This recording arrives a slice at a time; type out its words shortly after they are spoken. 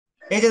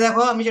এই যে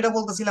দেখো, আমি যেটা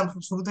বলতেছিলাম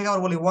শুরু থেকে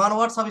আবার বলি, one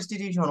word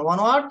substitution, one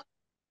word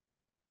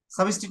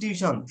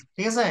substitution.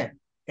 ঠিক আছে,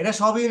 এটা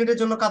সব ইউনিটের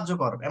জন্য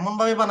কার্যকর, এমন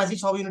ভাবে বানাইছি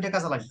সব ইউনিটে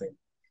কাজে লাগবে।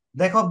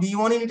 দেখো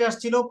বি1 ইউনিট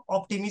আসছিল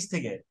অপটিমিস্ট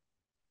থেকে।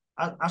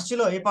 আসছিল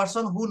a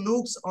person who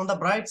looks on the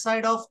bright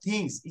side of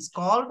things is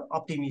called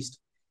optimist.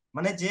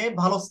 মানে যে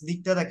ভালো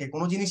দিকটা দেখে,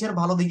 কোনো জিনিসের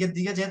ভালো দিকের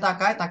দিকে যে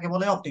তাকায় তাকে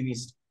বলে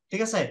অপটিমিস্ট।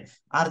 ঠিক আছে,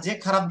 আর যে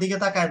খারাপ দিকে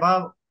তাকায় বা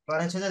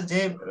মানে হচ্ছে যে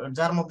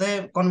যার মধ্যে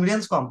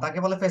কনফিডেন্স কম তাকে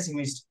বলে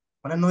পেসিমিস্ট,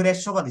 মানে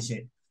নৈরাশ্যবাদী সে।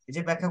 এই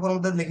যে ব্যাখ্যা করার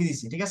মধ্যে লিখে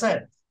দিছি, ঠিক আছে।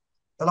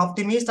 তাহলে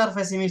অপটিমিস্ট আর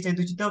পেসিমিস্ট এই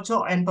দুইটা হচ্ছে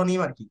অ্যান্টোনিম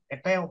আর কি,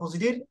 একটা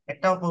অপোজিটের,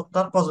 একটা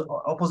তার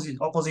অপোজিট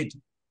অপোজিট।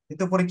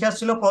 কিন্তু পরীক্ষা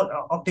ছিল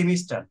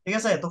অপটিমিস্টটা, ঠিক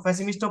আছে, তো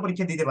পেসিমিস্টও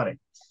পরীক্ষা দিতে পারে।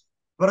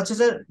 এবার হচ্ছে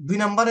যে 2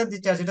 নম্বরের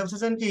যেটা যেটা হচ্ছে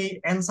যে কি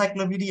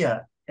এনসাইক্লোপিডিয়া।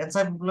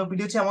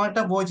 এনসাইক্লোপিডিয়া হচ্ছে এমন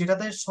একটা বই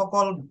যেটাতে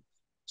সকল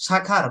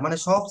শাখার মানে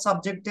সব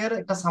সাবজেক্টের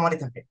একটা সামারি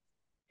থাকে।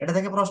 এটা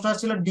থেকে প্রশ্ন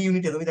আসছিল ডি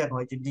ইউনিটে, তুমি দেখো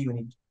এই যে ডি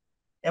ইউনিট,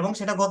 এবং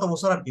সেটা গত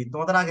বছর আর কি,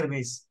 তোমাদের আগের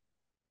বেস।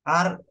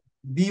 আর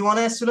বি1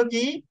 এসেছিল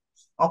কি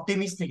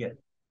অপটিমিস্ট থেকে।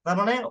 তার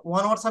মানে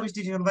ওয়ান ওয়ার্ড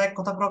সাবস্টিটিউশন বা এক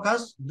কথা প্রকাশ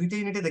দুইটা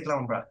ইউনিটে দেখলাম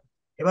আমরা।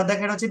 এবার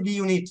দেখা, এটা হচ্ছে বি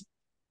ইউনিট।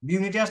 বি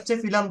ইউনিটে আসছে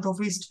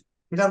ফিলান্থ্রোপিস্ট।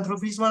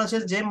 ফিলান্থ্রোপিস্ট মানে হচ্ছে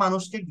যে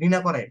মানুষকে ঘৃণা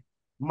করে,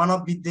 মানব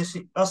বিদ্বেষী,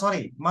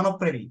 সরি মানব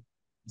প্রেমী,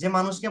 যে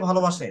মানুষকে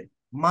ভালোবাসে,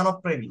 মানব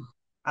প্রেমী।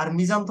 আর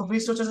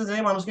মিজান্থ্রোপিস্ট হচ্ছে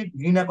যে মানুষকে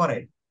ঘৃণা করে।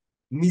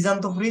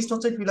 মিজান্থ্রোপিস্ট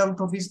হচ্ছে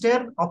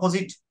ফিলান্থ্রোপিস্টের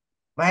অপোজিট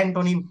বা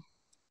অ্যান্টোনিম।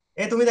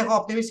 এই তুমি দেখো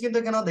অপটিমিস্ট কিন্তু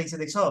এখানে দেখছে,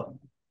 দেখছো?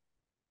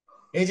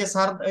 এই যে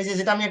স্যার, এই যে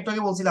যেটা আমি একটু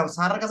আগে বলছিলাম,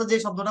 স্যারের কাছে যে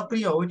শব্দটা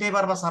প্রিয় ওইটাই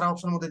বারবার স্যার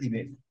অপশনের মধ্যে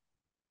দিবে।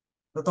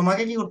 তো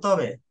তোমাকে কি করতে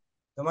হবে?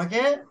 তোমাকে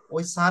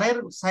ওই স্যারের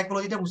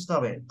সাইকোলজিটা বুঝতে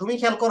হবে। তুমি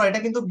খেয়াল করো, এটা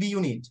কিন্তু বি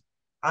ইউনিট,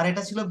 আর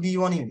এটা ছিল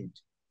বি1 ইউনিট,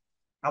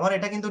 আবার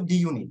এটা কিন্তু ডি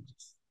ইউনিট,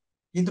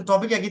 কিন্তু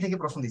টপিক একই থেকে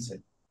প্রশ্ন দিচ্ছে।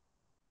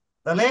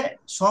 তাহলে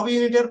সব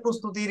ইউনিটের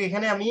প্রস্তুতির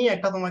এখানে আমি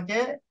একটা তোমাকে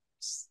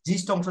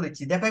জিস্ট অংশ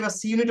দিচ্ছি। দেখো এবার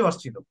সি ইউনিটও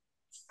আসছিল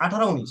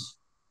 18-19।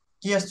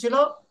 কি আসছিল?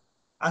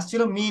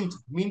 আসছিল মিন্ট।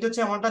 মিন্ট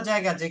হচ্ছে এমন একটা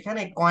জায়গা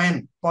যেখানে কয়েন,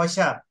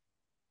 পয়সা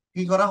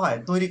কি করা হয়,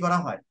 তৈরি করা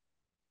হয়।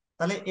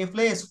 তাহলে a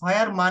place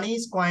where money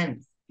is coin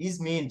is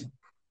meant,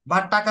 বা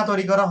টাকা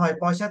তৈরি করা হয়,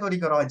 পয়সা তৈরি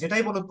করা হয়,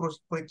 যেটাই বলো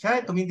পরীক্ষায়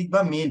তুমি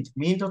দেখবা মিন্ট।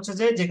 মিন্ট হচ্ছে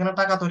যে যেখানে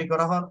টাকা তৈরি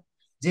করা হয়,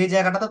 যে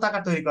জায়গাটাতে টাকা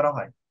তৈরি করা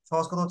হয়।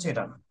 সহজ কথা হচ্ছে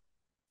এটা।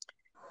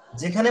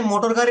 যেখানে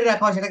মোটর গাড়ি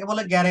রাখা হয় সেটাকে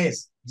বলে গ্যারেজ।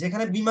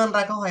 যেখানে বিমান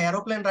রাখা হয়,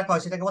 এরোপ্লেন রাখা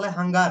হয়, সেটাকে বলে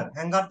হাঙ্গার।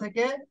 হ্যাঙ্গার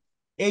থেকে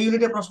এই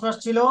ইউনিটে প্রশ্ন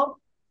আসছিল,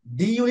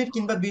 ডি ইউনিট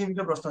কিংবা বি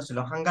ইউনিটের প্রশ্ন আসছিল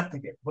হাঙ্গার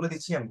থেকে, বলে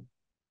দিচ্ছি আমি।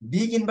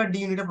 বি কিংবা ডি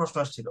ইউনিটের প্রশ্ন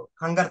আসছিল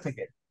হাঙ্গার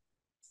থেকে।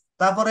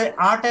 তারপরে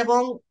আর্ট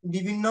এবং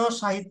বিভিন্ন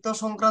সাহিত্য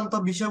সংক্রান্ত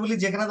বিষয়গুলি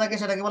যেখানে থাকে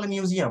সেটাকে বলে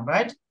মিউজিয়াম,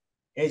 রাইট?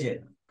 এই যে,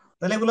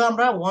 তাহলে এগুলো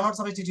আমরা ওয়ান ওয়ার্ড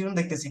সাবস্টিটিউশন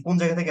দেখতেছি কোন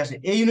জায়গা থেকে আসে।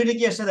 এই ইউনিটে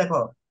কি আসছে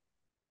দেখো,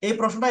 এই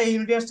প্রশ্নটা এই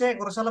ইউনিটে আসছে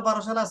 11 সালে,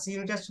 12 সালে, আর সি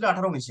ইউনিটে আসছিল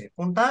 18-19।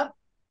 কোনটা?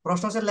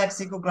 প্রশ্ন হচ্ছে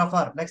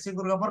লেক্সিকোগ্রাফার।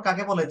 লেক্সিকোগ্রাফার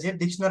কাকে বলে? যে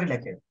ডিকশনারি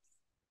লেখে,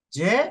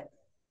 যে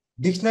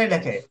ডিকশনারি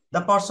লেখে।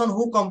 দ্য পার্সন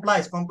হু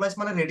কমপ্লাইজ, কমপ্লাইজ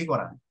মানে রেডি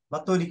করা বা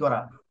তৈরি করা,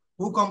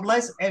 হু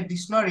কমপ্লাইজ এ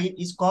ডিকশনারি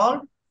ইজ কল্ড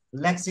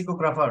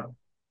লেক্সিকোগ্রাফার।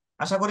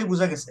 আশা করি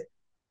বুঝা গেছে।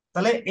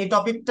 তাহলে এই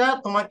টপিকটা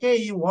তোমাকে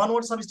এই ওয়ান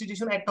ওয়ার্ড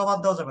সাবস্টিটিউশন একটা বাদ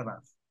দেওয়া যাবে না।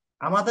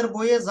 আমাদের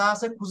বইয়ে যা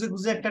আছে খুঁজে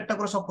খুঁজে একটা একটা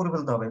করে সব করে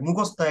ফেলতে হবে,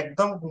 মুখস্থ,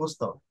 একদম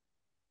মুখস্থ।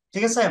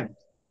 ঠিক আছে,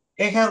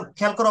 এই খেয়াল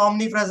খেয়াল করো,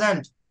 অমনি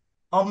প্রেজেন্ট,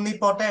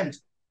 অমনিপটেন্ট,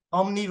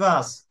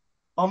 অমনিভাস,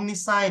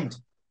 অমনিসাইন্ট,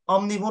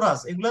 অমনিভোরাস,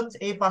 এগুলো,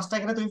 এই পাঁচটা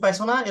এখানে তুমি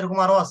পাইছো না? এরকম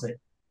আরো আছে।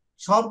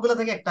 সবগুলো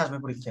থেকে একটা আসবে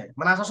পরীক্ষায়,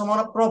 মানে আসার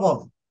সম্ভাবনা প্রবল।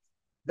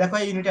 দেখো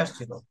এই ইউনিটে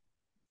আসছিল।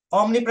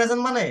 অমনি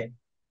প্রেজেন্ট মানে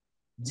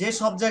যে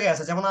সব জায়গায়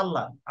আছে, যেমন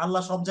আল্লাহ।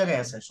 আল্লাহ সব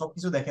জায়গায় আছে,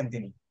 সবকিছু দেখেন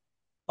তিনি।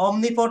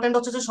 অমনিপটেন্ট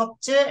হচ্ছে যে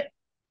সবচেয়ে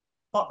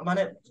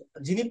মানে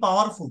যিনি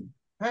পাওয়ারফুল,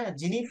 হ্যাঁ,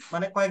 যিনি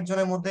মানে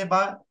কয়েকজনের মধ্যে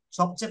বা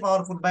সবচেয়ে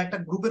পাওয়ারফুল বা একটা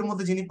গ্রুপের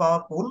মধ্যে যিনি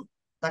পাওয়ারফুল,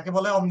 তাকে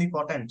বলে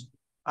অমনিপটেন্ট।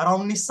 আর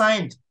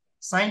অমনিসাইন্ট,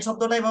 সায়েন্স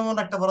শব্দটাই এভাবে মনে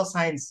রাখতে পারো,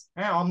 সায়েন্স,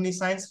 হ্যাঁ, অমনি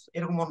সায়েন্স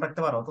এরকম মনে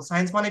রাখতে পারো। তো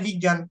সায়েন্স মানে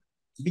বিজ্ঞান,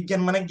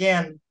 বিজ্ঞান মানে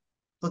জ্ঞান।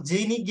 তো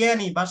যিনি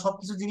জ্ঞানী বা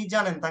সবকিছু যিনি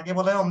জানেন তাকে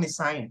বলে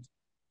অমনিসাইন্ট।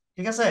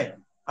 ঠিক আছে।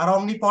 আর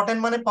অমনিপটেন্ট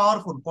মানে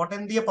পাওয়ারফুল,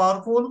 পটেন্ট দিয়ে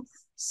পাওয়ারফুল,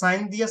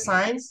 সাইন দিয়ে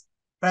সায়েন্স,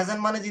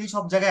 প্রেজেন্ট মানে যিনি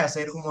সব জায়গায় আছে,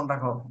 এরকম মনে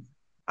রাখো।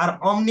 আর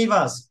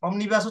অমনিবাস,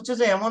 অমনিবাস হচ্ছে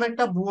যে এমন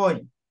একটা বই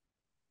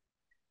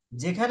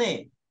যেখানে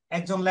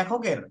একজন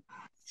লেখকের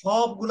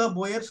সবগুলা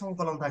বইয়ের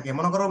সংকলন থাকে।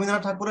 মনে করো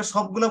রবীন্দ্রনাথ ঠাকুরের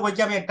সবগুলো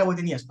বইকে আমি একটা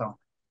বইতে নিয়ে আসলাম,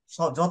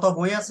 যত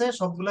বই আছে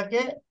সবগুলাকে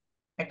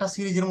একটা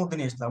সিরিজের মধ্যে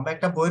নিয়ে আসলাম বা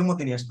একটা বইয়ের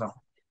মধ্যে নিয়ে আসলাম,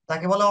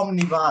 তাকে বলে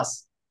অমনিবাস।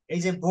 এই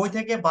যে বই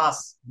থেকে বাস,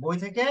 বই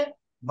থেকে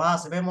বাস,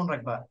 এভাবে মনে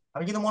রাখবা।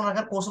 আমি কিন্তু মনে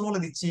রাখার কৌশল বলে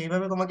দিচ্ছি,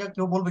 এইভাবে তোমাকে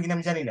কেউ বলবে কিনা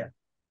আমি জানি না।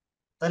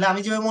 তাহলে আমি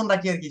যেভাবে মনে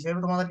রাখি আর কি,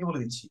 সেভাবে তোমাদেরকে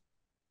বলে দিচ্ছি।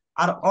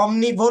 আর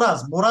অমনিভোরাস,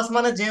 বোরাস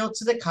মানে যে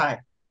হচ্ছে যে খায়,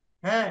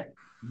 হ্যাঁ,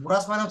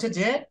 ভোরাস মানে হচ্ছে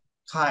যে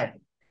খায়,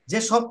 যে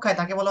সব খায়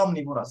তাকে বলে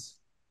অমনিভোরাস।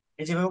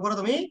 এই যেভাবে করে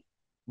তুমি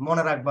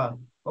মনে রাখবা।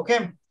 ওকে,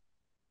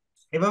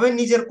 এভাবে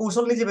নিজের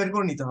কৌশল নিজে বের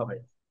করে নিতে হবে।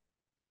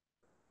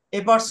 A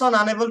person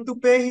unable to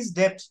pay his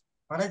date,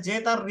 মানে যে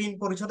তার ঋণ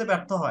পরিশোধে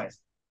ব্যর্থ হয়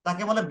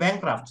তাকে বলে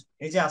ব্যাংক্রাফট।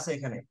 এই যে আছে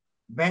এখানে,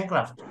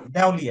 ব্যাংক্রাফট,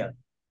 দেউলিয়া।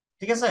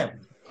 ঠিক আছে।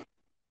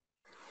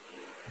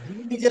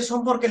 যিনি নিজের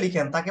সম্পর্কে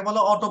লিখেন তাকে বলে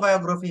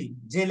অটোবায়োগ্রাফি।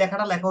 যে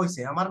লেখাটা লেখা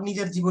হয়েছে আমার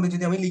নিজের জীবনে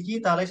যদি আমি লিখি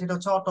তাহলে সেটা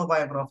হচ্ছে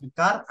অটোবায়োগ্রাফি।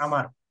 কার?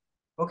 আমার।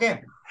 ওকে,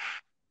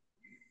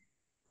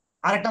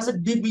 আরেকটা আছে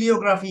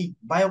বিবলিওগ্রাফি।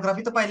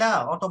 বায়োগ্রাফি তো পাইলা,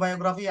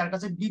 অটোবায়োগ্রাফি। আরেকটা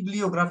আছে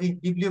বিবলিওগ্রাফি।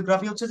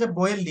 বিবলিওগ্রাফি হচ্ছে যে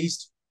বইয়ের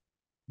লিস্ট।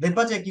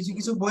 দেখবা যে কিছু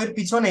কিছু বইয়ের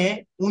পিছনে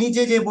উনি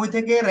যে যে বই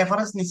থেকে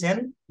রেফারেন্স নিছেন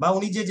বা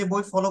উনি যে যে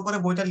বই ফলো করে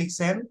বইটা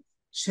লিখছেন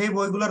সেই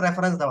বইগুলোর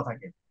রেফারেন্স দেওয়া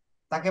থাকে,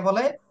 তাকে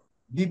বলে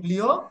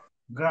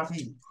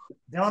বিবলিওগ্রাফি।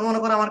 যেমন মনে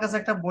করো আমার কাছে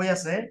একটা বই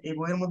আছে, এই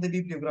বইয়ের মধ্যে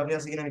বিবলিওগ্রাফি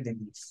আছে কিনা আমি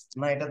দেখি।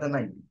 না, এটাতে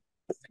নাই।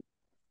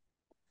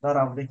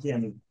 দাঁড়াও দেখি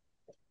আমি।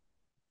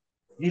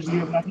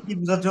 বিবলিওগ্রাফি কি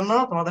বোঝার জন্য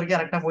তোমাদেরকে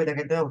আরেকটা বই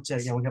দেখাইতে হচ্ছে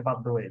আর কি, আমাকে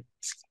বাধ্য হয়ে।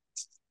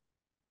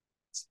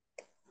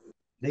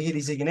 দেখিয়ে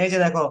দিছে কিনা, এই যে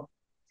দেখো,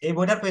 এই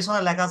বইটার পেছনে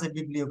লেখা আছে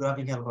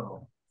বিবলিওগ্রাফি, খেয়াল করো।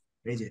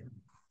 এই যে,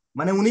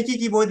 মানে উনি কি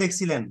কি বই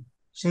দেখছিলেন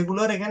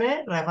সেগুলোর এখানে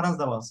রেফারেন্স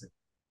দেওয়া আছে।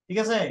 ঠিক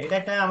আছে, এটা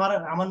একটা আমার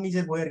আমার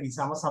নিজের বইয়ের কিছু,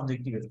 আমার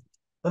সাবজেক্টিভের।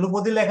 তাহলে উপর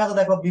দিয়ে লেখা আছে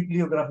দেখো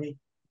বিবলিওগ্রাফি।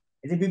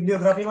 এই যে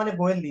বিবলিওগ্রাফি মানে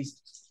বইয়ের লিস্ট।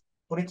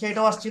 পরীক্ষা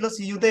এটাও আসছিল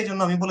সিইউতে, এই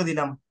জন্য আমি বলে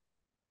দিলাম।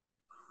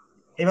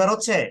 এবার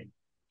হচ্ছে,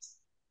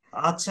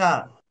 আচ্ছা,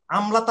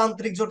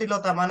 আমলাতান্ত্রিক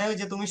জটিলতা মানে ওই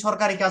যে তুমি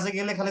সরকারি কাজে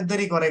গেলে খালি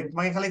দেরি করে,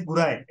 তোমাকে খালি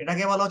ঘুরায়,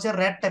 এটাকে বলা হচ্ছে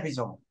রেড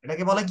ট্যাপিজম।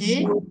 এটাকে বলে কি?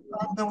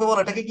 তোমাকে বলো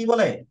এটাকে কি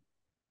বলে?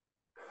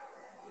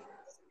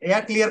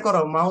 এয়ার ক্লিয়ার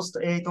করো, মাউস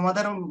এই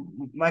তোমাদের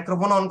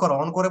মাইক্রোফোন অন করো,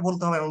 অন করে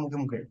বলতে হবে আমার মুখে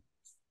মুখে।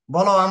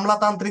 বলো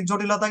আমলাতান্ত্রিক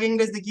জটিলতাকে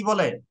ইংরেজিতে কি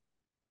বলে?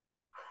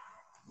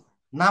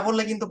 না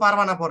বললে কিন্তু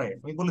পারবা না, পরে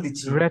আমি বলে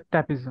দিচ্ছি। Red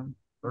ট্যাপিজম।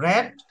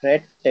 Red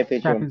red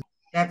tapism. ট্যাপিজম।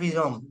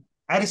 ট্যাপিজম।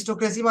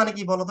 Aristocracy মানে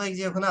কি বলো তো? এই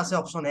যে ওখানে আছে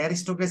অপশন,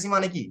 অ্যারিস্টোক্রেসি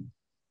মানে কি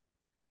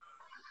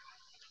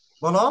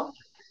বলো?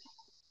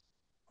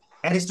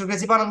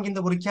 অ্যারিস্টোক্রেসি বানান কিন্তু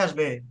পরীক্ষা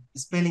আসবে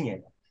স্পেলিং এ।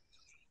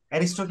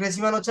 অ্যারিস্টোক্রেসি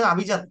মানে হচ্ছে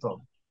আভিজাত্য।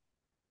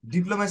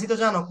 ডিপ্লোমেসি তো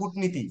জানো,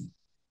 কূটনীতি।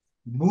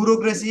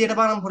 ব্যুরোক্রেসি এটা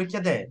বানান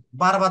পরীক্ষা দেয়,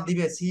 বারবার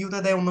দিবে, সিইউতে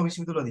দেয়, অন্য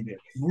বিশ্ববিদ্যালয় দিবে।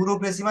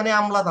 ব্যুরোক্রেসি মানে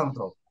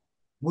আমলাতন্ত্র।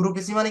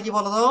 ব্যুরোক্রেসি মানে কি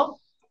বলো তো?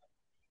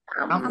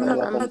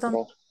 আমলাতন্ত্র।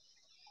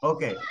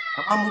 ওকে,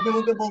 আমার মুখে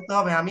মুখে বলতে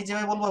হবে, আমি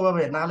যেভাবে বলবো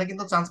ওইভাবে, নাহলে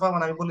কিন্তু চান্স পাবো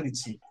না, আমি বলে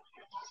দিচ্ছি।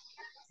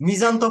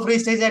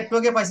 মিজান্তোফ্রিস্ট, এই যে একটু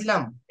আগে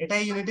পাইছিলাম, এটা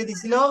এই ইউনিটে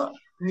দিছিল।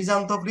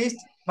 মিজান্তোফ্রিস্ট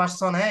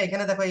পার্সন, হ্যাঁ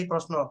এখানে দেখো এই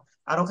প্রশ্ন।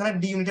 আর ওখানে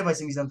ডি ইউনিটে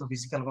পাইছি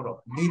মিজান্তোফ্রিস্ট, খেয়াল করো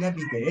ডি না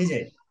বিতে, এই যে,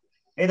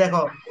 এই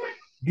দেখো,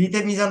 বিতে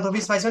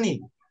মিজান্তোফ্রিস্ট পাইছো নি?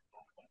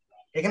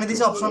 এখানে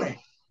দিছে অপশনে,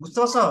 বুঝতে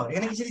পারছো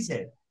এখানে কিসে দিছে?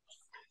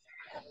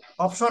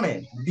 অপশনে।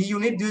 বি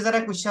ইউনিট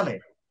 2021 সালে।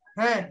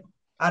 হ্যাঁ,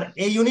 আর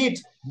এই ইউনিট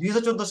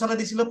 2014 সালে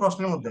দিছিল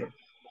প্রশ্নের মধ্যে।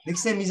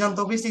 লিখছে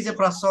মিজান্তোফ্রিস্ট is a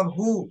person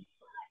who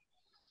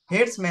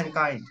hates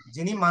mankind,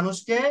 যিনি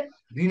মানুষকে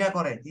ঘৃণা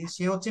করে,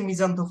 সে হচ্ছে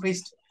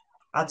মিজান্থোফ্রিস্ট।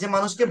 আর যে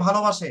মানুষকে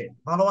ভালোবাসে,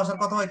 ভালোবাসার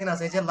কথা এখানে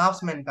আছে, এই যে লাভস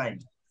ম্যানকাইন্ড,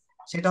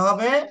 সেটা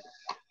হবে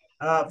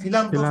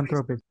ফিলান্থ্রোপিস্ট।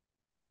 ফিলান্থ্রপিস্ট।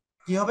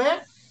 কি হবে?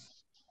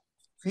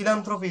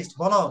 ফিলান্থ্রোপিস্ট।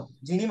 বলো,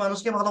 যিনি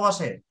মানুষকে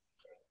ভালোবাসে,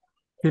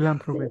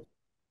 ফিলান্থ্রপিস্ট।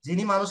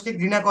 যিনি মানুষকে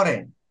ঘৃণা করে,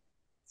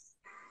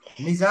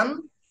 মিজান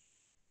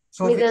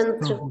সোফিস্ট।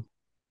 মৃগান্ত্র।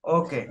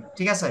 ওকে,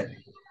 ঠিক আছে।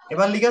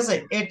 এবার লিখ আছে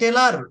এ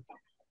teller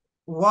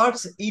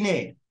works in a.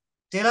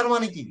 Teller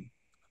মানে কি?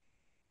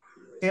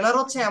 টেলার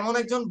হচ্ছে এমন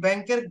একজন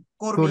ব্যাংকের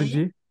কর্মী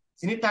দর্জি।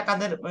 যিনি টাকা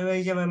দেন,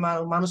 এই যে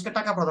মানুষকে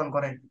টাকা প্রদান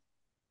করেন।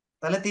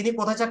 তাহলে তিনি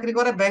কোথায় চাকরি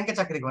করে? ব্যাংকে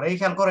চাকরি করে। এই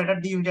খেয়াল করো, এটা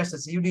ডি ইউনিটে আসছে,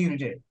 ইউডি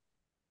ইউনিটে।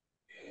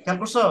 খেয়াল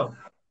করছো?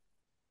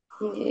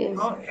 জি।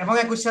 তো, এবং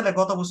 21 সালে,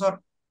 গত বছর।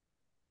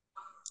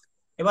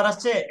 এবার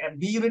আসছে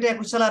বি ইউনিটে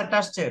 21 সালে আরেকটা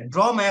আসছে, ড্র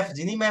ম্যাপ,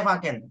 যিনি ম্যাপ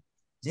আঁকেন।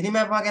 যিনি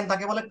ম্যাপ আঁকেন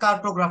তাকে বলে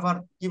কার্টোগ্রাফার।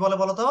 কি বলে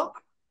বলো তো?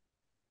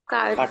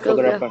 কার্টোগ্রাফ।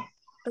 কার্টোগ্রাফার।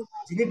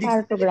 যিনি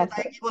ডিকশনারি লেখে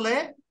তাই কার্টোগ্রাফার। কি বলে?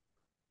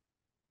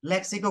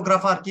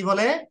 লেক্সিকোগ্রাফার। কি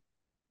বলে?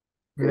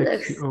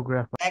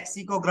 লেক্সিওগ্রাফার।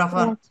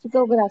 লেক্সিকোগ্রাফার।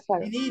 লেক্সিকোগ্রাফার।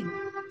 যিনি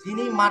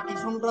যিনি মাটি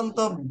সংক্রান্ত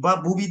বা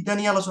ভূবিজ্ঞান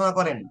নিয়ে আলোচনা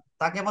করেন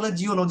তাকে বলে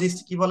জিওলজিস্ট।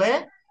 কি বলে?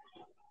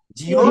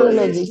 জিও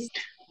জিওলজিস্ট।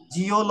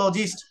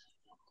 জিওলজিস্ট।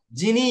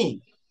 যিনি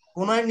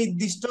কোন এক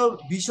নির্দিষ্ট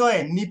বিষয়ে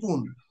নিপুণ,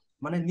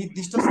 মানে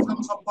নির্দিষ্ট স্থান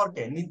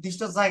সম্পর্কে,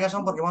 নির্দিষ্ট জায়গা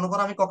সম্পর্কে, মনে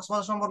করো আমি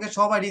কক্সবাজার সম্পর্কে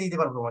সব আইডিয়া দিতে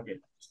পারবো তোমাকে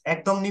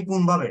একদম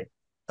নিপুণ ভাবে,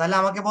 তাহলে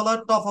আমাকে বলা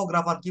হয়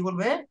টপোগ্রাফার। কি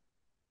বলবে?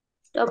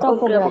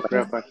 টপোগ্রাফার।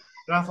 টপোগ্রাফার।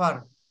 গ্রাফার।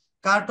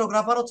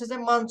 কার্টোগ্রাফার হচ্ছে যে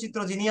মানচিত্র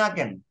যিনি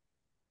আঁকেন।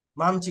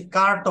 মানচিত্র,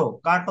 কার্টো,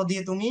 কার্টো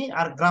দিয়ে তুমি,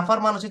 আর গ্রাফার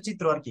মানুষের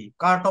চিত্র আর কি,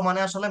 কার্টো মানে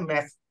আসলে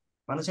ম্যাপ,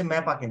 মানুষের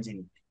ম্যাপ আঁকেন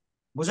যিনি।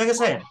 বুঝা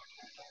গেছে?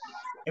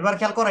 এবার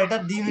খেয়াল করো, এটা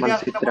ডি ইউনিটে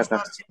একটা প্রশ্ন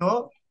মানচিত্রকার। আসছিল,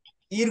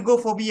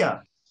 ইর্গোফোবিয়া।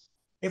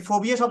 এই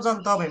ফোবিয়া সব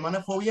জানতে হবে, মানে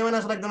ফোবিয়া মানে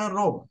আসলে এক ধরনের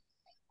রোগ।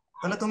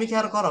 তাহলে তুমি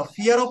খেয়াল করো,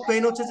 ফিয়ার অফ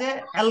পেইন হচ্ছে যে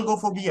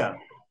অ্যালগোফোবিয়া।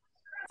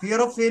 ফিয়ার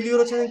অফ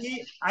ফেলিওর হচ্ছে কি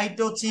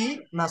আইটোচি,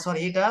 না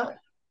সরি এটা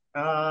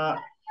আহ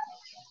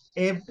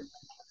এ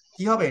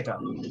কি হবে এটা?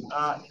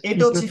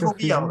 এটোচি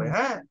ফোবিয়া হবে, ইটোচোফিলিয়া।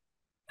 হ্যাঁ।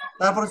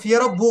 তারপর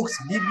ফিয়ার অফ বুকস,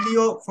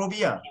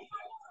 বিবলিওফোবিয়া।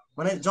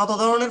 মানে যত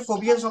ধরনের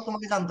ফোবিয়া সব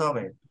তোমাকে জানতে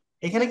হবে।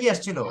 এখানে কি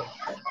আসছিল?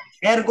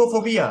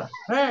 এরগোফোবিয়া,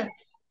 হ্যাঁ,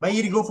 বা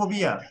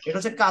ইর্গোফোবিয়া, এটা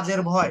হচ্ছে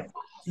কাজের ভয়।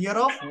 Fear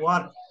of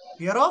work,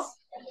 fear of,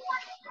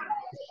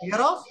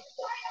 fear of,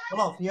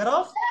 বলো ফিয়ার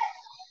অফ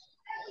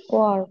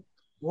ওয়ার্ক।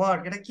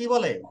 ওয়ার্ক, এটা কি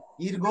বলে?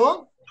 ইর্গো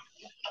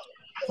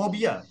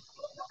ফোবিয়া।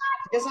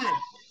 ঠিক আছে,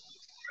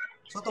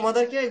 তো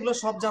তোমাদেরকে এগুলো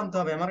সব জানতে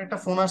হবে। আমার একটা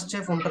ফোন আসছে,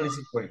 ফোনটা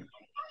রিসিভ করি।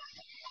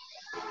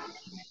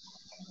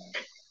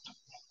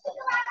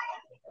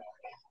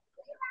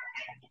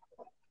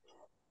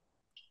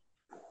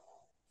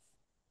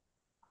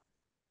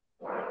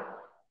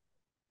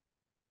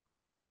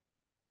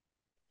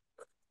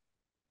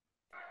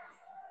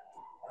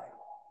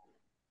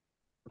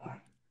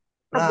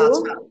 আবু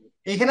আচ্ছা,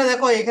 এখানে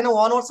দেখো, এখানে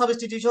ওয়ান ওয়ার্ড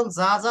সাবস্টিটিউশন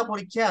যা যা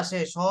পরীক্ষায় আসে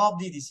সব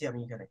দিয়ে দিছি আমি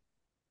এখানে।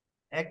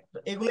 এক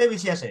এগুলোই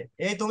বেশি আসে।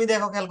 এই তুমি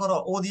দেখো, খেয়াল করো,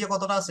 ও দিয়ে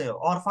কতটা আছে,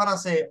 অরফান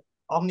আছে,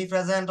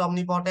 অমনিপ্রেজেন্ট,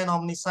 অমনিপটেন্ট,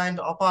 অমনিসাইন্ট,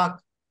 অপাক,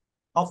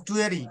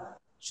 অবটুয়ারি,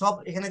 সব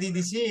এখানে দিয়ে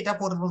দিছি। এটা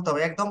পড়ে বলতে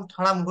হবে, একদম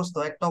ঠাড়া মুখস্থ,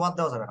 একটা বাদ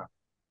দেওয়া যাবে না।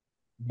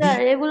 বি স্যার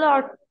এগুলো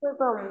অর্থ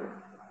কেমন?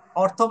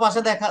 অর্থ পাশে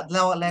লেখা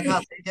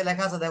আছে, এই যে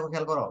লেখা আছে দেখো,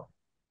 খেয়াল করো।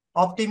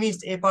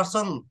 Optimist, a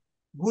person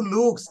who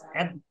looks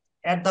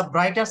at the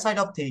brighter side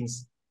of things.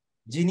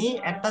 যিনি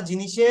একটা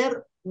জিনিসের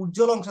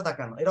উজ্জ্বল অংশে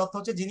তাকান, এর অর্থ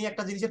হচ্ছে যিনি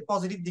একটা জিনিসের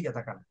পজিটিভ দিকে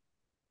তাকান।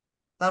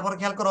 তারপর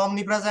খেয়াল করো,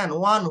 অমনি present,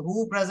 one who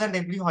present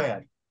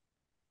everywhere.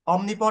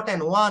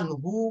 Omnipotent, one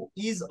who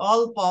is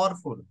all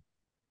powerful.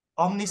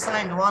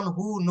 অমনিসাইন্ট, one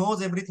who knows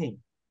everything.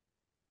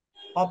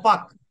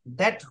 অপাক,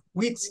 that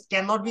which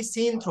can not be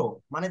seen throw,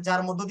 মানে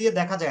যার মধ্য দিয়ে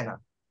দেখা যায় না।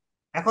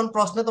 এখন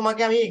প্রশ্নে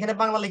তোমাকে আমি এখানে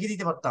বাংলা লিখে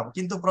দিতে পারতাম,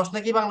 কিন্তু প্রশ্নে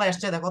কি বাংলা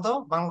আসছে দেখো তো,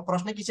 বাংলা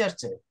প্রশ্নে কিসে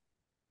আসছে?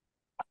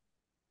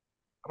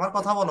 আমার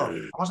কথা বলো,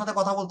 আমার সাথে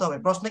কথা বলতে হবে।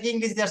 প্রশ্নে কি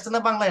ইংরেজিতে আসছে না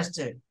বাংলায়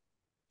আসছে?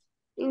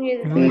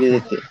 ইংরেজিতে। ইংলিশে।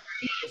 ইংরেজিতে।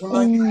 এজন্য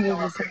ইংরেজি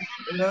দেওয়া আছে,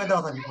 ইংরেজিতে। এইভাবে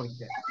দেওয়া থাকবে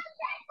পরীক্ষায়।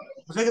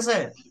 বুঝে গেছে?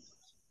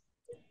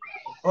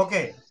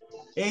 ওকে,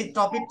 এই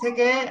টপিক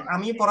থেকে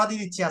আমি পড়া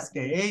দিয়ে দিচ্ছি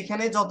আজকে।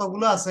 এইখানে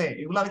যতগুলো আছে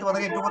এগুলো আমি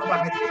তোমাদেরকে একটু করে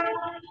পাঠিয়ে দিচ্ছি।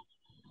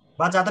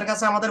 বা যাদের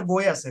কাছে আমাদের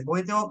বই আছে,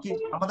 বইতেও কি,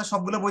 আমাদের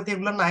সবগুলো বইতে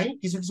এগুলো নাই,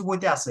 কিছু কিছু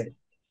বইতে আছে।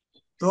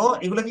 তো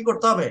এগুলো কি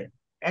করতে হবে,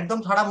 একদম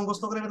ঠাড়া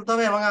মুখস্থ করে ফেলতে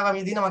হবে, এবং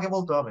আগামী দিন আমাকে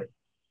বলতে হবে।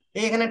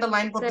 এই এখানে একটা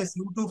লাইন স্যার করতেছি,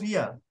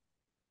 ইউটোপিয়া,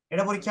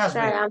 এটা পরীক্ষা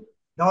আসবে, স্যার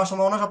দেওয়ার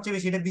সম্ভাবনা সবচেয়ে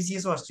বেশি। এটা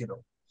বিসিএস ও আসছিল।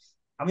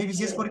 আমি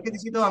বিসিএস পরীক্ষা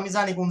দিচ্ছি, তো আমি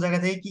জানি কোন জায়গা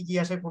থেকে কি কি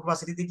আসে,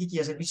 ভার্সিটিতে কি কি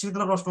আসে,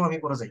 বিশ্ববিদ্যালয় প্রশ্ন আমি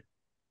করে যাই।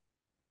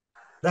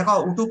 দেখো,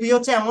 উটুপি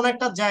হচ্ছে এমন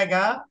একটা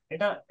জায়গা,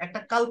 এটা একটা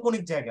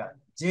কাল্পনিক জায়গা,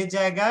 যে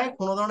জায়গায়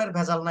কোনো ধরনের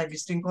ভেজাল নাই,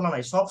 বিশৃঙ্খলা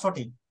নাই, সব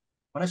সঠিক,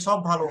 মানে সব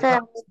ভালো,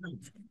 স্যার খারাপ কিছু নাই।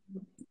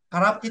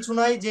 খারাপ কিছু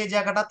নাই যে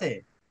জায়গাটাতে,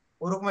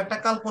 ওরকম একটা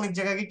কাল্পনিক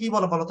জায়গাকে কি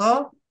বলো বলো তো?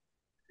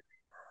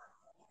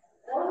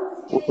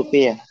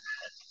 উটোপিয়া।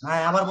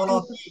 হ্যাঁ, আবার বলো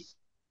কি? ঠিক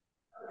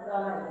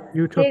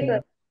ইউটোপিয়া।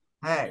 আছে।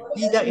 হ্যাঁ,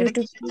 এটা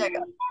ইউটিউব। কিসের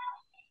জায়গা?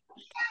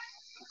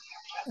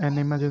 An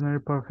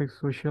imaginary perfect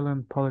social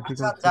and আচ্ছা,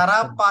 political যারা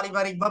system.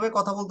 পারিবারিক ভাবে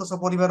কথা বলতেছো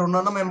পরিবারের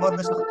অন্যান্য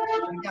মেম্বারদের সাথে,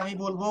 তাদেরকে আমি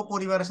বলবো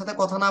পরিবারের সাথে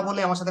কথা না বলে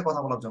আমার সাথে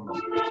কথা বলার জন্য।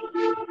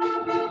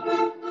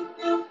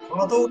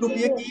 বলো তো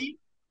উটুপিয়া কি?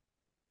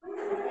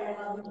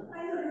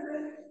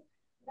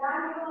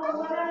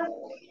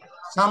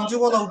 সামজু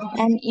বলো উটুপি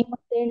An কি?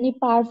 imaginary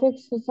perfect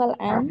social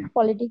and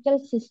political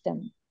system.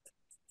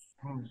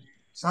 হুম,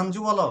 সামজু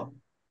বলো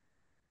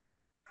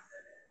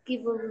কি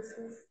বলবো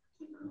স্যার?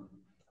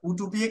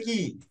 উটুপিয়া কি?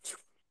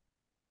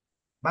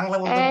 বাংলা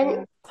বলতে And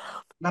বলো,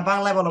 না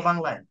বাংলায় বলো,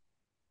 বাংলায়।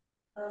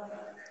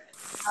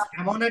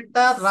 এমন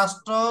একটা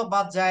রাষ্ট্র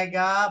বা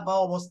জায়গা বা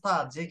অবস্থা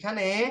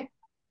যেখানে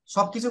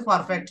সবকিছু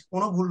পারফেক্ট,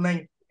 কোনো ভুল নাই।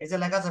 এই যে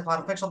লেখা আছে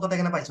পারফেক্ট শব্দটা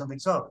এখানে পাইছো,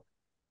 দেখছো?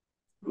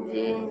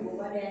 জি।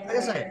 ঠিক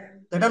আছে।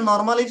 তো এটা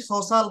নর্মালি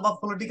সোশ্যাল বা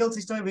পলিটিক্যাল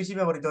সিস্টেমে বেশি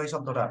ব্যবহৃত হয় এই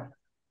শব্দটা।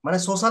 মানে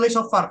সোশ্যালি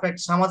সব পারফেক্ট,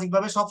 সামাজিক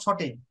ভাবে সব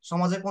সঠিক,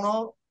 সমাজে কোনো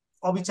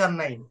অবিচার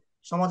নাই,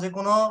 সমাজে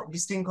কোনো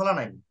বিশৃঙ্খলা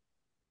নাই।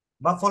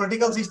 বা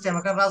পলিটিক্যাল সিস্টেম,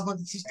 একটা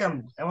রাজনৈতিক সিস্টেম,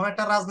 এমন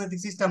একটা রাজনৈতিক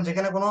সিস্টেম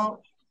যেখানে কোনো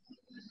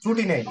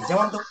ত্রুটি নেই।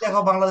 যেমন তুমি দেখো,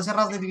 বাংলাদেশের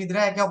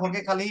রাজনীতিবিদরা একে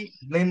অপরকে খালি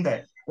ব্লেম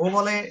দেয়। ও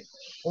বলে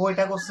ও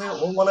এটা করছে,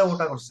 ও বলে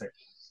ওটা করছে।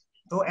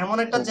 তো এমন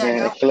একটা হ্যাঁ,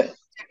 জায়গা, একটা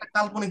একটা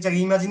কাল্পনিক জায়গা,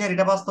 ইমাজিনারি,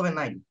 এটা বাস্তবে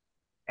নাই।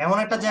 এমন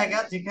একটা জায়গা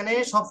যেখানে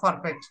সব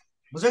পারফেক্ট।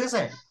 বুঝে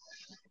গেছে?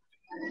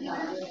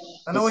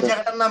 তাহলে ওই আচ্ছা,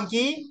 জায়গাটার নাম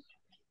কি?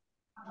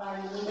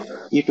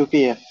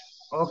 ইউটোপিয়া।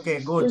 ওকে,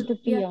 গুড।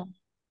 ইউটোপিয়া।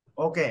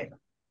 ওকে,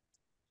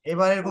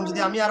 এবার এরকম যদি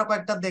আমি আরো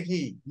কয়েকটা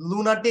দেখি,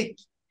 লুনাটিক।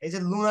 এই যে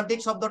লুনাটিক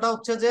শব্দটা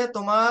হচ্ছে যে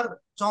তোমার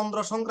চন্দ্র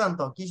সংক্রান্ত,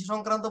 কি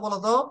সংক্রান্ত বলো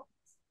তো?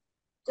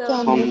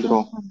 চন্দ্র চন্দ্র।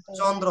 সংক্রান্ত।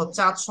 চন্দ্র,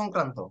 চাঁদ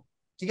সংক্রান্ত।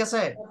 ঠিক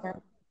আছে,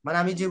 মানে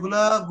আমি যেগুলো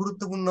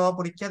গুরুত্বপূর্ণ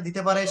পরীক্ষা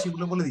দিতে পারে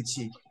সেগুলো বলে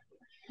দিচ্ছি।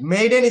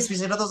 মেইডেন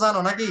স্পিচ, এটা তো জানো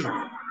নাকি?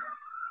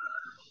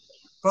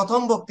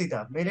 প্রথম বক্তৃতা,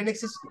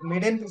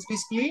 মেইডেন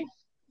স্পিচ কি?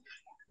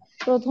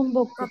 প্রথম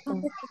বক্তৃতা।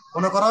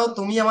 মনে করো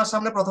তুমি আমার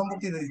সামনে প্রথম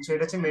বক্তৃতা দিচ্ছ,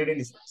 এটা হচ্ছে মেইডেন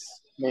স্পিচ।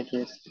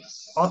 মেট্রোস্পেস।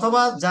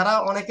 অথবা যারা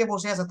অনেকে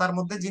বসে আছে তার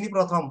মধ্যে যিনি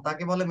প্রথম,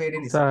 তাকে বলে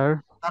মেইডেন স্পিচ, স্যার,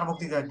 তার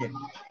বক্তৃতাকে।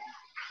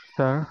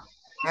 স্যার,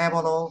 হ্যাঁ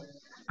বলো।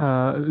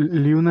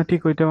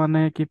 লিউনাটিক ওইটা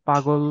মানে কি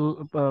পাগল?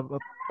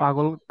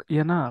 পাগল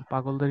ইয়ে না,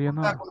 পাগলদের ইয়ে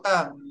না? কোনটা কোনটা?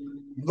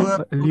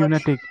 লুনাটিক।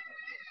 লিউনাটিক।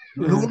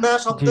 লুনা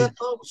শব্দ জি,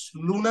 তো,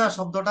 লুনা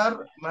শব্দটার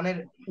মানে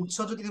উৎস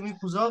যদি তুমি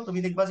খুঁজো, তুমি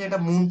দেখবা যে এটা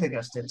মুন থেকে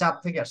আসছে, চাঁদ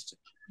থেকে আসছে।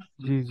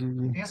 জি, জি,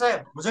 জি, ঠিক আছে,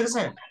 বুঝে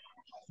গেছে?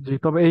 জি।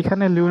 তবে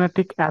এইখানে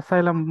লিউনাটিক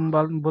অ্যাসাইলাম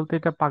বলতে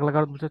এটা পাগলা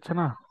গারদ বুঝাচ্ছে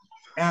না?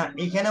 হ্যাঁ,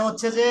 এখানে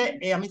হচ্ছে যে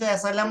আমি তো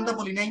অ্যাসাইলামটা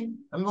বলি নাই,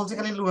 আমি বলছি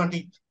খালি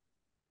লুনাটিক।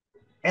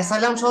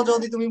 অ্যাসাইলাম সহ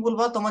যদি তুমি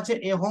বলবা, তোমার হচ্ছে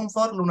এ হোম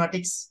ফর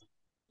লুনাটিক্স।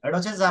 এটা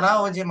হচ্ছে যারা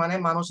ওই যে মানে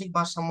মানসিক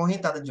ভারসাম্যহীন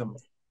তাদের জন্য।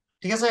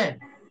 ঠিক আছে,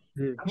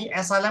 জি। আমি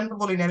অ্যাসাইলাম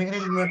বলি না, আমি খালি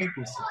লুনাটিক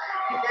বলছি।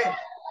 ওকে,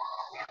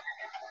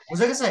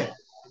 বুঝে গেছে?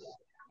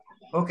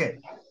 ওকে,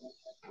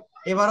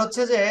 এবার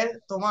হচ্ছে যে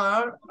তোমার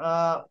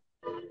আহ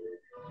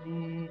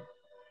উম,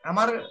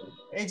 আমার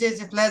এই যে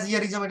যে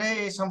প্লাজিয়ারিজম, এটা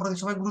এই সাম্প্রতিক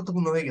সময়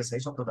গুরুত্বপূর্ণ হয়ে গেছে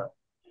এই শব্দটা।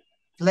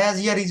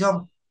 প্লাজিয়ারিজম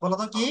বলো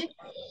তো কি?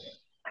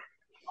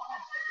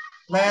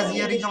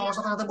 প্লাজিয়ারিজম আমার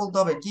সাথে সাথে বলতে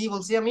হবে, কি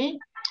বলছি আমি?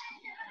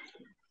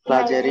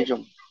 প্লাজিয়ারিজম।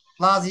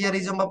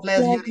 প্লাজিয়ারিজম বা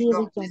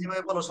প্লাজিয়ারিজম Plagiarism.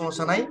 যেভাবে বলো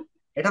সমস্যা নাই।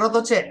 এটার অর্থ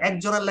হচ্ছে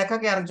একজনের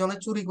লেখাকে আরেকজনের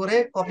চুরি করে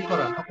কপি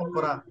করা, নকল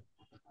করা।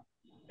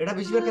 এটা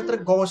বেশিরভাগ ক্ষেত্রে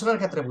গবেষণার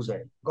ক্ষেত্রে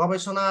বোঝায়,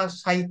 গবেষণা,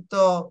 সাহিত্য,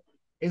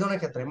 এই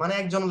ধরনের ক্ষেত্রে। মানে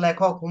একজন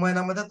লেখক হুমায়ুন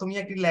আহমেদের তুমি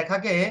একটি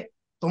লেখাকে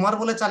তোমার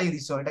বলে চালিয়ে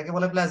দিচ্ছ, এটাকে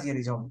বলে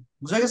প্লাজিয়ারিজম।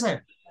 বুঝা গেছে?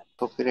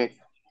 কপিরাইট।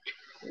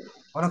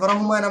 মনে করো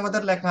হুমায়ুন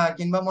আহমেদের লেখা,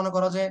 কিংবা মনে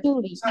করো যে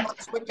Theory. আচ্ছা, আমরা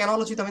তো সবাই কেন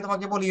আলোচিত আমি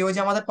তোমাকে বলি, ওই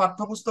যে আমাদের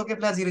পাঠ্যপুস্তকে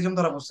প্লাজিয়ারিজম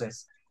ধরা পড়ছে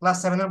ক্লাস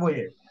 7 এর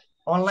বইয়ে,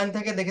 অনলাইন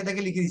থেকে দেখে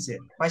দেখে লিখে দিছে,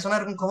 পাইছো না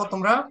এরকম খবর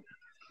তোমরা?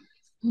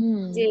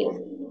 জি।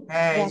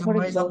 হ্যাঁ, এই জন্য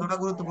এই Reference বল। শব্দটা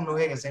গুরুত্বপূর্ণ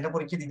হয়ে গেছে, এটা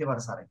পরীক্ষা দিতে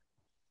পারে স্যারে।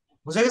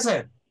 বুঝা গেছে?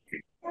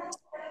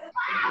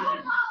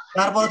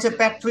 তারপর হচ্ছে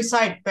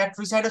প্যাট্রিসাইড।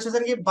 প্যাট্রিসাইড হচ্ছে যে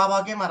কি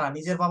বাবাকে মারা,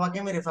 নিজের বাবাকে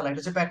মেরে ফেলা, এটা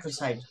হচ্ছে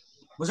প্যাট্রিসাইড।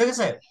 বুঝা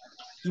গেছে?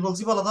 কি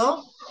বলছি বলো তো?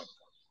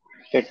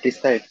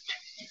 পেট্রিসাইড।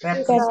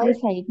 প্যাট্রিসাইড,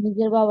 Patricide,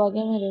 নিজের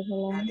বাবাকে মেরে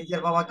ফেলা।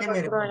 নিজের বাবাকে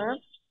মেরে ফেলা।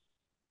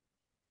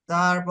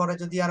 তারপরে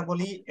যদি আর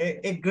বলি,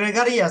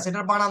 গ্রেগারিয়াস,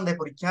 এটার বানান দেয়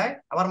পরীক্ষায়,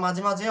 আবার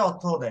মাঝে মাঝে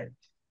অর্থও দেয়।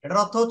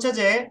 এটার অর্থ হচ্ছে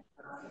যে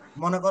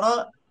মনে করো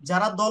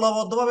যারা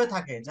দলবদ্ধভাবে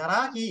থাকে, যারা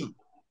কি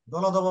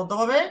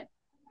দলবদ্ধভাবে,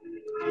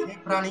 যে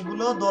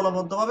প্রাণীগুলো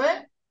দলবদ্ধভাবে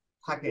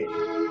থাকে,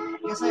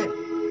 ঠিক আছে?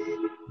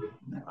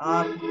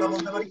 আর কোনটা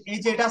বলতে পারি, এই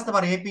যে এটা আসতে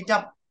পারে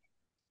এপিটাপ।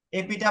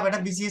 এপিটাপ এটা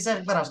বিসিএস এ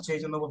একবার আসছে,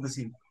 এই জন্য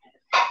বলতেছি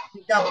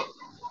এপিটাপ।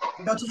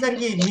 এটা হচ্ছে যে আর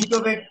কি মৃত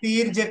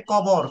ব্যক্তির যে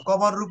কবর,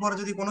 কবরের উপরে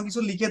যদি কোনো কিছু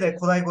লিখে দেয়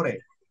খোদাই করে।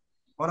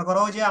 মনে করো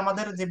ওই যে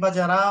আমাদের যে বা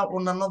যারা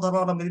অন্যান্য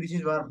ধর্মাবলম্বী,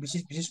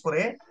 বিশেষ বিশেষ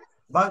করে,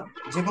 বা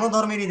যে কোনো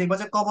ধর্মেরই দেখবা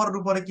যে কবরের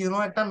উপরে কি কোনো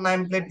একটা নাম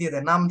প্লেট দিয়ে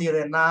দেয়, নাম দিয়ে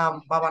দেয়, নাম,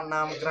 বাবার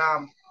নাম,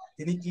 গ্রাম,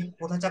 তিনি কি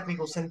কোথায় চাকরি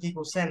করছেন, কি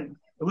করছেন,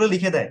 এগুলো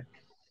লিখে দেয়।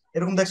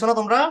 এরকম দেখছো না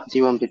তোমরা?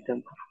 জীবন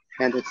বৃত্তান্ত।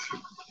 হ্যাঁ দেখছি।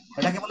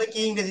 এটাকে বলে কি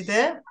ইংরেজিতে?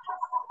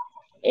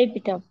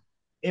 Epitaph.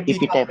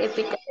 এপিটাপ।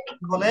 ইপিট্যাপ।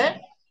 কি বলে?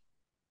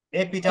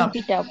 এপিটাপ।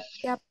 Epitaph.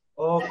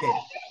 ওকে।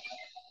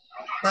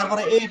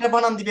 তারপরে এইটা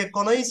বানান দিবে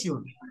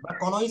কনইসিউর বা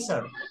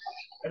কনইসার,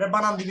 এটা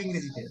বানান দিবে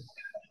ইংরেজিতে।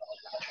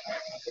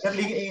 এটা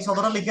লিখে, এই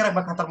শব্দটা লিখে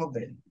রাখবা খাতার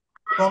মধ্যে,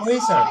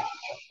 কনইসার।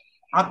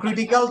 আ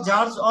ক্রিটিক্যাল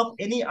জাজ of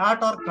any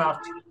art or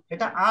craft.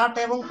 এটা আর্ট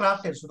এবং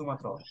ক্রাফটের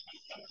শুধুমাত্র,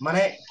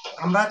 মানে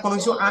আমরা কোনো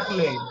কিছু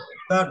আঁকলে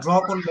বা ড্র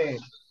করলে,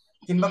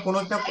 কিংবা কোনো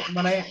একটা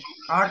মানে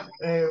আর্ট,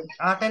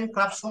 আর্ট এন্ড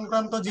ক্রাফট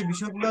সংক্রান্ত যে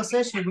বিষয়গুলো আছে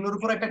সেগুলোর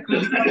উপর একটা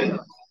ক্রিটিক্যাল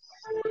জাজ।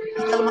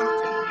 ক্রিটিক্যাল মানে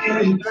হচ্ছে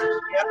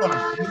ইয়া করা,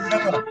 নিন্দা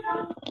করা,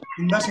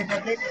 কিংবা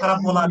সেটাকে খারাপ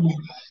বলা আর কি।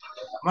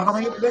 আমার কথা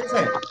কি বুঝেছে?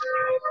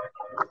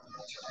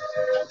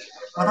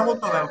 কথা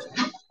বলতে হবে আমার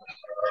সাথে।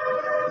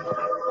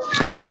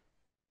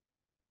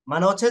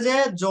 মানে হচ্ছে যে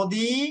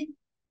যদি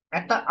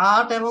একটা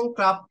আর্ট এবং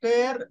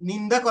ক্রাফটের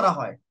নিন্দা করা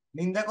হয়,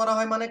 নিন্দা করা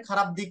হয় মানে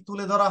খারাপ দিক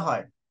তুলে ধরা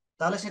হয়,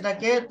 তাহলে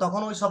সেটাকে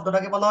তখন ওই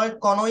শব্দটাকে বলা হয়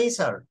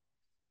কনইসার।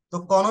 তো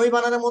কনই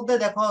বানানের মধ্যে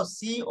দেখো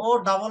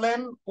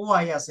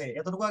CONNOY আছে,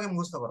 এতটুকু আগে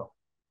মুখস্থ করো।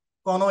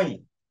 কনই,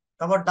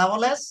 তারপর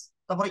ডাবল এস,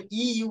 তারপরে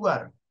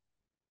ইউআর,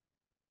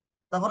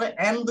 তারপরে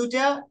এন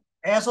দুইটা,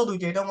 এস ও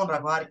দুইটা, এটা মনে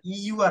রাখো, আর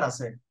ইউআর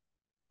আছে।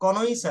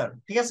 কনইসার,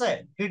 ঠিক আছে?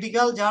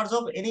 ক্রিটিক্যাল জাজ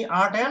of any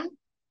art and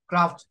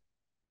craft.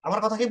 আমার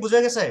কথা কি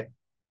বুঝে গেছে?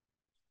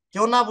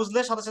 কেউ না বুঝলে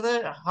সাথে সাথে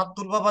হাত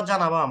তুলবা বা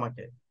জানাবা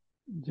আমাকে,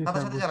 জি সাথে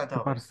স্যার, সাথে জানাতে বুঝতে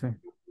হবে। পারছি।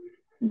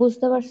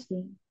 বুঝতে পারছি।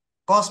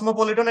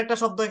 কসমোপলিটন একটা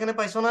শব্দ এখানে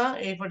পাইছো না?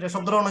 এই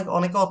শব্দটা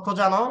অনেকে অর্থ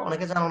জানো,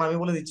 অনেকে জানো না, আমি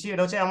বলে দিচ্ছি।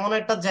 এটা হচ্ছে এমন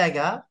একটা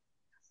জায়গা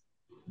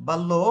বা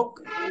লোক,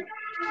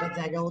 এটা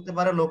জায়গা হতে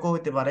পারে, লোকও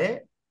হতে পারে,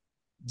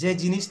 যে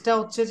জিনিসটা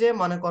হচ্ছে যে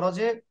মনে করো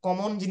যে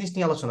কমন জিনিস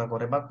নিয়ে আলোচনা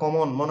করে, বা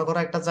কমন মনে করো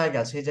একটা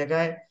জায়গা, সেই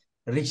জায়গায়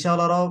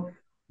রিক্সাওয়ালারাও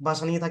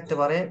বাসা নিয়ে থাকতে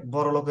পারে,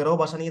 বড়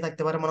লোকেরাও বাসা নিয়ে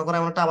থাকতে পারে। মনে করো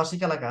এমন একটা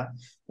আবাসিক এলাকা,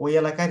 ওই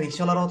এলাকায়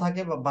রিক্সাওয়ালারাও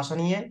থাকে বা বাসা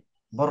নিয়ে,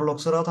 বড়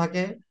লোকসরাও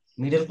থাকে,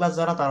 মিডল ক্লাস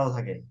যারা তারাও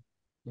থাকে।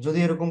 যদি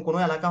এরকম কোনো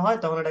এলাকা হয়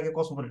তখন এটাকে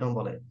কসমোপলিটন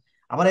বলে।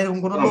 আবার এরকম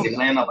কোনো লোক,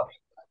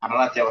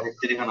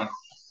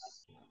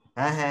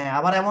 হ্যাঁ হ্যাঁ,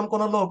 আবার এমন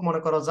কোন লোক মনে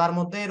করো যার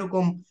মধ্যে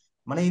এরকম,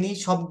 মানে ইনি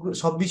সব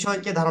সব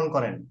বিষয়কে ধারণ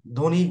করেন,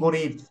 ধনী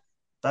গরিব,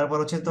 তারপর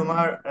হচ্ছে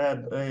তোমার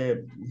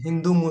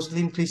হিন্দু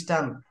মুসলিম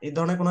খ্রিস্টান, এই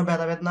ধরনের কোনো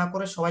ভেদাভেদ না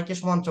করে সবাইকে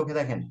সমান চোখে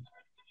দেখেন,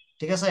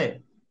 ঠিক আছে?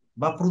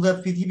 বা পুরো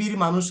পৃথিবীর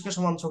মানুষকে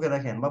সমান চোখে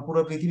দেখেন, বা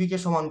পুরো পৃথিবীকে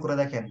সমান করে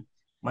দেখেন,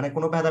 মানে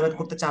কোনো ভেদাভেদ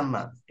করতে চান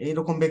না,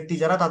 এইরকম ব্যক্তি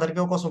যারা,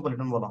 তাদেরকেও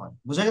কসমোপলিটন বলা হয়।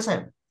 বুঝে গেছে?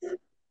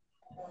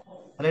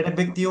 তাহলে এটা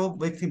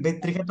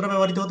ব্যক্তির ক্ষেত্রে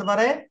ব্যবহৃত হতে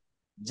পারে,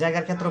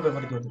 জায়গার ক্ষেত্রেও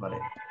ব্যবহৃত হতে পারে।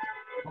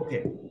 ওকে।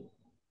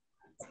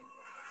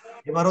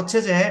 এবার হচ্ছে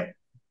যে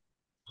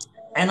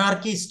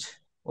অ্যানার্কিস্ট।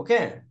 ওকে।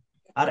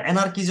 আর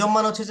অ্যানার্কিজম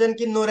মানে হচ্ছে যে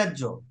কি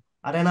নৈরাজ্য,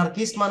 আর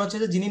অ্যানার্কিস্ট মানে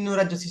হচ্ছে যে যিনি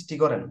নৈরাজ্য সৃষ্টি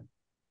করেন।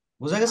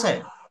 বুঝা গেছে?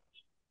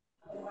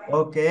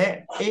 ওকে।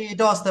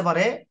 এটা আসতে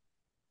পারে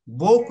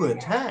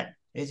বউকুয়েট। হ্যাঁ,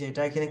 এই যে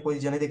এটা এখানে কই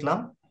জানি দেখলাম,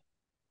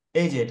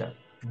 এই যে এটা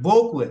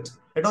বউকুয়েট।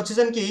 এটা হচ্ছে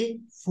যে কি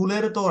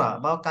ফুলের তোড়া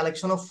বা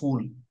কালেকশন অফ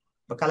ফুল,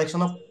 বা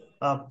কালেকশন অফ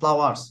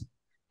ফ্লাওয়ার্স।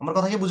 আমার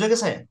কথা কি বুঝে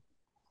গেছে?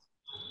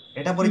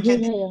 এটা জি পরীক্ষায়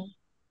ভাইয়া।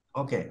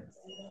 ওকে।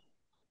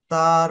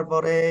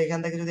 তারপরে এখান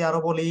থেকে যদি আরো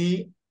বলি,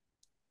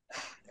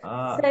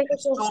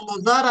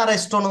 অ্যাস্ট্রোলজার আর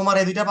অ্যাস্ট্রোনোমার,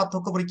 এই দুইটা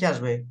পার্থক্য পরীক্ষা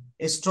আসবে।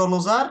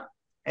 অ্যাস্ট্রোলজার,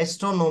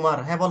 অ্যাস্ট্রোনোমার,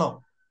 হ্যাঁ বলো।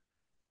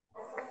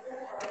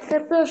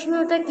 স্যার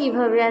প্রশ্নটা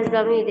কিভাবে আসবে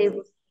আমি এটাই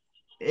বুঝতে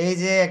এই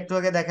যে একটু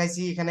আগে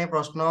দেখাইছি এখানে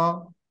প্রশ্ন,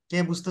 কে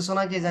বুঝতেছো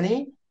না কে জানি,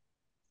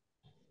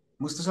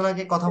 বুঝতেছো না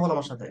কে, কথা বলো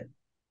আমার সাথে।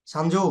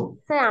 সঞ্জু,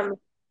 স্যার আমি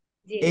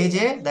জি এই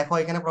যে দেখো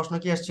এখানে প্রশ্ন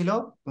কি আসছিল,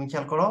 তুমি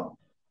খেয়াল করো।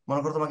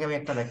 মনে করো তোমাকে আমি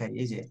একটা দেখাই,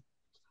 এই যে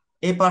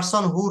a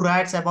person who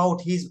writes about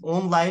his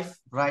own life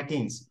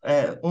writings,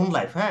 own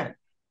life, হ্যাঁ,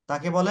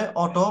 তাকে বলে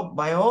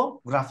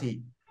অটোবায়োগ্রাফি।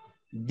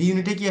 ডি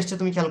ইউনিটে কি আসছে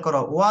তুমি খেয়াল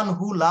করো, one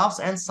who loves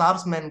and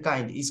serves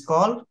mankind is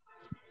called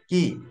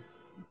কি,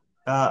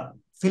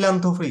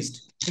 ফিলান্থ্রোপিস্ট,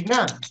 ঠিক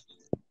না?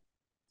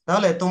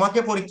 তাহলে তোমাকে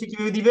পরীক্ষা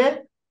কিভাবে দিবে?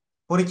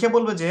 পরীক্ষা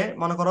বলবে যে,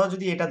 মনে করো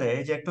যদি এটা দেয়,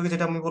 এই যে একটু আগে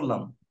যেটা আমি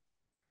বললাম,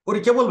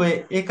 পরীক্ষা বলবে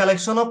a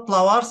collection of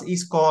flowers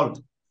is called,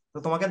 তো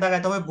তোমাকে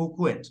দেখাইতে হবে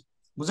বুকুয়েট,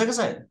 বুঝে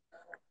গেছে?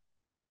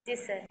 জি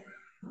স্যার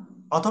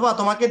অথবা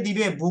তোমাকে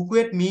দিবে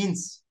বুকুয়েট মিন্স,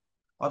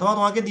 অথবা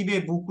তোমাকে দিবে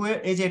বুকুয়েট,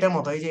 এই যে এটার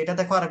মতো, এই যে এটা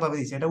দেখো আরেকভাবে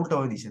দিছে, এটা উল্টো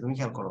ভাবে দিছে, তুমি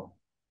খেয়াল করো।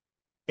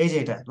 এই যে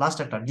এটা লাস্ট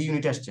একটা ডি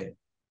ইউনিট আসছে,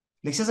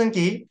 লিখছেন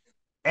কি,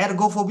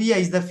 এরগোফোবিয়া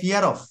ইজ দ্য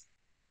ফিয়ার অফ,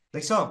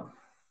 দেখছো?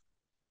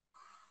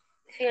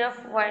 ফিয়ার অফ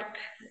ওয়ার্ক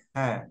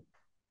হ্যাঁ,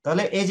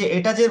 তাহলে এই যে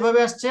এটা যেভাবে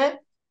আসছে,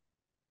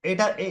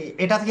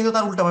 এটা কিন্তু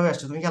তার উল্টা ভাবে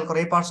আসছে, তুমি খেয়াল করো,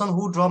 এই পার্সন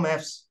হু ড্র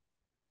ম্যাপস,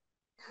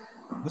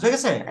 বুঝে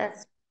গেছে?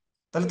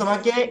 তাহলে জি স্যার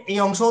তোমাকে এই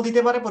অংশও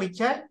দিতে পারে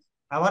পরীক্ষায়,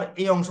 আবার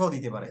এই অংশও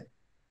দিতে পারে।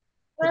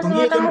 তো মানে তুমি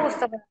এই দুটোটা জন্য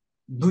মুখস্থ করা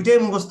দুইটাই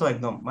মুখস্থ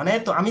একদম, মানে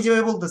তো আমি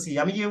যেভাবে বলতেছি,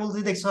 আমি কিভাবে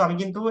বলতেছি দেখছো, আমি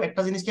কিন্তু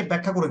একটা জিনিসকে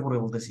ব্যাখ্যা করে করে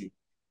বলতেছি,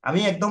 আমি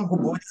একদম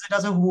বইতে যেটা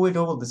আছে হুবহু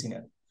এটাও বলতেছি না,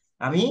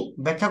 আমি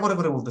ব্যাখ্যা করে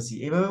করে বলতেছি।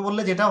 এইভাবে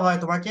বললে যেটা হয়,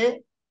 তোমাকে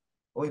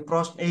ওই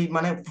প্রশ্ন, এই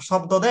মানে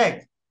শব্দ দেখ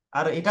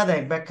আর এটা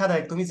দেখ, ব্যাখ্যা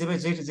দেখ, তুমি যে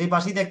যে যে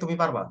পাশেই দেখ তুমি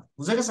পারবা,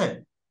 বুঝে গেছে?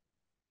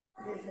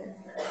 জি স্যার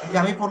এই যে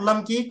আমি পড়লাম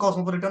কি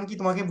কসমোপলিটন কি,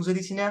 তোমাকে বুঝে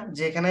দিচ্ছি না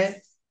যে এখানে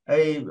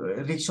এই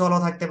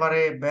রিক্সাওয়ালাও থাকতে পারে,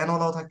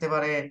 ভ্যানওয়ালাও থাকতে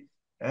পারে,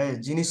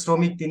 যিনি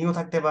শ্রমিক তিনিও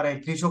থাকতে পারে,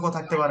 কৃষকও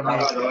থাকতে পারবে,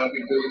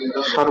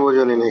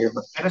 সর্বজনীন হয়ে গেল।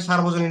 এটা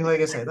সার্বজনীন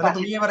হয়ে গেছে। তাহলে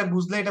তুমি এবারে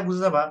বুঝলে এটা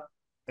বুঝে যাবা,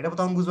 এটা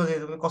তখন বুঝবা যে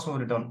তুমি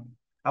কসমোপলিটন।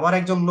 আবার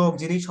একজন লোক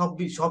যিনি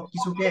সব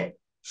কিছুকে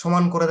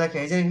সমান করে দেখে,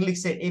 এই যে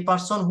লিখছে a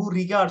person who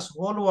regards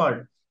whole world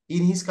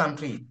in his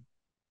country,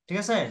 ঠিক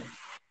আছে?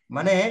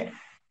 মানে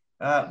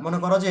মনে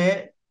করো যে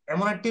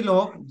এমন একটি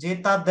লোক যে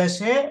তার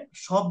দেশে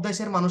সব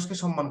দেশের মানুষকে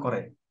সম্মান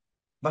করে,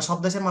 বা সব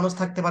দেশের মানুষ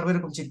থাকতে পারবে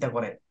এরকম চিন্তা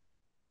করে,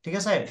 ঠিক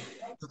আছে?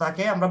 তো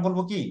তাকে আমরা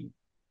বলবো কি,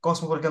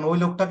 কসমোপলিটন। ওই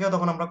লোকটাকেও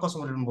তখন আমরা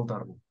কসমোপলিটন বলতে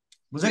পারবো,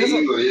 বুঝে গেছে?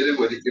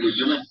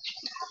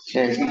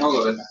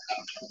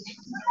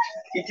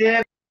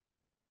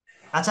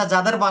 আচ্ছা,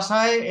 যাদের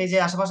বাসায় এই যে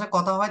আশেপাশে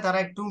কথা হয় তারা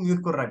একটু মিউট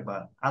করে রাখবা,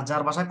 আর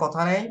যার বাসায়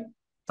কথা নেই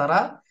তারা,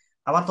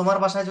 আবার তোমার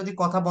বাসায় যদি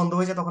কথা বন্ধ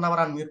হয়ে যায় তখন আবার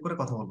আনমিউট করে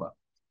কথা বলবা,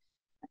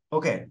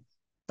 ওকে?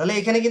 তাহলে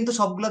এখানে কিন্তু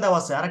সবগুলো দেওয়া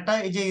আছে। আরেকটা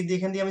এই যে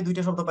এখান দিয়ে আমি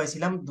দুইটা শব্দ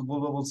পাইছিলাম,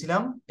 বলবো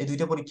বলছিলাম, এই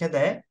দুইটা পরীক্ষা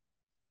দেয়,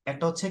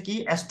 একটা হচ্ছে কি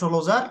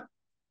অ্যাস্ট্রোলজার,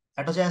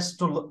 একটা হচ্ছে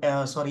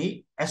সরি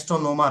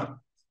অ্যাস্ট্রোনোমার।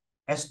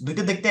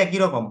 দুইটা দেখতে একই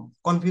রকম,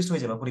 কনফিউজ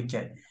হয়ে যাবে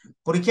পরীক্ষায়।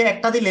 পরীক্ষায়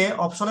একটা দিলে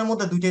অপশনের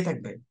মধ্যে দুইটাই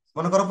থাকবে।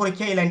 মনে করো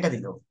পরীক্ষায় এই লাইনটা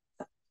দিল,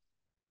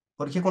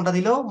 পরীক্ষা কোনটা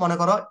দিল, মনে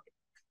করো,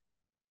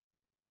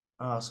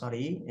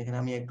 সরি এখানে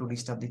আমি একটু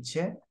ডিস্টার্ব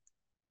দিচ্ছে,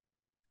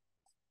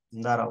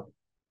 দাঁড়াও।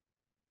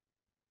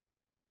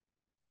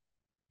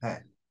 হ্যাঁ,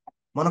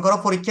 মনে করো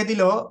পরীক্ষা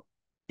দিল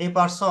a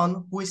person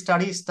who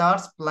study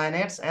stars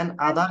planets and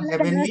sir আদার এখানে দেখা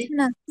হেভেনলি যাচ্ছে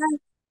না স্যার।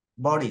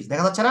 বডিজ,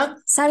 দেখা যাচ্ছে না?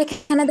 স্যার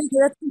এখানে দেখা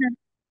যাচ্ছে না।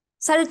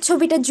 স্যারের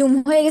ছবিটা জুম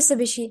হয়ে গেছে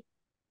বেশি।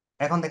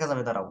 এখন দেখা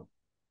যাবে, দাঁড়াও।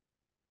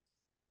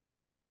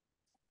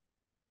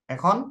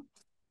 এখন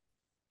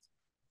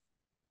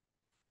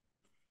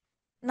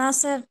না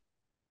স্যার,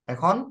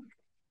 এখন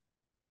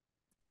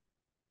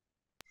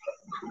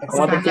একটু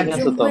স্যার আমাদের টাইম ঠিক লাগবে,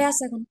 আছে জুম তো। হয়ে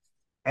আছে এখন।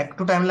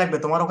 একটু টাইম লাগবে,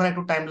 তোমার ওখানে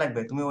একটু টাইম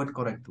লাগবে, তুমি ওয়েট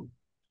করো একটু।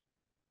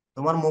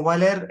 তোমার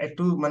মোবাইলের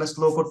একটু মানে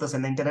স্লো করতেছে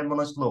না, ইন্টারনেট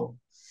মনে হয় স্লো।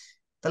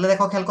 তাহলে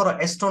দেখো খেয়াল করো,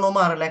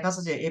 অ্যাস্ট্রোনমার লেখা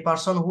আছে যে a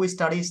person who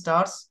study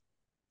stars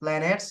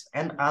planets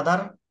and other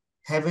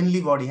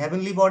heavenly body.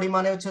 Heavenly body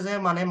মানে হচ্ছে যে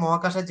মানে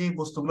মহাকাশে যে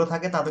বস্তুগুলো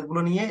থাকে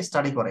তাদেরগুলো নিয়ে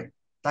স্টাডি করে,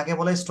 তাকে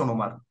বলে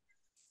অ্যাস্ট্রোনমার।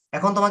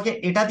 এখন তোমাকে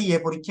এটা দিয়ে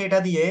পরীক্ষা, এটা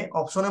দিয়ে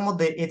অপশনের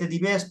মধ্যে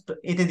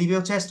এতে দিবে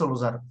হচ্ছে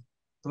অ্যাস্ট্রোলজার,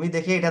 তুমি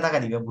দেখে এটা টাকা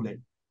দিবে ভুলে,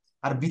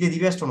 আর বিতে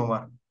দিবে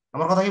অ্যাস্ট্রোনমার।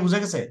 আমার কথা কি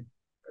বুঝে গেছে?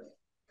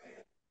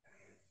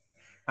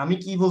 আমি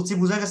কি বলছি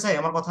বুঝে গেছে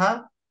আমার কথা?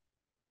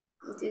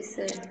 জি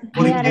স্যার ভাই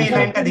পরীক্ষায় এই আরেকবার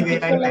লাইনটা একটু দিবে, এই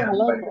রিপিট করলে লাইনটা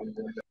ভালো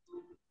হতো।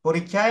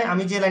 পরীক্ষায়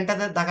আমি যে লাইনটা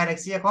দেখায়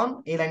রাখছি এখন,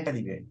 এই লাইনটা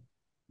দিবে,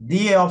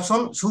 দিয়ে অপশন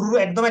শুরুর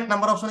একদম এক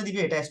নাম্বার অপশনে দিবে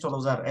এটা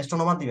অ্যাস্ট্রোলজার,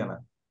 অ্যাস্ট্রোনমার দিবে না।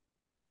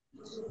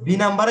 বি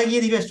নাম্বারে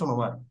গিয়ে দিবে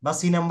অ্যাস্ট্রোনমার, বা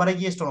সি নাম্বারে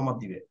গিয়ে অ্যাস্ট্রোনমার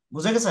দিবে,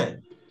 বুঝে গেছে?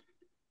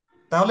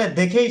 তাহলে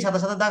দেখেই সাথে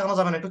সাথে দাগানো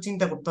যাবে না, একটু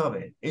চিন্তা করতে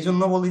হবে। এই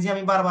জন্য বলি যে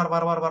আমি বারবার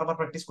বারবার বারবার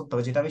প্র্যাকটিস করতে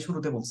হবে, যেটা আমি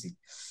শুরুতে বলছি।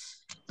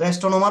 তো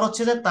অ্যাস্ট্রোনমার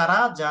হচ্ছে যে তারা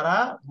যারা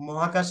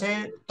মহাকাশে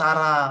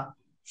তারা,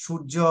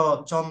 সূর্য,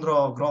 চন্দ্র,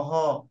 গ্রহ,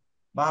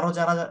 বা আরো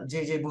যারা যে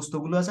যে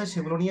বস্তুগুলো আছে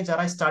সেগুলো নিয়ে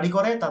যারা স্টাডি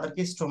করে তাদেরকে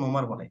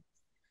অ্যাস্ট্রোনমার বলে।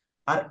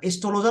 আর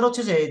অ্যাস্ট্রোলজার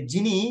হচ্ছে যে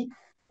যিনি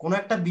কোনো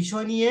একটা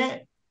বিষয় নিয়ে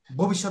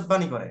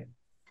ভবিষ্যৎবাণী করে,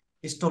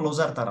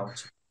 অ্যাস্ট্রোলজার তারা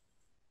হচ্ছে।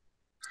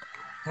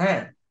 হ্যাঁ,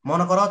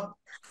 মনে করো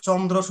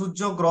চন্দ্র, সূর্য,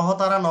 গ্রহ,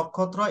 তারা,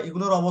 নক্ষত্র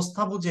এগুলোর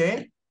অবস্থা বুঝে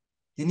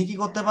তিনি কি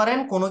করতে পারেন,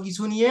 কোনো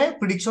কিছু নিয়ে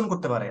প্রিডিকশন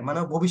করতে পারে, মানে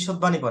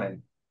ভবিষ্যৎবাণী করেন।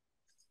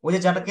 ওই যে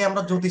যেটাকে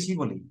আমরা জ্যোতিষী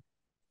বলি,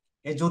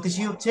 এই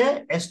জ্যোতিষী হচ্ছে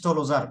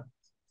অ্যাস্ট্রোলজার,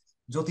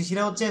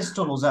 জ্যোতিষীরা হচ্ছে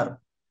অ্যাস্ট্রোলজার।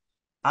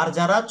 আর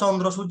যারা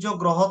চন্দ্র সূর্য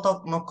গ্রহ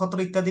নক্ষত্র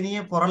ইত্যাদি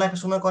নিয়ে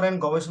পড়ালেখা করেন,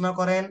 গবেষণা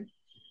করেন,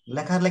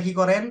 লেখালেখি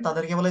করেন,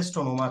 তাদেরকে বলে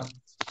অ্যাস্ট্রোনমার।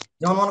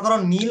 যেমন মনে করো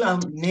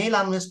নেইল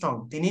আর্মস্ট্রং,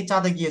 তিনি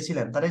চাঁদে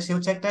গিয়েছিলেন, তাহলে সে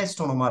হচ্ছে একটা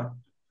অ্যাস্ট্রোনমার।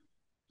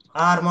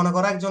 আর মনে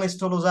করো একজন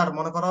অ্যাস্ট্রোলজার,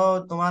 মনে করো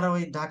তোমার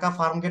ওই ঢাকা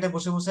ফার্ম গেটে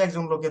বসে বসে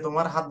একজন লোকে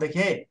তোমার হাত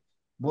দেখে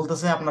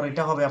বলতেছে আপনার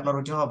এটা হবে, আপনার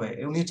ওইটা হবে,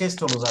 উনি হচ্ছে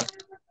অ্যাস্ট্রোলজার।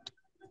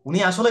 উনি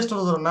আসলে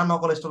অ্যাস্ট্রোলজার না,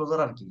 নকল অ্যাস্ট্রোলজার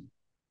আর কি।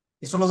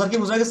 অ্যাস্ট্রোলজার কি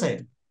বোঝা গেছে?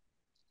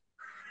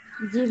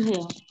 জি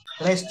ভাইয়া।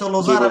 তাহলে জি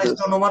অ্যাস্ট্রোলজার আর বুঝেছি।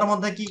 অ্যাস্ট্রোনমার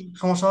মধ্যে কি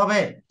সমস্যা হবে?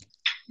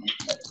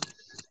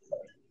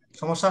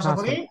 সমস্যা আশা না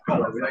করি স্যার।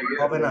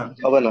 হবে না।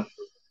 হবে না।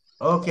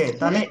 ওকে,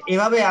 তাহলে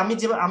এভাবে আমি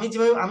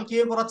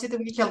কিভাবে পড়াচ্ছি,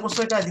 তুমি কি খেয়াল করছো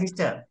এটা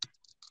জিনিসটা?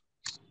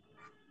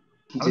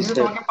 আমি জি কিন্তু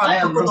স্যার। তোমাকে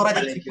পার্থক্য ধরে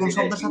দিচ্ছি, কোন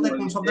শব্দের সাথে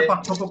কোন শব্দের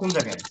পার্থক্য কোন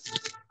জায়গায়।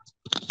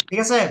 ঠিক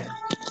আছে,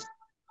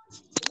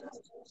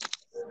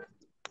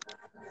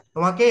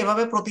 তোমাকে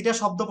এভাবে প্রতিটা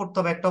শব্দ পড়তে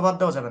হবে, একটা বাদ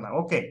দেওয়া যাবে না।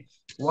 ওকে,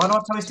 ওয়ান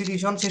ওয়ার্ড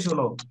সাবস্টিটিউশন শেষ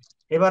হলো।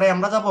 এবারে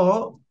আমরা যাব,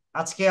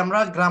 আজকে আমরা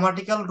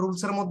গ্রামাটিক্যাল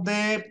রুলস এর মধ্যে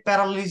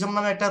প্যারালেলিজম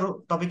নামে একটা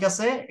টপিক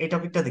আছে, এই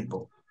টপিকটা দেখবো।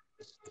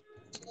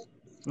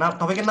 না,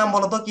 টপিকের নাম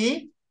বলো তো কি?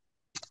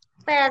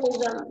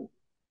 প্যারালিজম।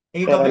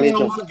 এই টপিক প্যারালিজম।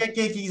 সম্পর্কে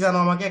কে কি জানো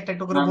আমাকে একটা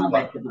একটু করে বলবা।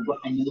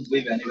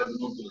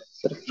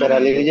 স্যার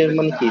প্যারালিজম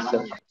মানে কি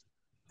স্যার?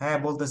 হ্যাঁ,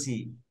 বলতেছি।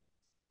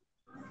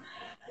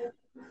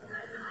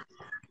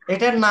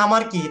 এটার নাম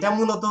আর কি, এটা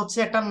মূলত হচ্ছে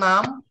একটা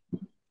নাম।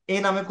 এই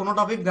নামে কোনো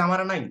টপিক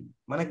গ্রামারে নাই,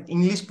 মানে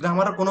ইংলিশ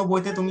গ্রামারের কোনো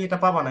বইতে তুমি এটা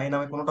পাবা না, এই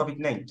নামে কোনো টপিক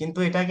নাই, কিন্তু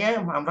এটাকে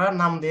আমরা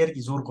নাম দেই আর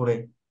কি, জোর করে।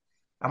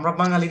 আমরা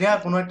বাঙালিরা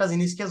কোনো একটা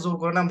জিনিসকে জোর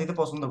করে নাম দিতে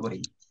পছন্দ করি।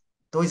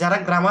 তো ওই যারা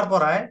গ্রামার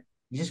পড়ায়,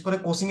 বিশেষ করে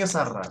কোচিং এর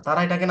স্যাররা, তারা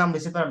এটাকে নাম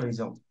দিয়েছে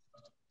প্যারালেলিজম।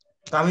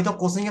 তো আমি তো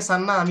কোচিং এর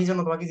স্যার না, আমি যেন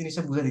তোমাকে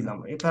জিনিসটা বুঝে দিলাম,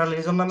 এই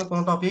প্যারালেলিজম নামে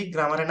কোনো টপিক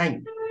গ্রামারে নাই।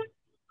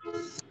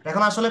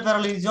 এখন আসলে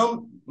প্যারালেলিজম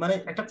মানে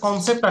একটা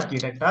কনসেপ্ট আর কি,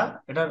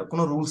 এটা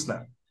কোনো রুলস না।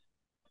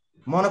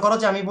 মনে করো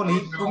যে আমি বলি,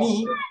 তুমি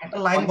একটা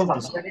লাইন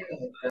বলতেছো।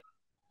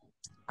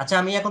 আচ্ছা,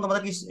 আমি এখন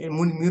তোমাদেরকে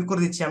মিউট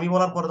করে দিচ্ছি, আমি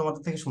বলার পরে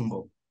তোমাদের থেকে শুনবো।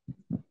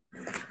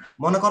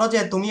 মনে করো যে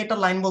তুমি একটা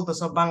লাইন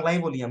বলতেছো, বাংলায়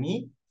বলি আমি,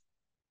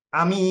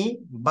 আমি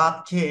ভাত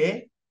খেয়ে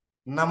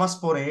নামাজ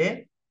পড়ে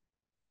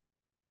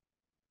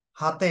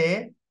হাতে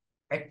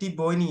একটি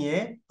বই নিয়ে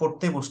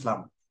পড়তে বসলাম।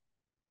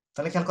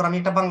 তাহলে খেয়াল করো, আমি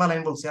একটা বাংলা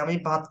লাইন বলছি, আমি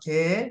ভাত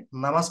খেয়ে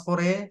নামাজ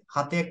পড়ে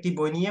হাতে একটি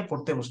বই নিয়ে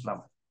পড়তে বসলাম।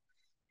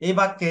 এই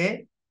বাক্যে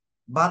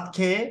ভাত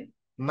খেয়ে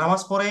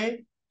নামাজ পড়ে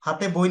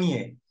হাতে বই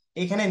নিয়ে,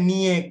 এখানে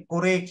নিয়ে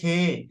করে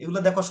খেয়ে, এগুলো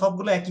দেখো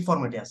সবগুলো একই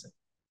ফরম্যাটে আছে,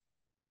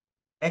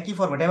 একই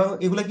ফরম্যাটে, এবং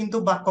এগুলো কিন্তু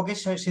বাক্যকে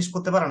শেষ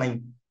করতে পারে নাই।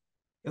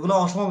 এগুলো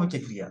অসমবাক্যে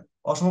ক্রিয়া।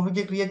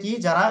 অসমবাক্যে ক্রিয়া কি,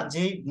 যারা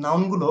যে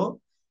নাউন গুলো,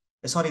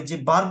 সরি যে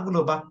বার্ব গুলো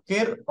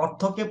বাক্যের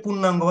অর্থকে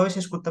পূর্ণাঙ্গভাবে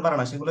শেষ করতে পারে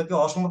না, সেগুলোকে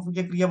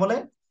অসমবাক্যে ক্রিয়া বলে।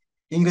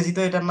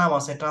 ইংরেজিতে এটার নাম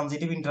আছে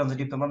ট্রানজিটিভ,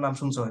 ইনট্রানজিটিভ, তোমার নাম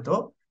শুনছো হয়তো।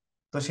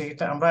 তো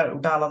সেটা আমরা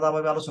ওটা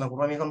আলাদাভাবে আলোচনা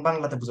করবো, আমি এখন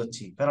বাংলাতে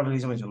বুঝাচ্ছি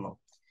প্যারালেলিজমের জন্য।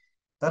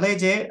 তাহলে এই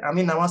যে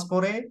আমি নামাজ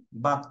পড়ে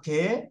ভাত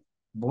খেয়ে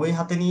বই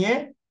হাতে নিয়ে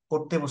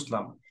পড়তে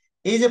বসলাম,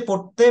 এই যে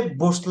পড়তে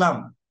বসলাম,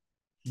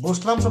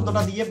 বসলাম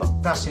শব্দটা দিয়ে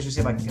কাজ শেষ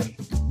হয়েছে বাক্যের,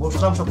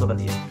 বসলাম শব্দটা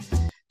দিয়ে।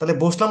 তাহলে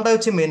বসলামটা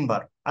হচ্ছে মেন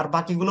বার, আর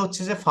বাকিগুলো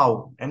হচ্ছে যে ফাউ,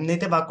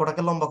 এমনিতে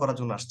বাক্যটাকে লম্বা করার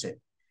জন্য আসছে।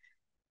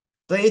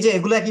 তো এই যে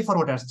এগুলো একই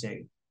ফরম্যাটে আসছে।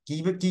 কি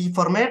কি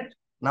ফরম্যাট?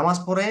 নামাজ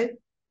পড়ে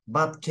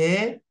ভাত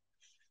খেয়ে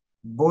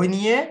বই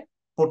নিয়ে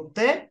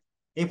পড়তে,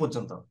 এই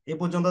পর্যন্ত, এই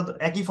পর্যন্ত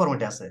একই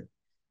ফরম্যাটে আছে।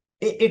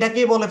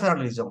 এটাকেই বলে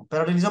প্যারালেলিজম।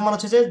 প্যারালেলিজম মানে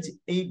হচ্ছে যে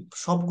এই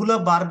সবগুলো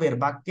বারবের,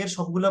 বাক্যের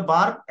সবগুলো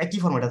বার একই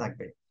ফরম্যাটে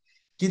থাকবে।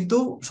 কিন্তু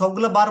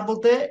সবগুলো বার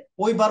বলতে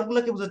ওই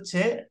বারগুলোকে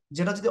বোঝাচ্ছে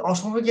যেটা যদি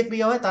অসমাপিক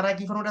ক্রিয়া হয় তারা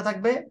একই ফরম্যাটে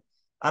থাকবে,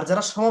 আর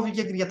যারা সমাপিক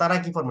ক্রিয়া তারা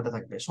একই ফরম্যাটে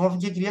থাকবে।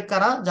 সমাপিক ক্রিয়া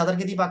কারা?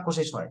 যাদেরকে দিয়ে বাক্য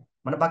শেষ হয়,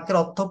 মানে বাক্যের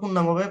অর্থ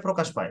পূর্ণাঙ্গভাবে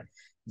প্রকাশ পায়।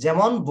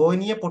 যেমন বই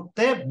নিয়ে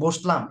পড়তে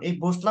বসলাম, এই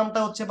বসলামটা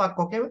হচ্ছে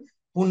বাক্যকে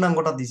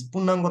পূর্ণাঙ্গতা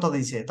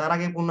দিয়েছে, তার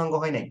আগে পূর্ণাঙ্গ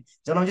হয় নাই।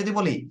 যেমন আমি যদি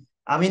বলি,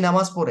 আমি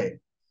নামাজ পড়ে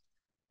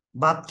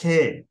ভাত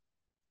খেয়ে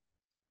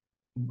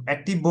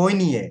একটি বই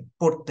নিয়ে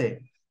পড়তে,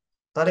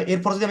 তাহলে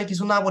এরপর যদি আমি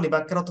কিছু না বলি,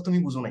 বাক্যের অর্থ তুমি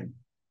বুঝো নাই।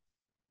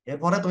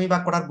 এরপরে তুমি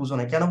বাক্যটা আর বুঝো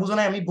নাই, কেন বুঝো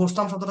নাই? আমি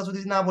বসলাম শব্দটা যদি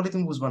না বলি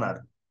তুমি বুঝবে না, আর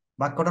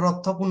বাক্যটার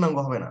অর্থ পূর্ণাঙ্গ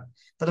হবে না।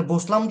 তাহলে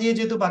বসলাম দিয়ে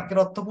যেহেতু বাক্যের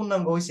অর্থ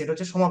পূর্ণাঙ্গ হয়েছে, এটা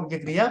হচ্ছে সমাপিক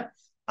ক্রিয়া।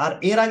 আর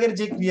এর আগের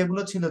যে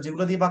ক্রিয়াগুলো ছিল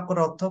যেগুলো দিয়ে বাক্যের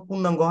অর্থ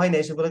পূর্ণাঙ্গ হয়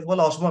নাই, সেগুলোকে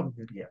বলে অসমাপিক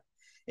ক্রিয়া।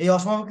 এই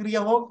অসমাপিক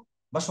ক্রিয়া হোক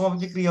বা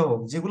সমাপিক ক্রিয়া হোক,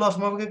 যেগুলো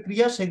অসমাপিক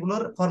ক্রিয়া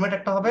সেগুলোর ফরম্যাট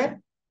একটা হবে,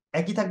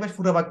 একই থাকবে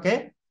পুরো বাক্যে।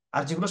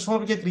 আর যেগুলো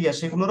সমাপিক ক্রিয়া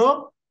সেগুলোরও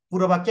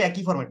পুরো বাক্যে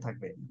একই ফরম্যাট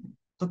থাকবে।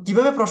 তো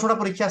কিভাবে প্রশ্নটা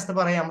পরীক্ষা আসতে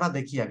পারে আমরা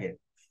দেখি আগে।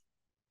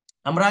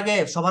 আমরা আগে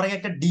সবার আগে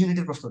একটা ডি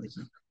ইউনিটের প্রশ্ন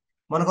দেখি।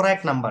 মনে করো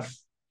 1 নাম্বার,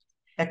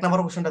 1 নাম্বার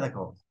কোশ্চেনটা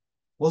দেখো।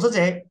 বলছে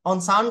যে on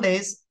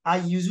Sundays I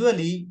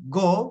usually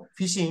go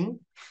fishing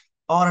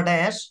or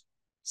dash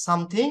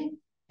something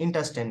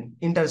interesting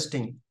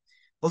interesting.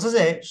 বলছে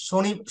যে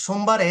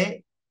সোমবারে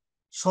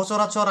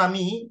সচরাচর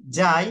আমি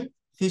যাই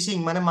ফিশিং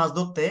মানে মাছ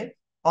ধরতে,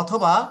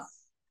 অথবা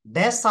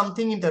ড্যাশ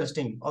সামথিং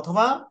ইন্টারেস্টিং,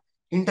 অথবা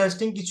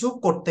ইন্টারেস্টিং কিছু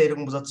করতে,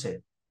 এরকম বোঝাচ্ছে।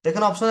 তো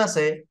এখানে অপশন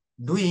আছে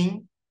doing,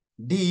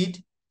 did,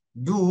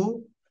 do,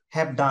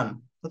 have done.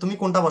 তো তুমি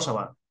কোনটা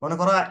বসাবা? মনে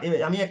করো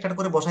আমি একটা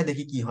করে বসাই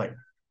দেখি কি হয়।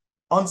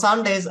 On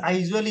Sundays I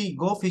usually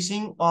go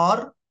fishing or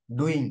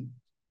doing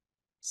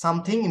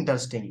something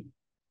interesting.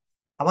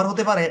 আবার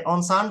হতে পারে on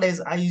Sundays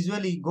I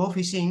usually go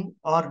fishing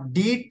or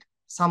did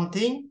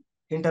something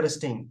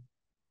interesting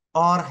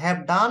or have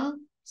done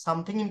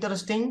something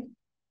interesting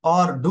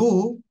or do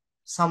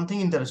something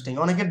interesting.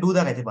 অনেকে ডু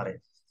দেখাইতে পারে,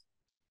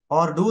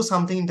 অর ডু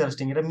সামথিং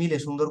ইন্টারেস্টিং। এটা মিলে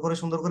সুন্দর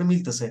করে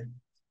মিলতেছে,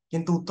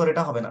 কিন্তু উত্তর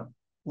এটা হবে না।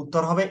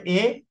 উত্তর হবে এ,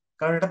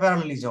 কারণ এটা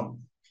প্যারালেলিজম।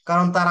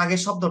 কারণ তার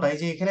আগের শব্দটা, এই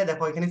যে এখানে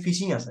দেখো এখানে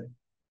ফিশিং আছে,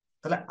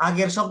 তাহলে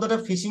আগের শব্দটা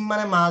ফিশিং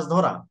মানে মাছ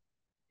ধরা।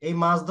 এই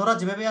মাছ ধরা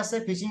যেভাবে আছে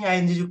ফিশিং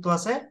আইএনজি যুক্ত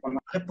আছে,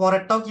 তাহলে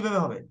পরেরটাও কিভাবে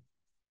হবে?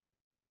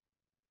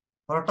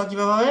 পরেরটাও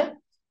কিভাবে হবে?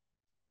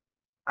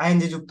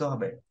 আইএনজি যুক্ত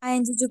হবে।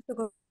 আইএনজি যুক্ত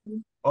করব।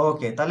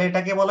 ওকে, তাহলে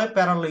এটাকে বলে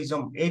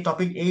প্যারালেলিজম। এই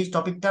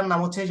টপিকটার নাম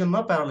হচ্ছে এই জন্য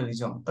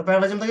প্যারালেলিজম। তো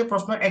প্যারালেলিজম থেকে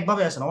প্রশ্ন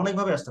একভাবে আসে না,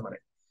 অনেকভাবে আসতে পারে।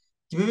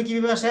 কিভাবে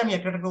কিভাবে আসে আমি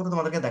একটা একটা করে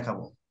তোমাদেরকে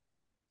দেখাবো।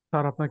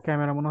 স্যার আপনার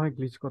ক্যামেরা মনে হয়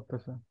গ্লিচ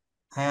করতেছে।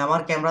 হ্যাঁ,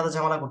 আমার ক্যামেরাতে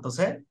ঝামেলা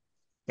করতেছে।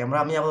 ক্যামেরা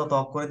আমি আপাতত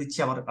অফ করে দিচ্ছি,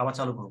 আবার আবার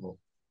চালু করবো।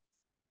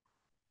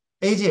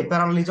 এই যে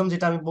প্যারালেলিজম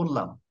যেটা আমি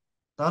বললাম,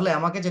 তাহলে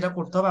আমাকে যেটা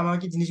করতে হবে,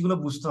 আমাকে জিনিসগুলো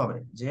বুঝতে হবে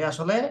যে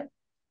আসলে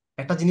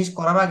একটা জিনিস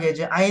করার আগে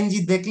যে আইএনজি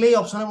দেখলেই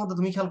অপশনের মধ্যে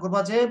তুমি খেয়াল করবা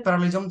যে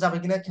প্যারালেলিজম যাবে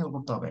কিনা খেয়াল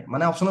করতে হবে।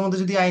 মানে অপশনের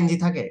মধ্যে যদি আইএনজি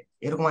থাকে,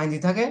 এরকম আইএনজি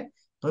থাকে,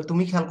 তাহলে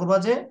তুমি খেয়াল করবা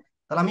যে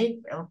তাহলে আমি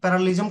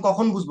প্যারালেলিজম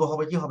কখন বুঝবো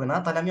হবে কি হবে না।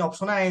 তাহলে আমি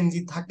অপশনে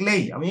আইএনজি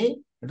থাকলেই আমি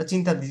এটা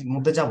চিন্তার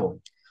মধ্যে যাব।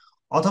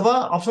 অথবা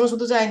অপশনে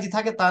শুধু যে আইএনজি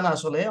থাকে তা না,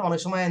 আসলে অনেক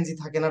সময় আইএনজি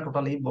থাকে না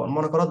টোটালি।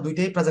 মনে করো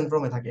দুইটাই প্রেজেন্ট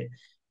ফর্মে থাকে,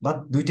 বা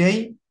দুইটাই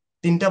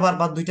তিনটা বার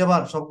বা দুইটা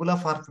বার সবগুলা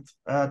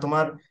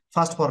তোমার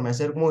ফার্স্ট ফর্মে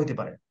আছে, এরকমও হইতে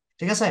পারে।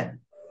 ঠিক আছে,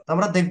 তো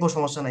আমরা দেখবো,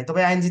 সমস্যা নাই।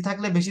 তবে আইএনজি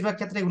থাকলে বেশিরভাগ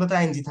ক্ষেত্রে এগুলোতে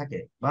আইএনজি থাকে,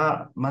 বা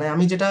মানে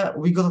আমি যেটা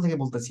অভিজ্ঞতা থেকে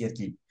বলতেছি আর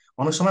কি।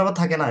 অনেক সময় আবার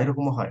থাকে না,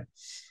 এরকমও হয়।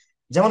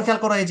 যেমন খেয়াল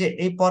করো, এই যে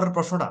এই পরের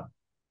প্রশ্নটা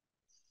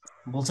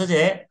বলছে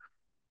যে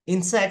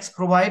insects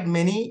provide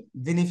many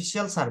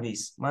beneficial service.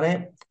 মানে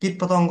কীট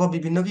পতঙ্গ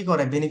বিভিন্ন কি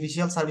করে,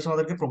 বেনিফিশিয়াল সার্ভিস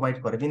আমাদেরকে প্রোভাইড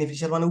করে।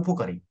 বেনিফিশিয়াল মানে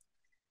উপকারী।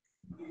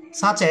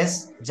 সাচেস,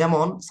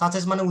 যেমন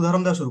সাচেস মানে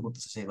উদাহরণ দেওয়া শুরু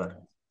করতেছে সেবার।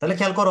 তাহলে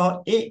খেয়াল করো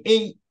এই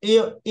এই এই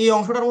এই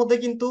অংশটার মধ্যে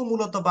কিন্তু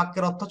মূলত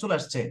বাক্যের অর্থ চলে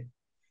আসছে।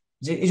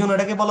 যে এই জন্য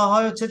এটাকে বলা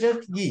হয় হচ্ছে যে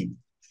কি,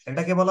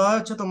 এটাকে বলা হয়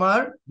হচ্ছে তোমার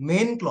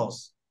মেইন ক্লজ।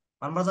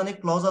 আমরা জানি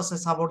ক্লজ আছে,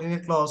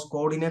 সাবঅর্ডিনেট ক্লজ,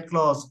 কোঅর্ডিনেট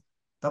ক্লজ,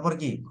 তারপর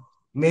কি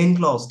মেইন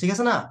ক্লজ, ঠিক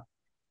আছে না?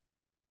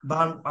 বা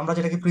আমরা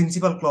যেটাকে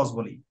প্রিন্সিপাল ক্লজ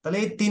বলি। তাহলে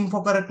এই তিন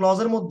প্রকারের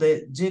ক্লজের মধ্যে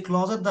যে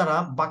ক্লজের দ্বারা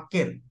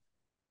বাক্যের,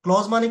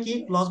 ক্লজ মানে কি,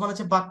 ক্লজ মানে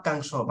হচ্ছে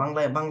বাক্যাংশ।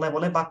 বাংলায় বাংলায়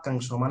বলে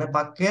বাক্যাংশ, মানে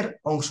বাক্যের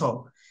অংশ।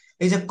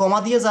 এই যে কমা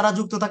দিয়ে যারা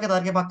যুক্ত থাকে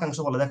তাদেরকে বাক্যাংশ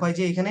বলে। দেখো এই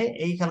যে এখানে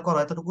এই খেয়াল করো,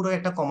 এতটুকু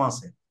একটা কমা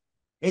আছে,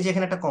 এই যে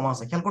এখানে একটা কমা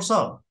আছে, খেয়াল করছো?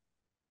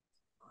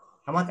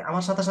 আমাকে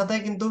আমার সাথে সাথে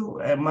কিন্তু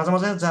মাঝে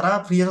মাঝে যারা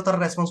ফ্রি আছো তারা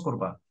রেসপন্স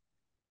করবা।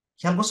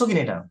 খেয়াল করছো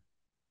কিনা এটা?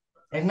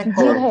 এখানে জি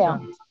কমা, ভাইয়া।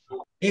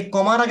 এই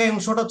কমার আগে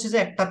অংশটা হচ্ছে যে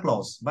একটা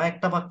ক্লজ বা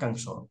একটা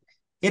বাক্যাংশ।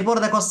 এরপর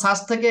দেখো সাস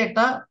থেকে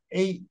একটা,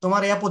 এই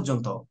তোমার এ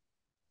পর্যন্ত,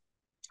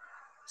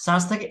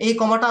 সাস থেকে এই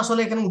কমাটা আসলে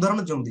এখানে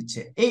উদাহরণের জন্য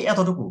দিচ্ছে, এই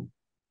এতটুকু,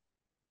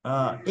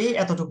 এই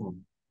এতটুকু।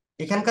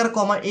 এখানকার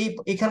কমা,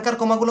 এখানকার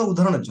কমাগুলো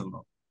উদাহরণের জন্য।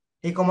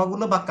 এই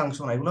কমাগুলো বাক্যাংশ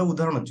না, এগুলো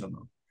উদাহরণের জন্য।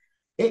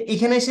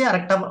 এখানে এসে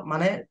আরেকটা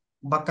মানে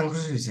বাক্যাংশ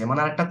শেষ হয়েছে, মানে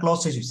আরেকটা ক্লজ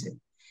শেষ হয়েছে।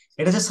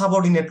 এটা হচ্ছে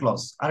সাবঅর্ডিনেট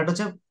ক্লজ, আর এটা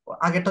হচ্ছে,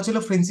 আগেরটা ছিল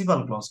প্রিন্সিপাল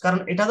ক্লজ। কারণ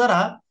এটা দ্বারা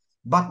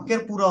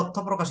বাক্যের পুরো অর্থ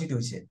প্রকাশিত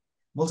হয়েছে।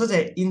 বলছে যে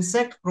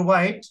insect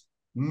provide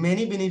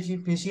many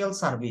beneficial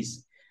service.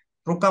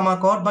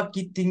 পোকামাকড় বা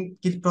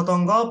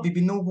কীটপতঙ্গ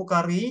বিভিন্ন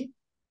উপকারী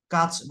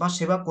কাজ বা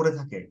সেবা করে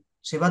থাকে,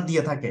 সেবা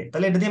দিয়ে থাকে।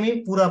 তাহলে এটা দিয়ে আমি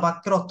পুরো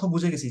বাক্যের অর্থ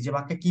বুঝে গেছি যে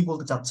বাক্যে কি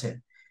বলতে চাচ্ছে।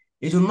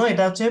 এই জন্য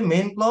এটা হচ্ছে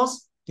মেইন ক্লজ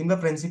কিংবা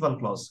প্রিন্সিপাল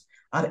ক্লজ।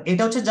 আর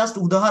এটা হচ্ছে জাস্ট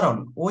উদাহরণ।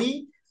 ওই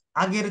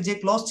আগের যে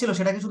ক্লজ ছিল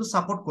সেটাকে শুধু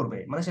সাপোর্ট করবে,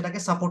 মানে সেটাকে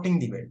সাপোর্টিং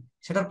দিবে,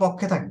 সেটার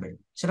পক্ষে থাকবে,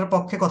 সেটার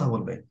পক্ষে কথা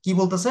বলবে। কি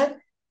বলতেছে,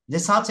 যে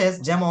সাচ এস,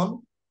 যেমন,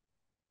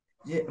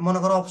 যে মনে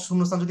করো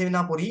শূন্যস্থান যদি আমি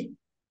না পড়ি,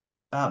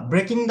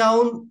 breaking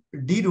down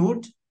D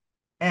root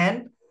and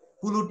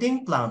পুলুটিং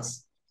plants.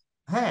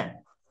 হ্যাঁ,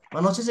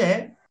 মানে হচ্ছে যে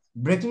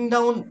ব্রেকিং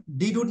ডাউন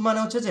ডি রুট মানে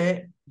হচ্ছে যে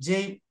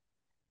যেই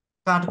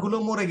কাঠগুলো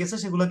মরে গেছে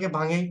সেগুলোকে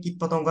ভাঙে,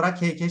 কীটপতঙ্গরা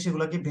খেয়ে খেয়ে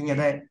সেগুলোকে ভেঙে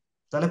দেয়।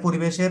 তাহলে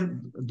পরিবেশের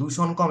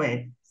দূষণ কমে,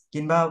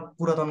 কিংবা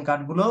পুরাতন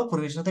কাঠগুলো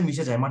পরিবেশের সাথে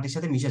মিশে যায়, মাটির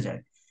সাথে মিশে যায়।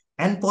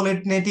 অ্যান্ড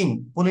পলিনেটিং,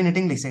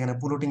 পলিনেটিং লিখছে এখানে,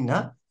 পুলুটিং না,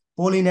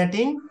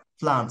 পলিনেটিং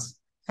প্লান্টস।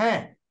 হ্যাঁ,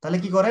 তাহলে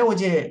কি করে ওই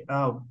যে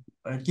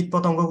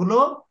কীটপতঙ্গগুলো,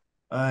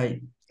 আহ,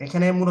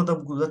 এখানে মূলত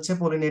বোঝাচ্ছে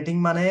পলিনেটিং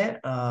মানে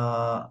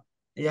আহ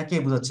ইয়াকে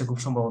বোঝাচ্ছে খুব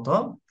সম্ভবত,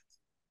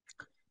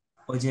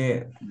 ওই যে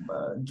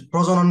আহ,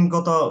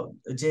 প্রজননগত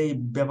যে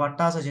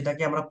ব্যাপারটা আছে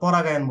যেটাকে আমরা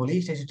পরাগায়ন বলি,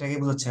 সেটাকে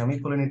বোঝাচ্ছে। আমি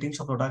পলিনেটিং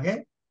শব্দটাকে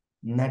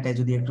নেটে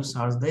যদি একটু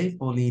সার্চ দেই,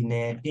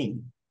 পলিনেটিং,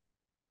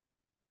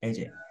 এই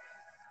যে,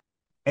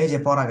 এই যে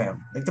পরাগায়ন,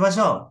 দেখতে পাচ্ছ?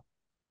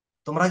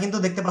 তোমরা কিন্তু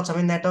দেখতে পাচ্ছ,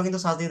 আমি নেটেও কিন্তু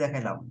সার্চ দিয়ে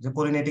দেখাইলাম যে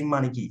পলিনেটিং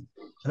মানে কি।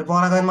 তাহলে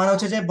পরাগায়ন মানে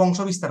হচ্ছে যে বংশ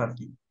বিস্তার আর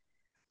কি।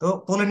 তো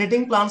পলিনেটিং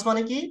প্লান্টস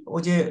মানে কি,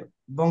 ওই যে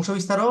বংশ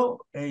বিস্তারও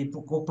এই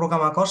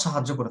পোকামাকড়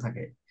সাহায্য করে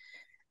থাকে।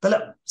 তাহলে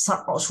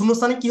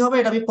শূন্যস্থানে কি হবে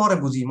এটা আমি পরে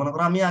বুঝি, মনে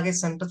করো আমি আগে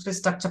সেন্টেন্সের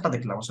স্ট্রাকচারটা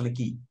দেখলাম আসলে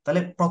কি।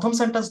 তাহলে প্রথম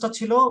সেন্টেন্সটা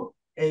ছিল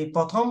এই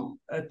প্রথম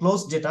ক্লোজ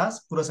যেটা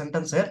পুরো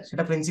সেন্টেন্সের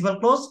সেটা প্রিন্সিপাল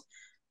ক্লোজ,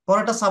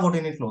 পরেরটা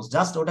সাবঅর্ডিনেট ক্লোজ,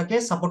 জাস্ট ওটাকে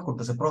সাপোর্ট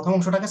করতেছে, প্রথম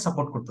অংশটাকে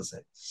সাপোর্ট করতেছে।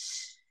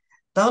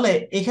 তাহলে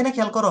এখানে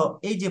খেয়াল করো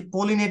এই যে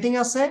পলিনেটিং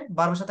আছে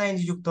ভার্বের সাথে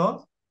আইএনজি যুক্ত,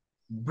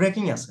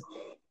 ব্রেকিং আছে,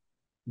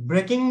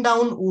 ব্রেকিং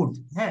ডাউন উড,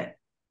 হ্যাঁ,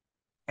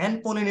 এন্ড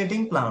পলিনেটিং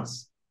প্লান্টস।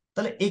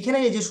 তাহলে এখানে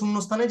এই যে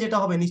শূন্যস্থানে যেটা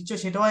হবে নিশ্চয়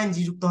সেটাও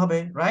আইএনজি যুক্ত হবে,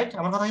 রাইট?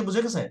 আমার কথা কি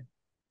বুঝে গেছে?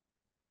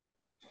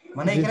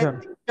 মানে জি এখানে স্যার।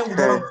 তিনটা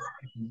উদাহরণ,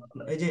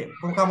 এই যে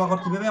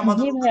পোকামাকড় কিভাবে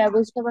আমাদের জি ভাইয়া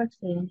বুঝতে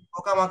পারছি।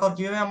 পোকামাকড়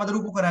কিভাবে আমাদের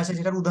উপকারে আসে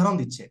সেটার উদাহরণ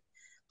দিচ্ছে।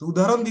 তো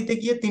উদাহরণ দিতে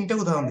গিয়ে তিনটা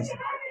উদাহরণ দিচ্ছে,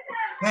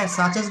 হ্যাঁ,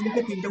 সাচেস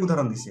লিখে তিনটা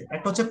উদাহরণ দিচ্ছে।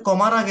 একটা হচ্ছে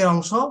কমার আগের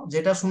অংশ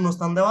যেটা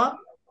শূন্যস্থান দেওয়া,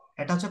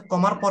 এটা হচ্ছে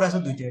কমার পরে আছে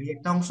দুইটা, এই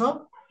একটা অংশ,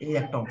 এই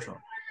একটা অংশ,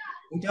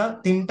 দুইটা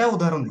তিনটা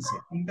উদাহরণ দিচ্ছে,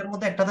 তিনটার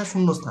মধ্যে একটাতে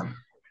শূন্যস্থান।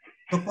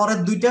 তো পরের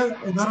দুইটা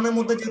উদাহরণের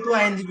মধ্যে যেহেতু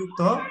আইএনজি যুক্ত,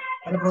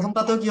 তাহলে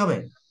প্রথমটাতেও কি হবে?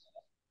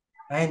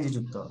 আইএনজি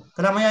যুক্ত।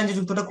 তাহলে আমি আইএনজি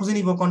যুক্তটা খুঁজে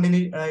নিব।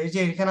 কন্টিনিউ, এই যে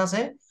এখানে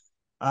আছে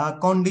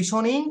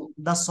কন্ডিশনিং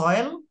দ্য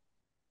সয়েল,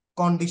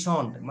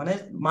 কন্ডিশন মানে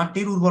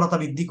মাটির উর্বরতা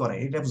বৃদ্ধি করে,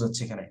 এটা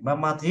বোঝাচ্ছে এখানে, বা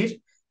মাটির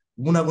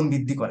গুণাগুণ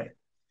বৃদ্ধি করে।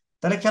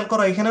 তাহলে খেয়াল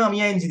করো এখানেও আমি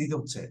আইএনজি দিতে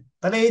হচ্ছে।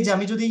 তাহলে এই যে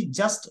আমি যদি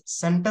জাস্ট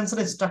সেন্টেন্সের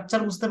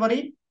স্ট্রাকচার বুঝতে পারি,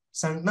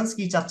 সেন্টেন্স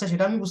কি চাচ্ছে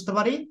সেটা আমি বুঝতে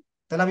পারি,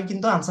 তাহলে আমি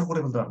কিন্তু আনসার করে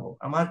ফেলতে পারবো।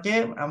 আমাকে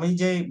আমি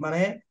যে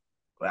মানে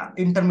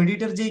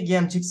ইন্টারমিডিয়েটের যে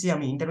জ্ঞান শিখছি,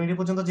 আমি ইন্টারমিডিয়েট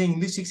পর্যন্ত যে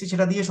ইংলিশ শিখছি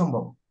সেটা দিয়ে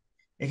সম্ভব।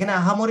 এখানে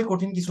আহামরি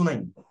কঠিন কিছু নাই,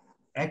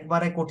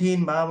 একবারে কঠিন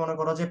বা মনে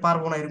করো যে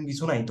পারবো না এরকম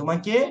কিছু নাই।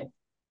 তোমাকে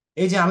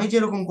এই যে আমি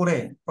যেরকম করে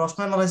প্রশ্ন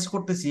অ্যানালাইসিস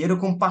করতেছি,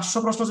 এরকম 500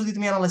 প্রশ্ন যদি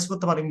তুমি অ্যানালাইসিস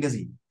করতে পারো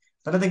ইংরেজি,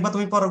 তাহলে দেখবা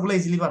তুমি পড়াগুলো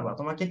ইজিলি পারবা,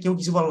 তোমাকে কেউ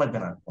কিছু বলা লাগবে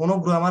না, কোনো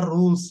গ্রামার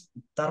রুলস,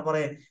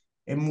 তারপরে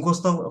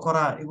মুখস্থ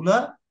করা এগুলা,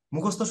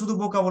 মুখস্থ শুধু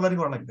ভোকাবুলারি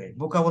করা লাগবে,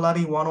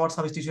 ভোকাবুলারি, ওয়ান ওয়ার্ড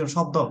সাবস্টিটিউশন,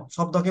 শব্দ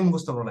শব্দকে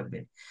মুখস্থ করা লাগবে।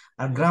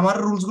 আর গ্রামার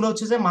রুলস গুলো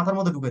হচ্ছে যে মাথার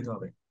মধ্যে ঢুকাইতে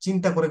হবে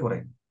চিন্তা করে করে,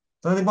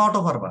 তাহলে দেখবা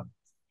অটো পারবা।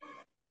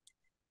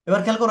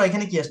 এবার খেয়াল করো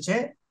এখানে কি আসছে,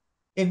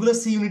 এগুলো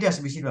সি ইউনিটে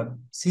আসে বেশিরভাগ,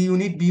 সি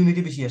ইউনিট বি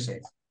ইউনিটে বেশি আসে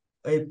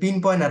এই পিন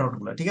পয়েন্ট এরর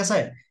গুলো, ঠিক আছে?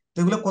 তো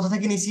এগুলো কোথা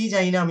থেকে নিছি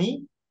জানি না আমি,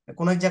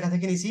 কোন এক জায়গা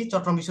থেকে নিছি,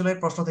 চট্টগ্রাম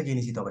বিশ্ববিদ্যালয়ের প্রশ্ন থেকে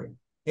নিছি। তবে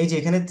এই যে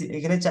এখানে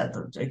এখানে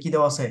কি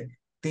দেওয়া আছে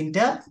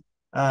তিনটা,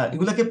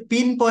 এগুলোকে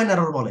পিন পয়েন্ট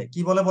এরর বলে।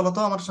 কি বলে বলো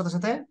তো আমার সাথে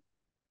সাথে,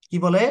 কি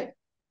বলে?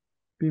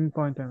 Pin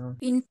point error.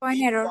 Pin point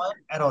pin error.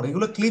 Point error.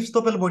 এগুলো ক্লিপস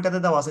তোপেল বইটাতে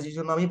দেওয়া আছে, সেই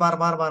জন্য আমি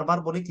বারবার বারবার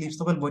বলি ক্লিপস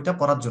তোপেল বইটা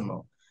পড়ার জন্য,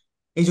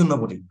 এই জন্য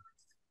বলি।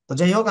 তো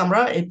যাই হোক, আমরা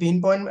এই পিন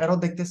পয়েন্ট এরর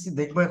দেখতেছি,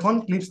 দেখবো এখন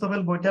ক্লিপস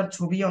তোপেল বইটার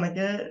ছবি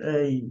অনেকে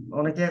এই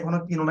অনেকে এখনো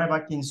কিনো নাই বা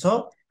কিনছো,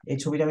 এই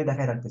ছবিটা আমি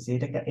দেখাই রাখতেছি,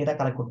 এটা এটা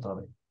কালেক্ট করতে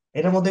হবে।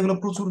 এটার মধ্যে এগুলো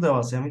প্রচুর দেওয়া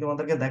আছে, আমি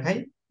তোমাদেরকে দেখাই,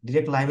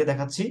 ডিরেক্ট লাইভে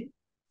দেখাচ্ছি,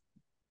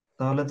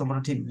 তাহলে তোমরা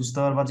ঠিক বুঝতে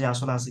পারবা যে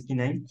আসলে আছে কি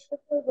নাই।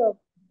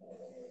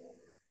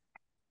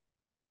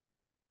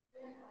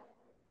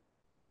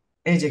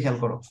 এই যে খেয়াল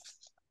করো,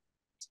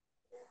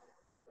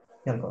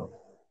 খেয়াল করো,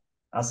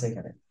 আছে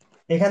এখানে।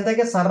 এখান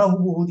থেকে স্যাররা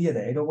হুবহু দিয়ে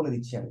দেয়, এটা বলে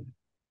দিচ্ছি আমি,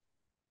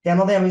 কেন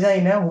দেয় আমি জানি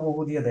না,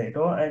 হুবহু দিয়ে দেয়,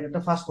 এটা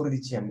একটা ফাঁস করে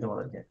দিচ্ছি আমি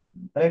তোমাদেরকে।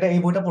 তাহলে এটা এই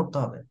বইটা পড়তে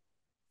হবে,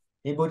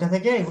 এই বইটা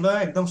থেকে এগুলো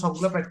একদম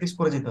সবগুলো প্র্যাকটিস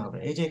করে যেতে হবে।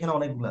 এই যে এখানে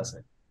অনেকগুলো আছে,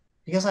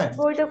 ঠিক আছে?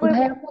 বইটা কই?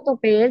 ভাইয়া কত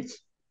পেজ?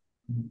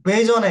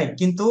 পেজ অনেক,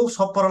 কিন্তু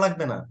সব পড়া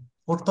লাগবে না,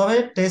 পড়তে হবে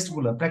টেস্ট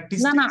গুলো, প্র্যাকটিস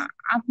না না, টেস্ট।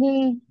 আপনি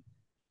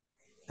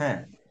হ্যাঁ।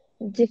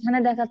 যেখানে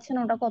দেখাচ্ছেন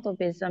ওটা কত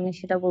পেজ আমি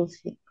সেটা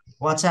বলছি।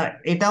 ও আচ্ছা,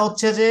 এটা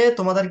হচ্ছে যে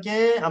তোমাদেরকে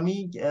আমি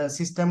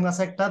সিস্টেম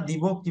আছে একটা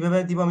দিব, কিভাবে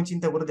দিব আমি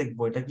চিন্তা করে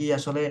দেখবো, এটা কি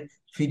আসলে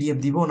পিডিএফ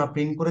দিব না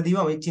প্রিন্ট করে দিব,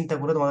 আমি চিন্তা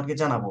করে তোমাদেরকে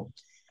জানাবো।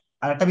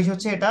 আর একটা বিষয়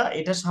হচ্ছে এটা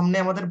এটা সামনে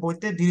আমাদের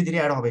বইতে ধীরে ধীরে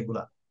অ্যাড হবে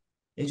এগুলা,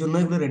 এই জন্য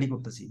এগুলো রেডি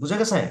করতেছি, বুঝা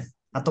গেছে?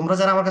 আর তোমরা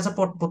যারা আমার কাছে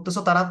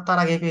পড়তেছো তারা তার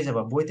আগে পেয়ে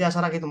যাবা, বইতে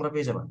আসার আগে তোমরা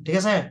পেয়ে যাবা, ঠিক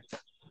আছে?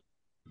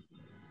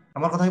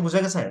 আমার কথা কি বুঝা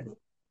গেছে?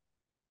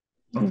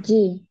 ওকে।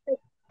 জি।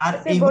 আর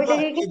সে এইগুলো বইটা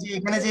কি? এই যে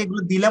এখানে যে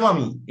এগুলো দিলাম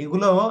আমি,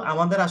 এগুলো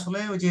আমাদের আসলে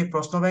ওই যে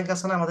প্রশ্ন ব্যাংক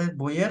আছে না আমাদের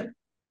বইয়ের,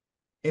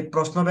 এই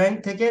প্রশ্ন ব্যাংক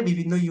থেকে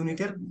বিভিন্ন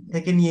ইউনিটের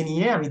থেকে নিয়ে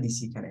নিয়ে আমি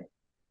দিছি এখানে।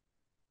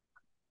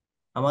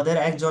 আমাদের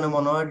একজনে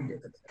মনে হয়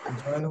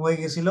জয়েন হয়ে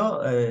গেছিল,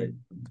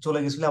 চলে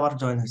গেছিল, আবার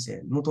জয়েন হয়েছে,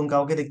 নতুন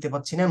কাউকে দেখতে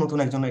পাচ্ছি না, নতুন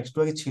একজন একটু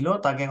আগে ছিল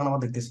তাকে এখন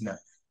আবার দেখতেছি না,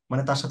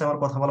 মানে তার সাথে আমার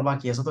কথা বলা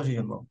বাকি আছে, তো সেই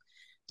জন্য।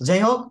 তো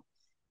যাই হোক,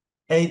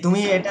 এই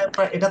তুমি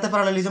এটাতে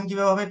প্যারালেলিজম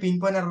কিভাবে হবে পিন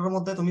পয়েন্ট এররের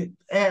মধ্যে তুমি,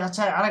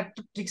 আচ্ছা আর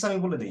একটা ট্রিক্স আমি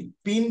বলে দিই,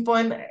 পিন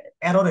পয়েন্ট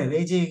এররের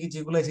এই যে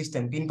যেগুলো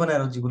সিস্টেম পিন পয়েন্ট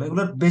এরর যেগুলো,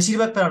 এগুলোর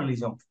বেশিরভাগ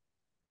প্যারালেলিজম,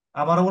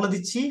 আবারও বলে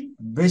দিচ্ছি,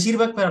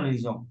 বেশিরভাগ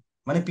প্যারালেলিজম,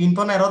 মানে পিন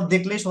পয়েন্ট এরর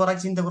দেখলেই সবার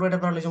আগে চিন্তা করবো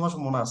এটা প্যারালেলিজম হওয়ার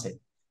সম্ভাবনা আছে,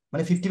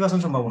 মানে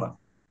 50% সম্ভাবনা।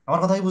 আমার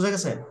কথা কি বুঝে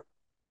গেছে?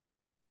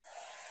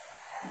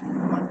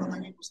 আমার কথা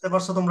কি বুঝতে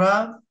পারছো তোমরা?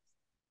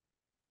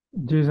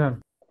 জি স্যার।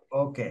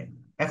 ওকে,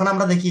 এখন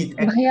আমরা দেখি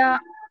ভাইয়া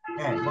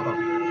হ্যাঁ বলো।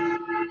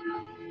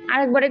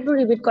 আরেকবার একটু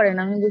রিপিট করেন,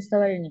 আমি বুঝতে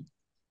পারিনি।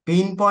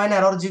 পিন পয়েন্ট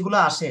এরর যেগুলো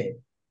আসে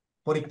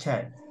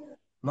পরীক্ষায়,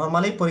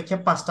 নর্মালি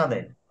পরীক্ষায় 5টা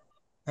দেয়,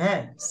 হ্যাঁ,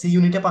 সি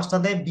ইউনিটে 5টা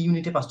দেয়, বি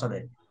ইউনিটে 5টা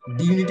দেয়,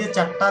 ডি ইউনিটে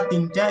 4টা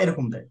 3টা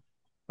এরকম দেয়,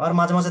 আর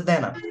মাঝে মাঝে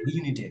দেয় না ডি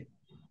ইউনিটে।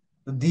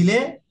 তো দিলে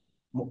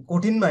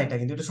কঠিন না এটা,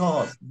 কিন্তু এটা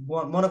সহজ।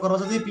 মনে করো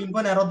যদি পিন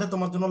পয়েন্ট এরর দেয়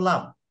তোমার জন্য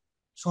লাভ,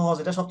 সহজ,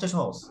 এটা সবচেয়ে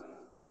সহজ।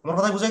 আমার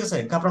কথা বুঝে গেছে?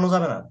 ঘাবড়ানো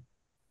যাবে না।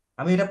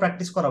 আমি এটা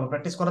প্র্যাকটিস করাবো,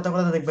 প্র্যাকটিস করাতে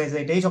করাতে দেখবে যে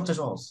এটাই সবচেয়ে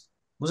সহজ।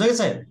 বুঝে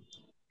গেছে?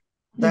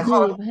 তো জি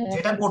এখন ভাইয়া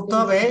যেটা করতে বুঝতে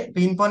হবে, পেরেছি।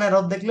 পিন পয়েন্ট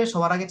এরর দেখলে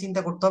সবার আগে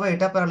চিন্তা করতে হবে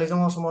এটা প্যারালিজম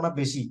হওয়ার সম্ভাবনা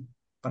বেশি,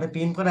 মানে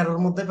পিন পয়েন্ট এরর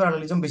মধ্যে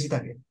প্যারালিজম বেশি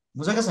থাকে।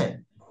 বুঝে গেছে?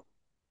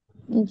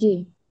 জি।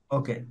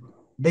 ওকে,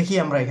 দেখি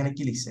আমরা এখানে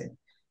কি লিখছে।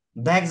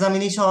 The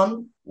examination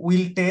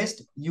will test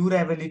your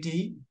ability.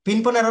 Pin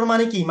point error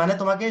মানে কি? মানে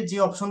তোমাকে যে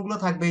অপশন গুলো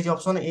থাকবে, এই যে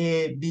option A,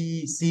 B,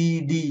 C,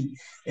 D,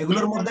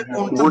 এগুলোর মধ্যে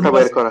কোনটা ভুলটা ভুল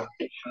বের আছে। করা।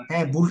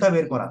 হ্যাঁ, ভুলটা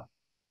বের করা।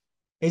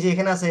 এই যে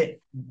এখানে আছে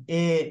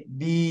এ,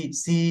 বি,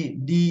 সি,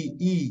 ডি,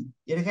 ই,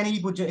 এর এখানে ই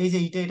পর্যন্ত, এই যে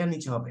ইটা এটা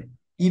নিচে হবে।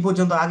 ই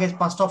পর্যন্ত আগে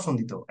পাঁচটা অপশন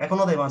দিত,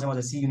 এখনো দেয় মাঝে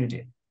মাঝে সি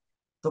ইউনিটে।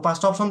 তো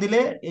পাঁচটা অপশন দিলে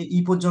এই ই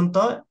পর্যন্ত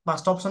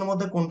পাঁচটা অপশনের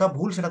মধ্যে কোনটা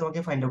ভুল সেটা তোমাকে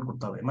ফাইন্ড আউট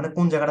করতে হবে, মানে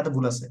কোন জায়গাটাতে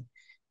ভুল আছে।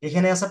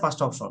 এখানে আছে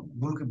পাঁচটা অপশন,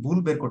 ভুল ভুল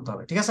বের করতে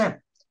হবে, ঠিক আছে?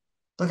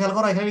 তো খেয়াল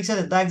করো, এখানে লিখছে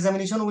the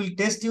examination will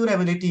test your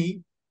ability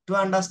to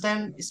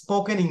understand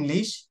spoken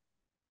English,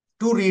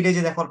 to read, এই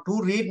যে দেখো to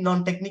read non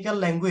technical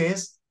language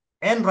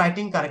and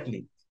writing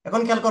correctly.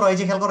 এখন খেয়াল করো, এই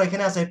যে খেয়াল করো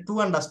এখানে আছে টু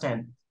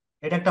আন্ডারস্ট্যান্ড,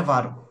 এটা একটা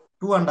verb.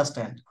 To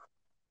understand,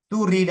 to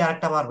read আর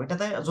একটা ভার্ব,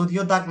 এটাতে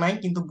যদিও দাগ নাই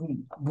কিন্তু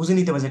বুঝে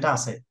নিতে হবে যেটা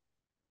আছে।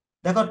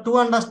 দেখো টু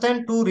আন্ডারস্ট্যান্ড,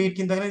 টু রিড,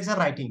 কিন্তু এখানে লিখছে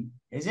রাইটিং।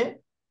 এই যে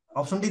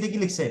অপশনটিতে কি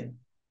লিখছে,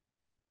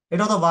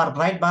 এটা তো ভার্ব,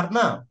 রাইট ভার্ব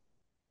না?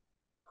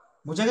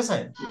 বুঝে গেছে?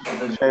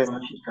 হ্যাঁ,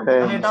 হ্যাঁ।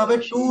 তাহলে এটা হবে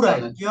টু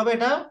রাইট। কি হবে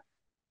এটা?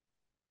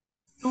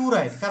 টু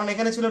রাইট, কারণ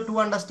এখানে ছিল টু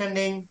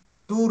আন্ডারস্ট্যান্ডিং,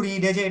 টু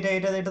রিড, এই যে এটা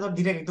এটা এটা তো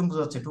ডিরেক্ট একদম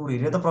বোঝা যাচ্ছে টু রিড,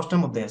 এটা তো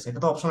প্রশ্নের মধ্যে আছে,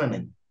 এটা তো অপশনে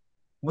নেই।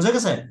 বুঝে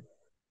গেছে?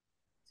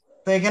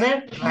 তো এখানে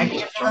রাইটিং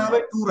এর জায়গা হবে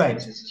টু রাইট।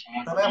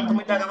 তাহলে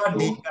তুমি লাগাবা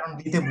ডি, কারণ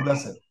ডি তে ভুল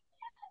আছে।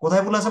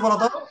 কোথায় ভুল আছে বলো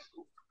তো?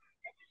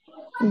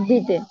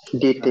 দিতে।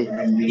 ডিতে।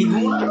 কি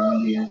ভুল?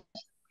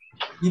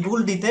 কি ভুল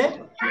ডিতে?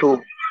 টু।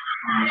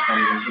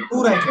 Two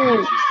right two.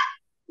 হবে।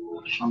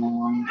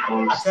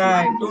 আচ্ছা,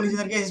 একটু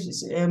নিজেদেরকে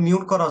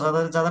মিউট করো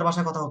যাদের যাদের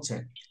ভাষায় কথা হচ্ছে।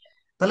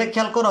 তাহলে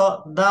খেয়াল করো,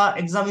 দা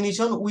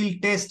এক্সামিনেশন উইল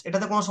টেস্ট,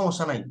 এটাতে কোনো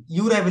সমস্যা নাই।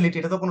 ইউর অ্যাবিলিটি,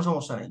 এটা তো কোনো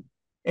সমস্যা নাই।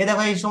 এই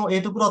দেখো এই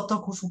এইটুকুর অর্থ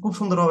খুব খুব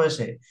সুন্দরভাবে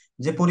আসে,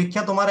 যে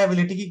পরীক্ষা তোমার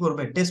অ্যাবিলিটি কি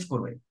করবে, টেস্ট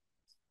করবে।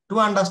 টু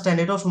আন্ডারস্ট্যান্ড,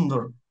 এটাও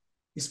সুন্দর।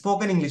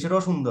 স্পোকেন ইংলিশ,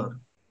 এটাও সুন্দর।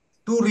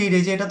 টু রিড,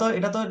 এই যে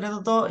এটা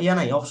তো ইয়া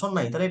নাই, অপশন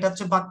নাই, তাহলে এটা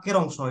হচ্ছে বাক্যের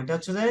অংশ। এটা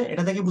হচ্ছে যে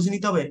এটা থেকে বুঝে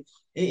নিতে হবে,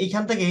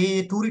 এইখান থেকে এই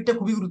টু রিডটা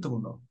খুবই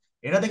গুরুত্বপূর্ণ।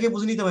 এটা থেকে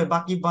বুঝে নিতে হবে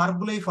বাকি ভার্ব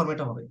গুলো এই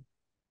ফরম্যাটে হবে,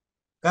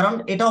 কারণ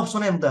এটা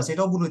অপশনের মধ্যে আছে,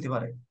 এটাও ভুল হইতে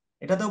পারে,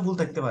 এটাতেও ভুল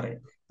থাকতে পারে,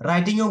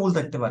 রাইটিং এও ভুল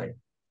থাকতে পারে।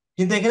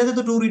 কিন্তু এখানে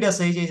যেহেতু টু রিড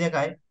আছে এই যে এই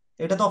জায়গায়,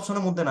 এটা তো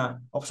অপশনের মধ্যে না,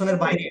 অপশনের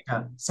বাইরে, এটা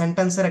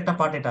সেন্টেন্সের একটা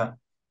পার্ট এটা।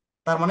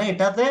 তার মানে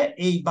এটাতে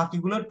এই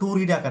বাকিগুলো টু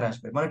রিড আকারে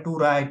আসবে, মানে টু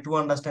রাইট, টু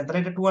আন্ডারস্ট্যান্ড,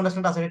 তাহলে এটা টু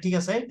আন্ডারস্ট্যান্ড আছে, এটা ঠিক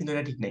আছে, কিন্তু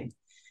এটা ঠিক নেই।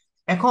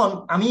 এখন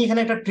আমি এখানে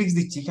একটা ট্রিক্স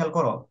দিচ্ছি, খেয়াল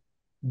করো।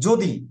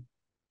 যদি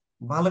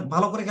ভালো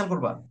ভালো করে খেয়াল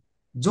করবা,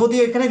 যদি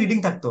এখানে রিডিং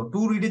থাকতো, টু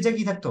রিডের যে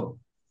কি থাকতো,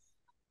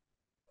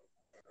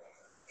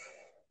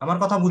 আমার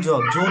কথা বুঝো,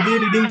 যদি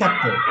রিডিং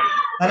থাকতো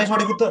তাহলে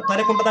সঠিক উত্তর,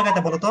 তাহলে কোনটা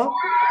দেখাইতে বলো তো?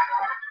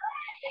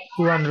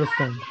 To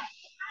understand.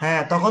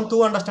 হ্যাঁ, তখন টু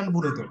আন্ডারস্ট্যান্ড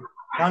ভুল হতো,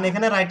 কারণ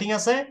এখানে রাইটিং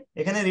আছে,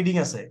 এখানে রিডিং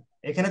আছে,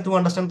 এখানে টু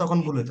আন্ডারস্ট্যান্ড তখন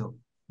ভুল হতো।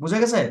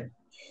 বুঝে গেছে?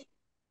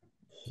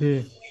 জি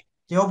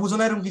কেউ বুঝো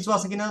না এরকম কিছু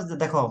আছে কিনা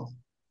দেখো।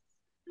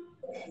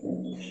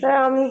 স্যার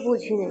আমি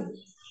বুঝিনি।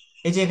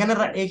 এই যে এখানে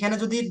এখানে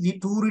যদি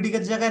টু রিডিং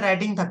এর জায়গায়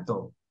রাইটিং থাকতো,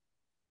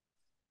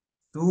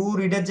 টু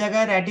রিডের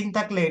জায়গায় রাইটিং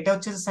থাকলে এটা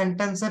হচ্ছে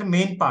সেন্টেন্সের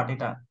মেইন পার্ট,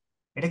 এটা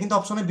এটা কিন্তু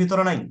অপশনের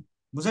ভিতরে নাই।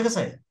 বুঝে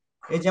গেছে?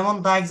 এই যেমন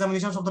দা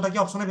এক্সামিনেশন শব্দটা কি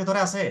অপশনের ভিতরে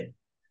আছে?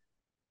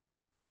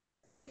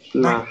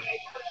 না। নাই।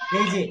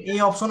 এই যে এই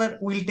অপশনের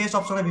উইল টেস্ট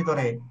অপশনের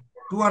ভিতরে,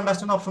 টু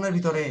আন্ডারস্ট্যান্ড অপশনের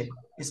ভিতরে,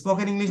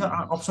 স্পোকেন ইংলিশ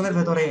অপশনের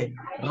ভিতরে,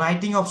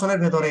 রাইটিং অপশনের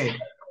ভিতরে।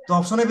 তো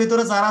অপশনের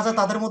ভিতরে যারা আছে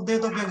তাদের মধ্যে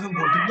তো কেউ একজন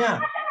ভুল, ঠিক না?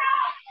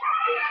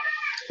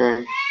 হ্যাঁ।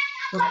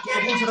 তো কে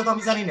ভুল সেটা তো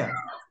আমি জানি না,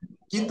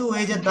 কিন্তু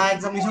এই যে দা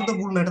এক্সামিনেশন তো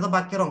ভুল না, এটা তো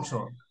বাক্যের অংশ।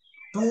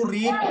 To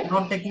read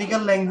non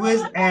technical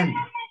language and,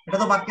 এটা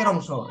তো বাক্যের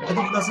অংশ, এটা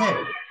তো ভুল আছে?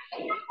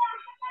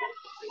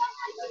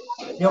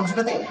 এই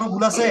অংশটাতে কি কোনো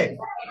ভুল আছে?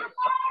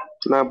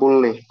 না, ভুল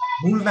নেই।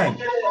 ভুল নাই।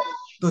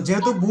 তো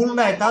যেহেতু ভুল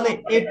নাই, তাহলে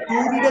এই টু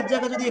রিডের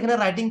জায়গায় যদি এখানে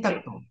রাইটিং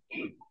থাকতো,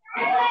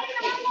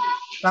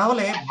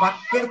 তাহলে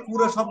বাক্যের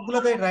পুরো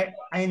সবগুলোতে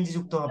আইএনজি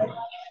যুক্ত হবে,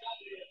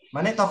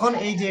 মানে তখন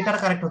এই যে এটার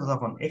কারেক্ট হতো।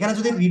 তখন এখানে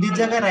যদি রিডের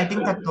জায়গায় রাইটিং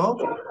থাকতো,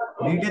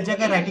 রিডের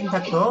জায়গায় রাইটিং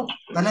থাকতো,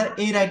 তাহলে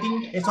এই রাইটিং,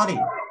 সরি,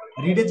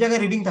 রিডের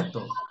জায়গায় রিডিং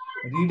থাকতো,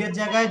 রিডের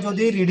জায়গায়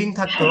যদি রিডিং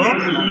থাকতো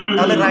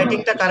তাহলে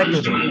রাইটিংটা কারেক্ট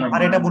হতো,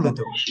 আর এটা ভুল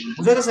হতো।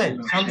 বুঝে গেছে?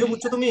 সামজু,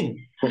 বুঝছো তুমি?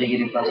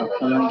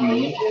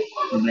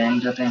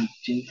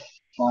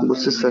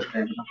 বুঝছি স্যার।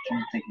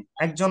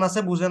 একজন আছে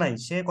বুঝে নাই,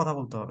 সে কথা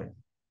বলতে হবে।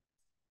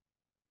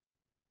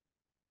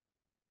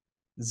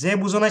 যে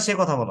বুঝো নাই সে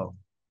কথা বলো।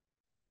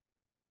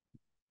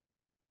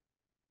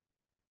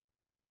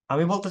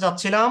 আমি বলতে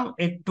চাচ্ছিলাম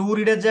এই টু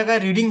রিডের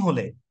জায়গায় রিডিং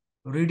হলে,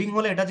 রিডিং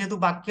হলে এটা যেহেতু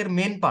বাক্যের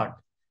মেন পার্ট,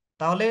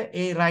 তাহলে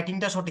এই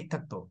রাইটিংটা সঠিক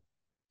থাকতো,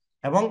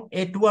 এবং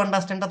এই টু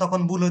আন্ডারস্ট্যান্ডটা তখন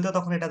ভুল হইতো,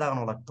 তখন এটা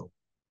দাগানো লাগতো।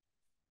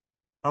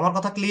 আমার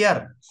কথা ক্লিয়ার?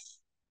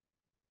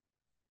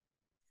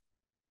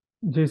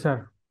 জি স্যার।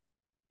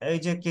 এই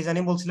যে কে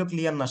জানি বলছিল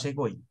ক্লিয়ার না, সে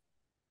কই?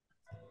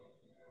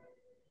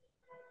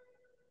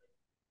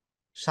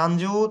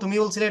 সঞ্জু তুমি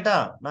বলছিলে এটা,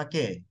 না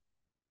কে,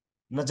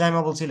 না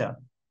জাইমা বলছিলা?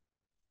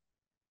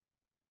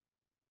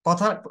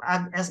 কথা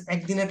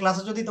একদিনের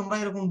ক্লাসে যদি তোমরা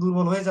এরকম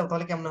দুর্বল হয়ে যাও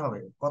তাহলে কেমনে হবে?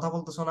 কথা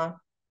বলতেছো না।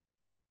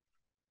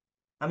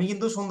 আমি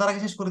কিন্তু সন্ধ্যার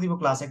আগে শেষ করে দিব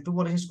ক্লাস, একটু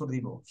পরে শেষ করে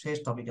দিব, শেষ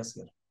টপিক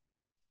আজকে।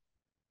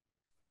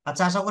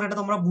 আচ্ছা, আশা করি এটা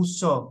তোমরা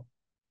বুঝছো।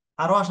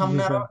 আরো জি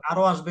সামনে আরো স্যার।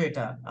 আরো আসবে,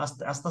 এটা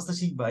আস্তে আস্তে আস্তে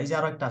শিখবা। এই যে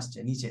আরো একটা আসছে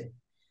নিচে,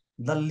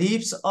 the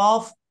leaves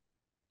of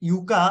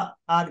ইউকা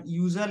R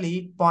usually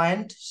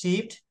point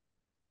shift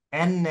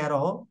and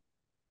narrow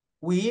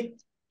with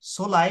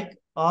সোলাইক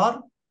or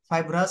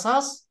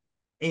ফাইব্রাসাস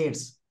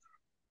ads.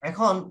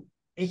 এখন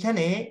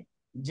এখানে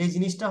যে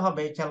জিনিসটা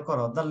হবে খেয়াল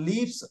করো, the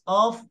leaves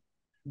of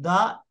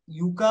the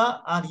ইউকা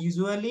R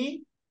usually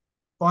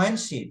point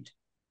shift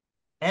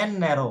and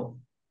narrow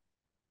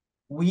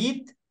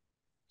with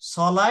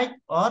সলাইক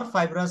or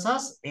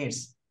ফাইব্রাসাস ads.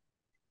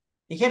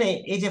 এখানে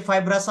এই যে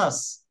ফাইব্রাসাস,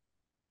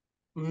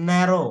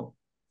 ন্যারো,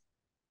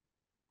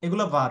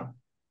 এগুলো ভার্ব।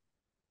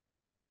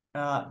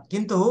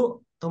 কিন্তু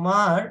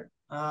তোমার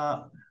আহ,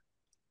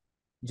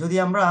 যদি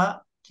আমরা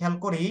খেয়াল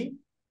করি,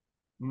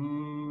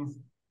 উম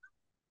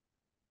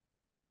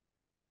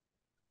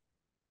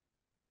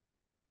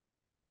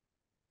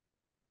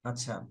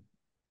আচ্ছা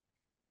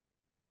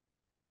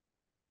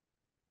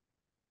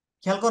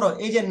খেয়াল করো,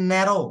 এই যে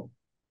ন্যারো,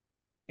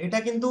 এটা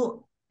কিন্তু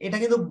এটা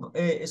কিন্তু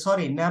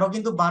সরি, ন্যারো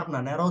কিন্তু ভার্ব না,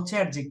 ন্যারো হচ্ছে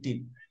অ্যাডজেক্টিভ।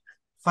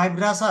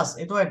 ফাইব্রাসাস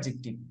এটাও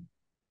অ্যাডজেক্টিভ।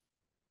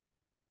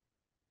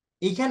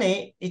 এইখানে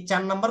এই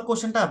 4 নাম্বার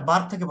কোশ্চেনটা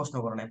ভার্ব থেকে প্রশ্ন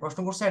করে নাই, প্রশ্ন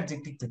করছে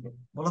অ্যাডজেক্টিভ থেকে।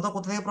 বলো তো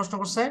কোথা থেকে প্রশ্ন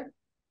করছে,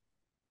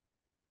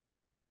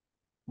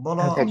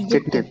 বলো। অ্যাডজেক্টিভ।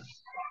 adjective,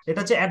 এটা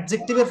হচ্ছে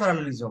অ্যাডজেক্টিভের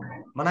প্যারালেলিজম।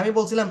 মানে আমি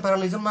বলছিলাম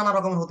প্যারালেলিজম নানা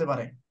রকমের হতে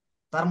পারে,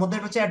 তার মধ্যে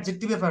এটা হচ্ছে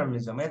অ্যাডজেক্টিভের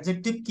প্যারালেলিজম।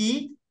 অ্যাডজেক্টিভ কি,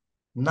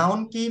 নাউন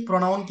কি,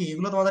 প্রনাউন কি,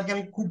 এগুলো তোমাদেরকে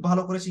আমি খুব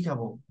ভালো করে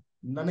শিখাবো।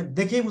 মানে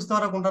দেখেই বুঝতে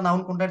পারবে কোনটা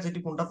নাউন, কোনটা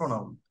অ্যাডজেক্টিভ, কোনটা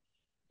প্রনাউন,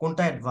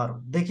 কোনটা অ্যাডভার্ব,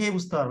 দেখেই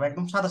বুঝতে পারবে,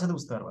 একদম সাথে সাথে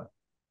বুঝতে পারবে।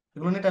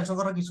 এগুলো নিয়ে টেনশন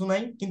করার কিছু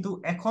নাই। কিন্তু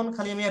এখন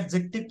খালি আমি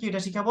অ্যাডজেক্টিভ কি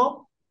এটা শিখাবো,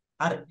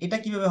 আর এটা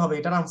কিভাবে হবে,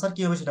 এটার আনসার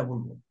কি হবে সেটা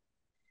বলবো।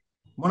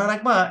 মনে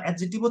রাখবা,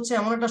 অ্যাডজেক্টিভ হচ্ছে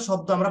এমন একটা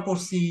শব্দ আমরা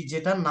পড়ছি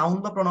যেটা নাউন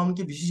বা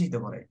প্রনাউনকে বিশেষিত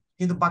করে,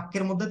 কিন্তু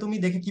বাক্যের মধ্যে তুমি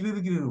দেখে কিভাবে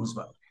কিভাবে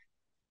বুঝবা।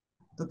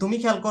 তো তুমি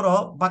খেয়াল করো,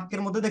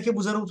 বাক্যের মধ্যে দেখে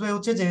বোঝার উপায়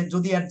হচ্ছে যে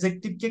যদি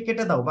অ্যাডজেক্টিভ কে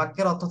কেটে দাও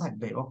বাক্যের অর্থ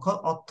থাকবে,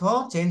 অর্থ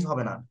চেঞ্জ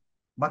হবে না,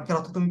 বাক্যের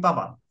অর্থ তুমি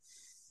পাবা।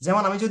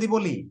 যেমন আমি যদি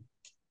বলি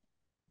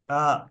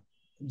আহ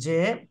যে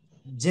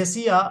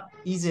জেসিয়া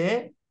ইজ এ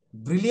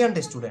ব্রিলিয়ান্ট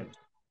স্টুডেন্ট,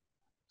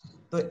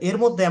 তো এর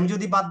মধ্যে আমি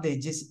যদি বাদ দেই,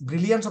 যে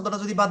ব্রিলিয়ান্ট শব্দটা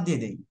যদি বাদ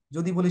দিয়ে দেই,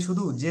 যদি বলি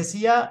শুধু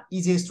জেসিয়া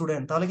ইজ এ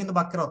স্টুডেন্ট, তাহলে কিন্তু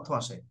বাক্যের অর্থ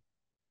আসে।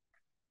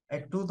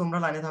 একটু তোমরা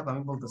লাইনে থাকো,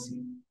 আমি বলতেছি।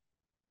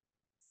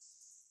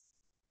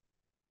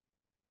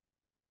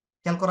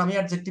 খেয়াল করো, আমি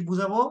অ্যাডজেক্টিভ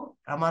বুঝাবো,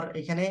 আমার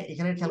এখানে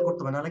এখানে খেয়াল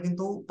করতে হবে, নাহলে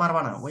কিন্তু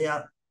পারবা না, ওই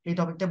এই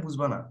টপিকটা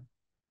বুঝবা না।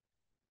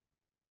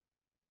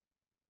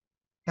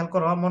 খেয়াল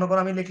করো, মনে করো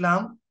আমি লিখলাম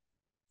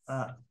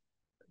আহ,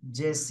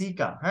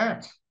 জেসিকা, হ্যাঁ,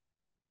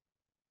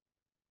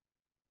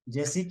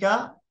 জেসিকা,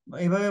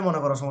 এইভাবে মনে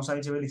করো, সমস্যা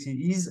হিসেবে লিখছি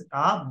ইজ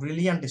আ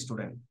ব্রিলিয়ান্ট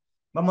স্টুডেন্ট,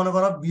 বা মনে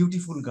করো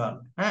বিউটিফুল গার্ল,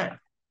 হ্যাঁ,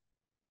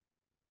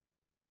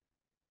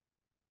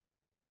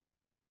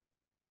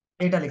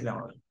 এটা লিখলাম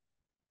আমি।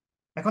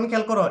 এখন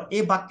খেয়াল করো,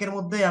 এই বাক্যের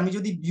মধ্যে আমি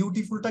যদি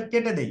বিউটিফুলটা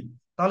কেটে দেই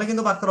তাহলে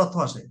কিন্তু বাক্যের অর্থ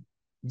আসে,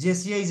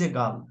 জেসিয়া ইজ এ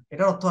গার্ল,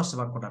 এটার অর্থ আসছে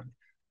বাক্যটার।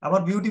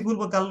 আবার বিউটিফুল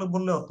গার্ল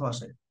বললে অর্থ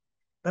আসে।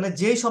 তাহলে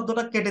যেই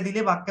শব্দটা কেটে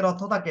দিলে বাক্যের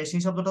অর্থ থাকে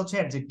সেই শব্দটা হচ্ছে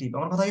অ্যাডজেক্টিভ।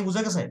 আমার কথা কি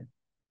বুঝা গেছে?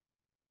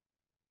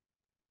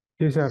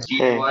 জি স্যার।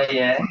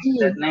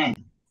 হ্যাঁ।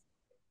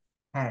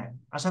 হ্যাঁ,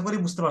 আশা করি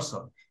বুঝতে পারছো।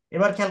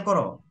 এবার খেয়াল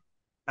করো,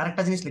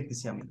 আরেকটা জিনিস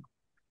লিখতেছি আমি,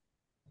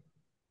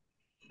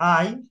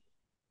 I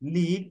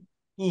live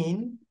in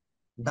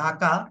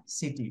Dhaka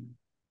city.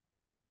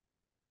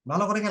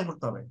 ভালো করে খেয়াল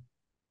করতে হবে।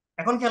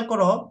 এখন খেয়াল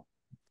করো,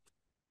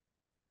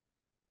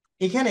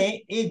 এখানে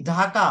এই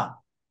ঢাকা,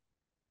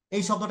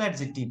 এই শব্দটা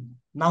অ্যাডজেক্টিভ,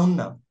 নাউন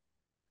না।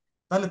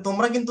 তাহলে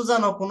তোমরা কিন্তু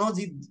জানো কোন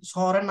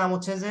শহরের নাম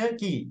হচ্ছে যে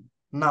কি,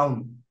 নাউন।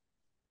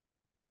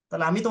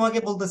 তাহলে আমি তোমাকে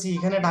বলতেছি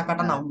এখানে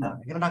ঢাকাটা নাউন না,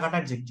 এখানে ঢাকাটা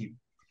অ্যাডজেক্টিভ।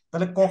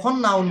 তাহলে কখন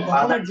নাউন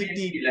কখন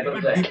অ্যাডজেক্টিভ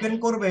এটা ডিপেন্ড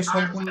করবে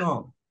সম্পূর্ণ,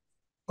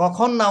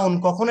 কখন নাউন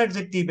কখন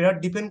অ্যাডজেক্টিভ এটা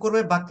ডিপেন্ড করবে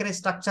বাক্যের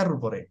স্ট্রাকচারের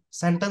উপরে,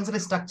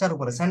 সেন্টেন্সের স্ট্রাকচার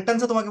উপরে।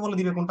 সেন্টেন্সে তোমাকে বলে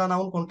দিবে কোনটা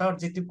নাউন, কোনটা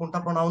অ্যাডজেক্টিভ, কোনটা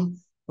প্রোনাউন,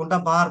 কোনটা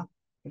ভার্ব,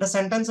 এটা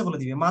সেন্টেন্সে বলে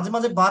দিবে। মাঝে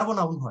মাঝে ভার্বও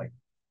নাউন হয়,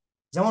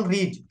 যেমন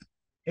রিড,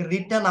 এর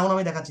রিডটা নাউন,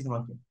 আমি দেখাচ্ছি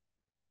তোমাকে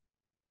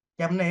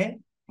কেমনে।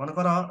 মনে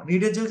করো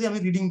রিডের যদি আমি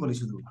রিডিং বলি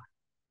শুধু,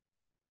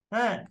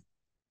 হ্যাঁ,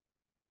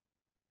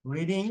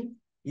 reading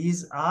is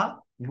a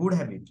good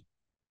habit,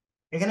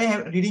 এখানে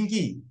রিডিং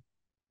কি,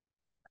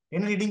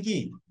 এখানে রিডিং কি,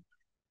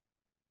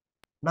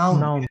 নাউন।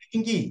 নাউন।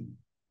 রিডিং কি,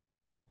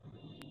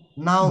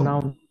 নাউন।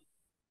 নাউন।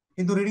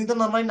 কিন্তু রিডিং তো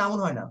নর্মালি নাউন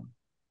হয় না,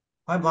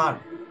 হয় ভার্ব।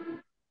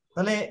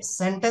 তাহলে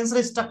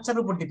সেন্টেন্সের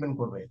স্ট্রাকচারের উপর ডিপেন্ড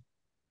করবে।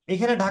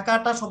 এখানে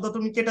ঢাকাটা শব্দ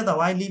তুমি কেটে দাও,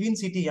 আই লিভ ইন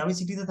সিটি, আমি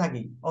সিটিতে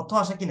থাকি, অর্থ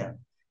আসে কিনা?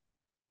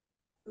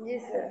 जी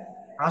सर।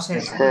 আসে।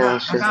 শুধু হ্যাঁ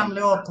আসে। ঢাকা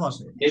আনলেও অর্থ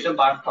আসে।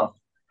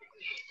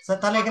 স্যার,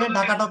 তাহলে এখানে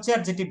ঢাকাটা হচ্ছে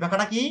অ্যাডজেক্টিভ,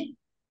 ঢাকাটা কি,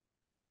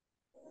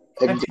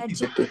 অ্যাডজেক্টিভ।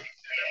 অ্যাডজেক্টিভ।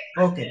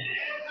 ওকে,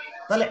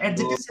 তাহলে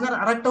অ্যাডজেক্টিভ চেনার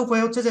আরেকটা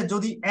উপায় হচ্ছে যে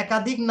যদি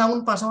একাধিক নাউন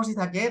পাশাপাশি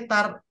থাকে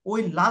তার ওই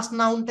লাস্ট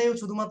নাউনটাই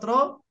শুধুমাত্র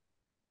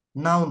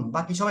নাউন,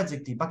 বাকি সব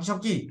অ্যাডজেক্টিভ। বাকি সব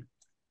কি?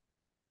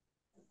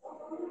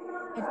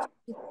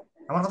 adjective,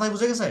 আমার কথাই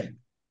বুঝে গেছে?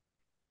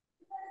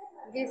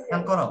 जी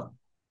খেয়াল सर। করো,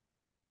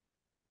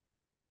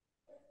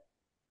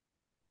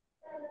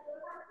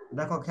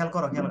 দেখো খেয়াল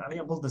করো, খেয়াল আমি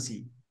বলতেছি।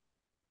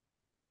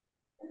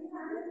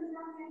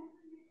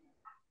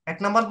 1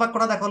 নম্বর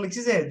বাক্যটা দেখো,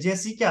 লিখছি যে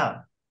Jessica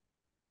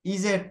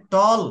is a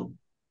ton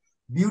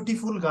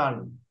beautiful girl,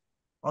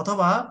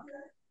 অথবা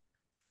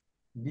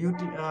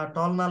বিউটি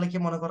টল না লিখে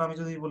মনে করো আমি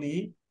যদি বলি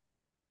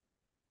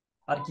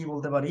আর কি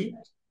বলতে পারি,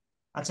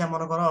 আচ্ছা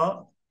মনে করো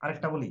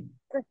আরেকটা বলি,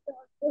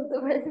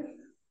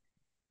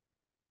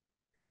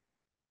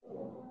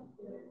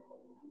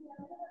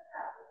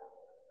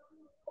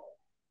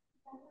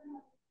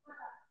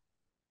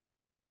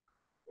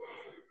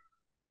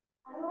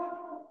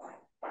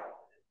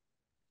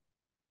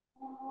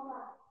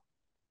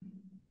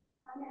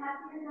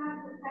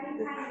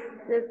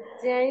 The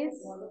chair is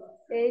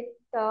eight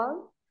tall.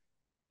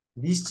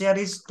 This chair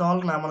is tall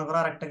না, মনে করো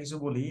আরেকটা কিছু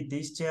বলি,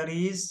 this chair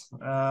is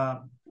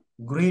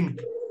green,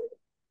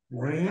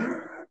 green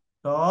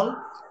টল।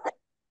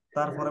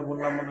 তারপরে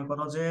বললাম মনে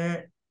করো যে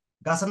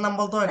গাছের নাম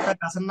বলতো, একটা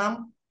গাছের নাম,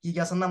 কি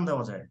গাছের নাম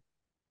দেওয়া যায়?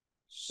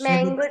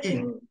 সেগুন Mango কি?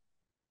 tree.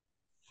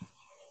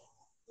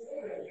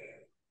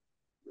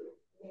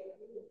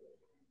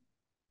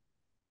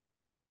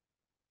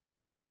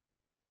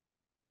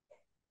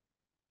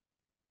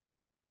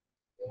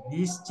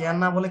 দিস চেয়ার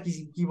না বলে কি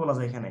কি বলা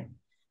যায় এখানে?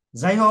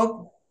 যাই হোক,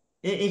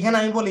 এখানে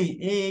আমি বলি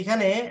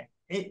এখানে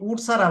এই উড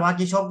ছাড়া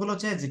বাকি সবগুলো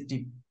হচ্ছে অ্যাডজেক্টিভ।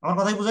 আমার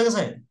কথাই বুঝে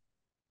গেছে?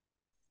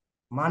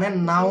 মানে जी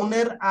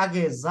নাউনের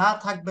আগে যা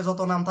থাকবে, যত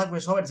নাম থাকবে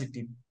সব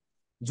অ্যাডজেক্টিভ,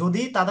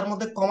 যদি তাদের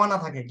মধ্যে কমা না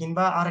থাকে,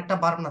 কিংবা আরেকটা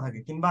ভার্ব না থাকে,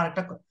 কিংবা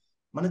আরেকটা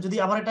মানে যদি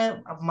আবার এটা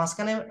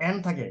মাঝখানে এন্ড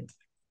থাকে,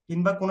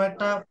 কিংবা কোনো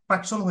একটা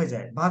ফ্রাকশন হয়ে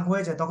যায়, ভাগ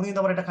হয়ে যায়, তখন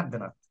কিন্তু আবার এটা খাটবে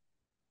না।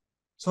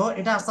 সো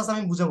এটা আস্তে আস্তে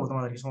আমি বুঝাবো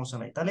তোমাদেরকে, সমস্যা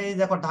নাই। তাহলে এই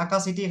দেখো ঢাকা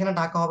সিটি, এখানে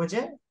ঢাকা হবে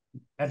যে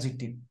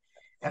অ্যাডজেক্টিভ।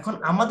 এখন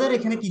আমাদের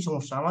এখানে কি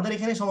সমস্যা? আমাদের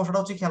এখানে সমস্যাটা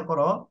হচ্ছে, খেয়াল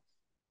করো,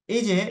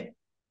 এই যে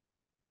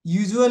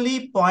ইউজুয়ালি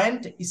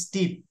পয়েন্ট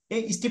স্টিপ,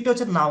 এই স্টিপটা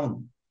হচ্ছে নাউন,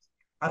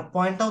 আর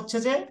পয়েন্টটা হচ্ছে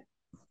যে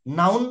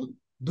নাউন,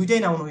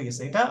 দুইটাই নাউন হয়ে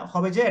গেছে, এটা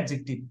হবে যে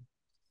অ্যাডজেক্টিভ।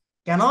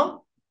 কেন?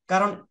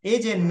 কারণ এই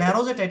যে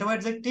ন্যারো যেটা, এটাও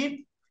অ্যাডজেক্টিভ,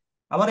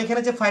 আবার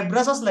এখানে যে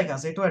ফাইব্রাসাস লেখা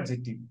আছে এটাও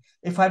অ্যাডজেক্টিভ।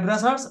 এই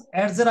ফাইব্রাসাস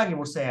অ্যাডস এর আগে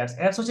বসছে, অ্যাডস,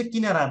 অ্যাডস হচ্ছে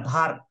কিনারা,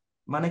 ধার,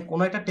 মানে কোন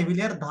একটা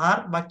টেবিলের ধার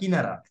বা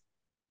কিনারা।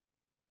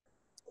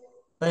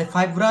 তাই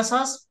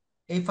ফাইব্রাসাস,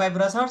 এই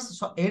ফাইব্রাসাস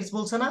এডস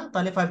বলছে না,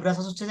 তাহলে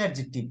ফাইব্রাসাস হচ্ছে যে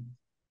অ্যাডজেক্টিভ,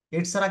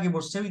 এডস এর আগে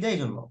বসছে এই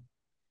জন্য।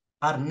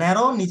 আর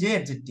ন্যারো নিজে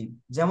অ্যাডজেক্টিভ,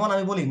 যেমন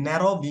আমি বলি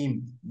ন্যারো বিম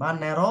বা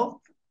ন্যারো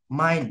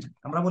মাইন্ড,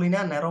 আমরা বলি না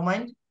ন্যারো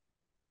মাইন্ড,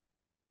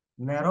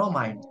 ন্যারো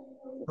মাইন্ড।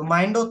 তো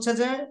মাইন্ড হচ্ছে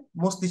যে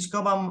মস্তিষ্ক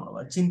বা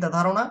চিন্তা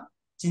ধারণা,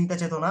 চিন্তা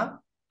চেতনা,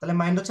 তাহলে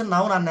মাইন্ড হচ্ছে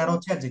নাউন আর ন্যারো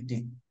হচ্ছে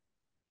অ্যাডজেক্টিভ।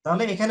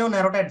 তাহলে এখানেও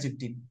ন্যারোটা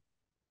অ্যাডজেক্টিভ,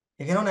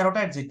 এখানেও ন্যারোটা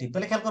অ্যাডজেক্টিভ।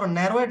 তাহলে খেয়াল করো,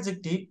 ন্যারো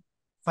অ্যাডজেক্টিভ,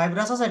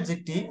 ফাইব্রাসাস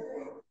অ্যাডজেক্টিভ,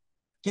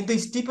 কিন্তু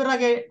স্টিপের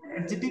আগে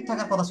অ্যাডজেক্টিভ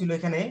থাকার কথা ছিল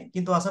এখানে,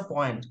 কিন্তু আছে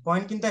পয়েন্ট,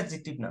 পয়েন্ট কিন্তু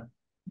অ্যাডজেক্টিভ না।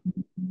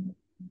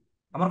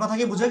 আমার কথা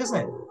কি বুঝে গেছে?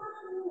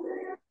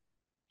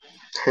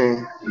 হ্যাঁ।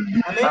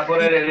 তাহলে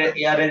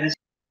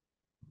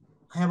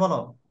হ্যাঁ বলো।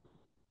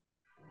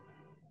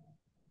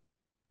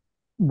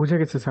 বুঝে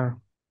গেছে স্যার।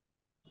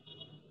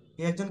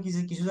 একজন কিছু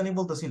কিছু জানি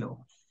বলতেছিল,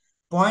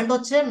 পয়েন্ট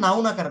হচ্ছে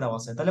নাউন আকারে দেওয়া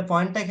আছে, তাহলে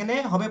পয়েন্টটা এখানে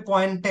হবে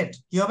পয়েন্টেড।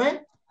 কি হবে?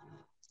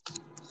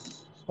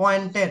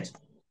 পয়েন্টেড।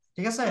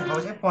 ঠিক আছে,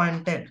 হবে যে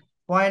পয়েন্টেড,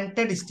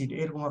 পয়েন্টেড স্টিপ,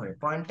 এরকম হবে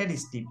পয়েন্টেড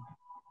স্টিপ।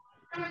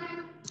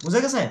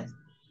 বুঝে গেছে?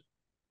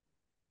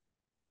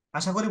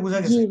 আশা করি বুঝে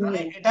জি গেছে।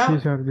 তাহলে ভাইয়া। এটা, জি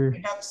স্যার, জি।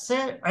 এটা হচ্ছে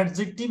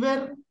অ্যাডজেক্টিভের,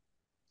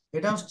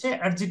 এটা হচ্ছে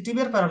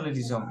অ্যাডজেক্টিভের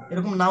প্যারালেলিজম।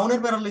 এরকম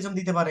নাউনের প্যারালেলিজম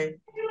দিতে পারে,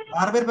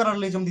 ভার্বের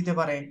প্যারালেলিজম দিতে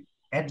পারে,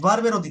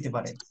 অ্যাডভার্বেরও দিতে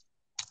পারে।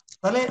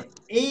 তাহলে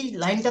এই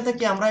লাইনটা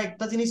থেকে আমরা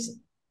একটা জিনিস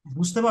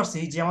বুঝতে পারছি,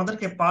 যে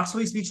আমাদেরকে পার্টস অফ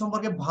স্পিচ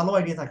সম্পর্কে ভালো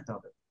আইডিয়া থাকতে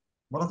হবে।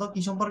 বলতো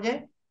কি সম্পর্কে?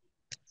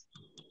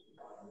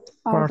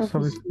 Part parts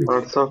of of speech. Speech.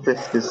 Parts of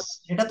speech.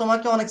 এটা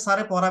তোমাকে অনেক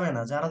স্যারে পড়াবে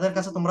না, যাদের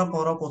কাছে তোমরা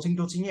পড়ো কোচিং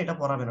টোচিং এ, এটা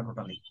পড়াবে না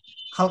টোটালি,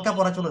 হালকা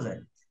পড়া চলে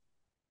যায়।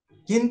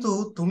 কিন্তু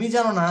তুমি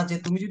জানো না যে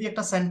তুমি যদি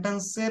একটা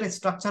সেন্টেন্সের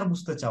স্ট্রাকচার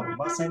বুঝতে চাও,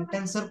 বা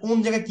সেন্টেন্সের কোন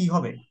জায়গায় কি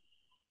হবে,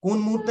 কোন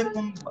মুহূর্তে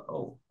কোন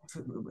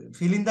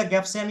ফিল ইন দ্য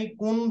গ্যাপসে আমি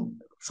কোন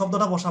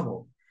শব্দটা বসাবো,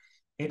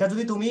 এটা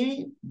যদি তুমি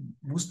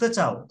বুঝতে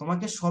চাও,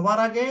 তোমাকে সবার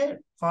আগে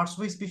পার্টস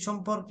অফ স্পিচ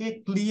সম্পর্কে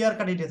ক্লিয়ার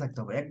কাট আইডিয়া থাকতে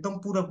হবে, একদম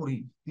পুরোপুরি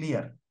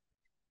ক্লিয়ার,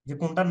 যে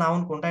কোনটা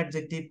নাউন, কোনটা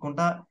অ্যাডজেক্টিভ,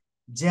 কোনটা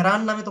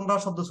জেরান্ড নামে তোমরা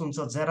শব্দ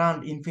শুনছো, জেরান্ড,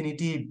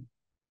 ইনফিনিটিভ,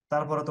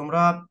 তারপরে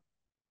তোমরা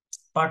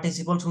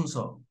পার্টিসিপল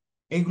শুনছো,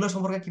 এইগুলো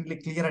সম্পর্কে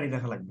ক্লিয়ার আইডিয়া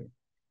রাখা লাগবে।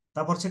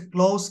 তারপর হচ্ছে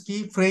ক্লোজ কি,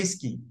 ফ্রেজ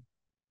কি,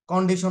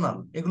 কন্ডিশনাল,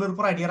 এগুলোর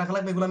উপর আইডিয়া রাখা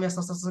লাগবে। এগুলো আমি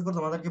আস্তে আস্তে আস্তে করে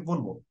তোমাদেরকে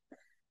বলবো।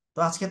 তো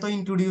আজকে তো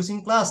ইন্ট্রোডিউসিং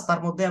ক্লাস, তার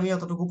মধ্যে আমি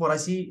অতটুকু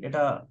পড়াইছি,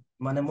 এটা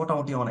মানে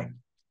মোটামুটি অনেক।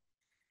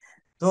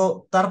 তো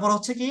তারপর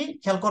হচ্ছে কি,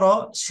 খেয়াল করো,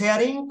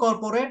 sharing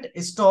corporate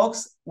stocks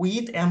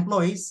with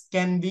employees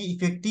can be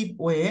effective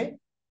way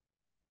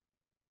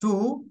to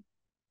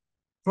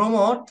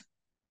promote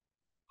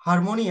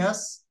harmonious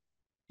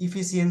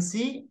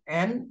efficiency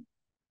and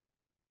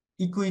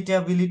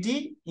ইকুইটেবিলিটি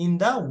in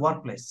the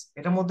workplace.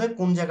 এটার মধ্যে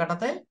কোন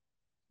জায়গাটাতে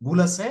ভুল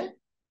আছে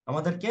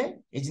আমাদেরকে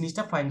এই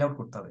জিনিসটা ফাইন্ড আউট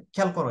করতে হবে।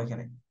 খেয়াল করো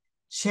এখানে,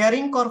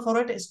 sharing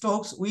corporate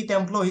stocks with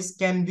employees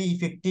can be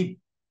effective.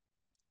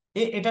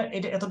 এটা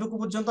এটা এতটুকু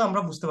পর্যন্ত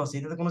আমরা বুঝতে পারছি,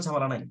 এটাতে কোনো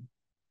ঝামেলা নাই।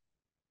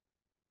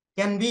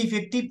 ক্যান বি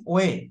ইফেক্টিভ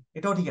ওয়ে,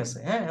 এটাও ঠিক আছে,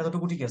 হ্যাঁ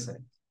এতটুকু ঠিক আছে,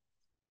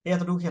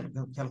 এতটুকু খেয়াল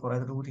খেয়াল করো,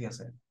 এতটুকু ঠিক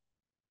আছে।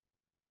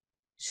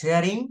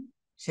 শেয়ারিং,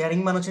 শেয়ারিং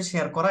মানে হচ্ছে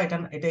শেয়ার করা, এটা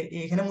এটা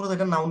এখানে মূলত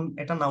এটা নাউন,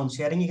 এটা নাউন।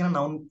 শেয়ারিং এখানে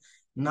নাউন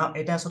না,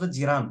 এটা আসলে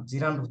জেরান,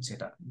 জেরান হচ্ছে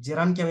এটা।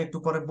 জেরানকে আমি একটু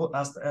পরে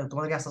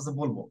তোমাদেরকে আস্তে আস্তে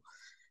বলবো।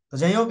 তো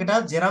যাই হোক, এটা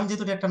জেরান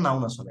যেহেতু এটা একটা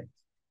নাউন আসলে,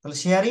 তাহলে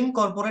sharing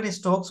corporate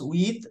stocks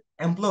with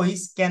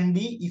employees can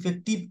be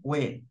effective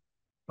way,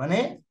 মানে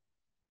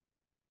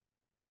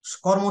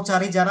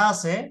কর্মচারী যারা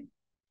আছে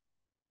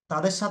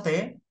তাদের সাথে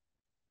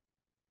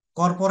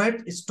কর্পোরেট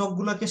স্টক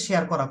গুলোকে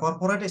শেয়ার করা।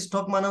 কর্পোরেট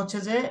স্টক মানে হচ্ছে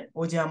যে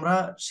ওই যে আমরা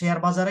শেয়ার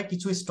বাজারে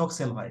কিছু স্টক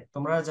সেল হয়,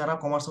 তোমরা যারা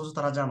কমার্স করছো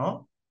তারা জানো।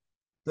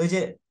 তো এই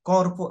যে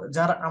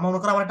যারা, আমার মনে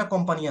করো আমার একটা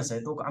কোম্পানি আছে,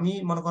 তো আমি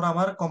মনে করো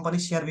আমার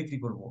কোম্পানির শেয়ার বিক্রি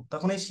করব,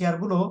 তখন এই শেয়ার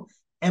গুলো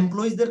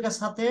এমপ্লয়িজদের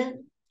সাথে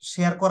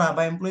শেয়ার করা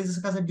বা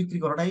এমপ্লয়িজের কাছে বিক্রি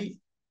করাটাই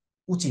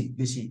উচিত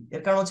বেশি।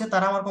 এর কারণ হচ্ছে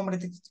তারা আমার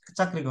কোম্পানিতে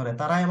চাকরি করে,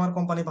 তারাই আমার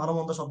কোম্পানি ভালো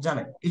মন্দ সব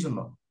জানে এই জন্য।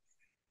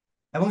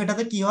 এবং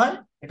এটাতে কি হয়,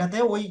 এটাতে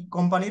ওই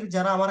কোম্পানির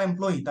যারা আমার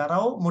এমপ্লয়ি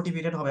তারাও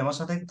মোটিভেটেড হবে আমার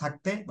সাথে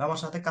থাকতে বা আমার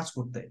সাথে কাজ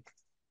করতে।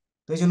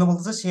 তো এই জন্য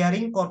বলতেছে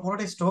sharing corporate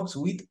stocks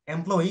with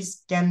employees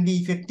can be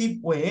effective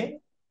way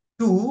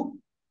to,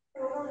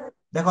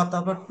 দেখো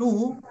তারপর টু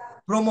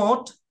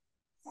প্রমোট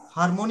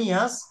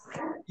হারমোনিয়াস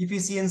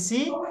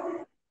ইফিসিয়েন্সি,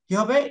 কি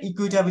হবে,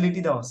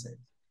 ইকুইটাবিলিটি দেওয়া আছে।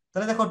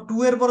 তাহলে দেখো টু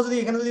এর পর যদি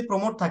এখানে যদি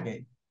প্রমোট থাকে,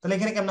 তাহলে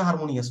এখানে কেমন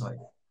হারমোনিয়াস হয়,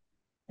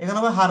 এখানে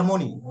হবে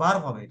হারমোনি,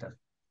 ভার্ব হবে এটা,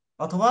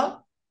 অথবা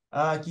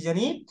কি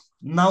জানি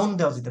নাউন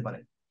দেওয়া যেতে পারে।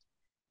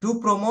 To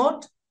promote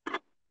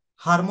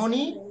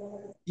harmony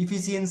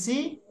efficiency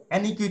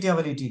and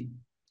ইকুইটেবিলিটি,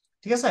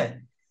 ঠিক আছে।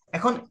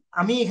 এখন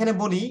আমি এখানে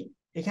বলি,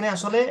 এখানে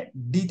আসলে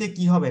ডিতে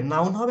কি হবে,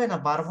 নাউন হবে না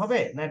ভার্ব হবে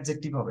না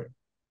অ্যাডজেক্টিভ হবে?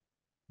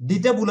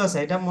 ডিতে ভুল আছে,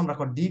 এটা মনে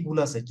রাখো, ডি ভুল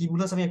আছে। কি ভুল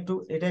আছে আমি একটু,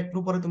 এটা একটু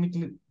পরে তুমি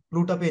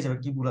ক্লুটা পেয়ে যাবে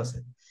কি ভুল আছে।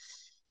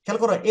 খেয়াল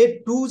করো, এ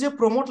টু যে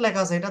প্রমোট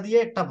লেখা আছে এটা দিয়ে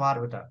একটা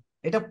ভার্ব, এটা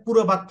এটা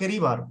পুরো বাক্যেরই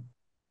ভার্ব,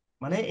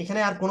 মানে এখানে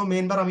আর কোনো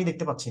মেইন ভার্ব আমি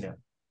দেখতে পাচ্ছি না।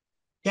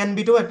 ক্যান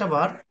বিটাও একটা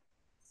ভার্ব,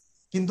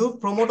 কিন্তু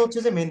প্রমোট হচ্ছে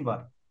যে মেইন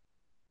ভার্ব।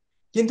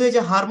 কিন্তু এই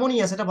যে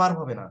হারমোনিয়াস এটা ভার্ব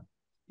হবে না।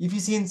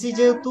 ইফিসিয়েন্সি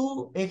যেহেতু,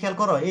 এই খেয়াল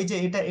করো, এই যে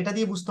এটা এটা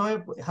দিয়ে বুঝতে হবে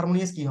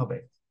হারমোনিয়াস কি হবে।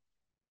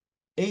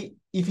 এই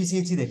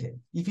ইফিসিয়েন্সি দেখে,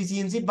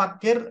 ইফিসিয়েন্সি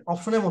বাক্যের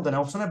অপশনের মধ্যে না,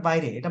 অপশনের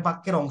বাইরে, এটা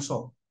বাক্যের অংশ।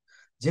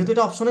 যেহেতু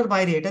এটা অপশনের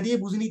বাইরে, এটা দিয়ে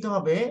বুঝে নিতে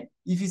হবে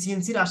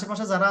ইফিসিয়েন্সির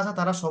আশেপাশে যারা আছে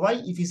তারা সবাই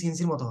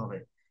ইফিসিয়েন্সির মতো হবে।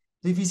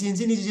 তো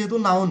ইফিসিয়েন্সি নিজে যেহেতু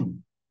নাউন,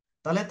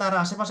 তাহলে তার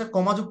আশেপাশে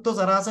কমাযুক্ত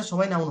যারা আছে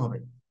সবাই নাউন হবে।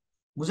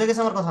 বুঝে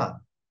গেছে আমার কথা?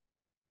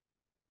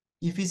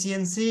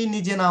 ইফিসিয়েন্সি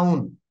নিজে নাউন,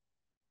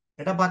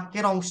 এটা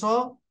বাক্যের অংশ,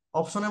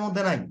 অপশনের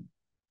মধ্যে নাই।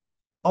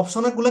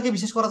 অপশনের গুলোকে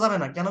বিশেষ করা যাবে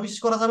না, কেন বিশেষ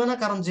করা যাবে না,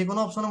 কারণ যে কোনো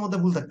অপশনের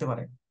মধ্যে ভুল থাকতে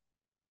পারে।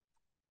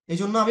 এই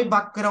জন্য আমি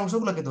বাক্যের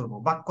অংশগুলোকে ধরবো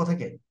বাক্য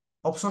থেকে,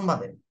 অপশন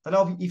বাদে। তাহলে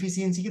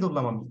ইফিসিয়েন্সি কি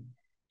ধরলাম আমি,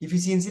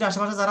 ইফিসিয়েন্সির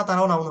আশেপাশে যারা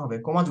তারাও নাউন হবে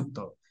কমা যুক্ত।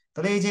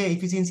 তাহলে এই যে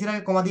ইফিসিয়েন্সির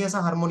আগে কমা দিয়েছে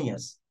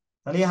হারমোনিয়াস,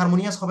 তাহলে এই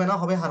হারমোনিয়াস হবে না,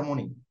 হবে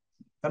হারমোনি,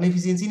 কারণ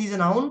ইফিসিয়েন্সি নিজে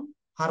নাউন,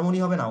 হারমোনি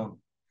হবে নাউন।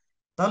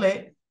 তাহলে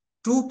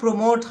to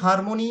promote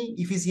harmony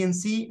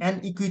efficiency and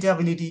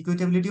ইকুইটেবিলিটি,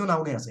 ইকুইটেবিলিটিও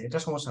নাউনে আছে, এটা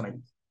সমস্যা নাই,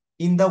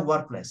 ইন দা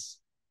ওয়ার্ক প্লেস।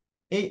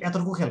 এই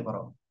এতটুকু খেয়াল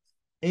করো,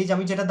 এই যে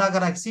আমি যেটা দাগা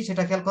রাখছি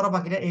সেটা খেয়াল করো,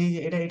 বাকিটা এই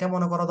এটা এটা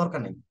মনে করা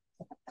দরকার নেই।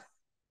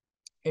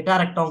 এটা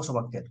আর একটা অংশ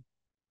বাক্যের,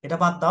 এটা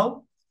বাদ দাও,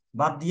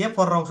 বাদ দিয়ে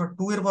পরের অংশ,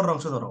 টু এর পরের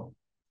অংশ ধরো।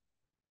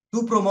 টু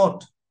প্রমোট,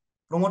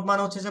 প্রমোট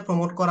মানে হচ্ছে যে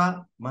প্রমোট করা,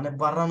 মানে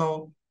বাড়ানো,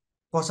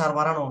 প্রচার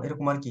বাড়ানো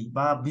এরকম আর কি,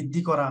 বা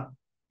বৃদ্ধি করা,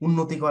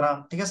 উন্নতি করা,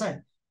 ঠিক আছে।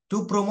 টু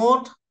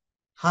প্রমোট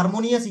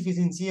হারমোনিয়াস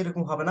ইফিসিয়েন্সি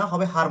এরকম হবে না,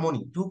 হবে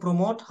হারমোনি, টু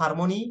প্রমোট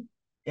হারমোনি।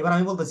 এবার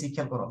আমি বলতেছি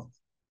খেয়াল করো,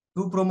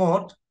 to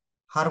promote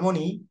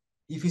harmony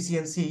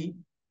efficiency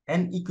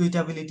and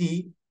ইকুইটাবিলিটি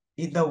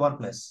in the work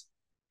place.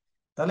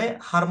 তাহলে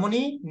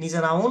হারমোনি নিজে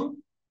নাউন,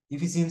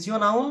 ইফিসিয়েন্সিও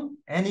নাউন,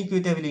 এন্ড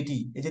ইকুইটেবিলিটি,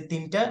 এই যে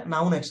তিনটা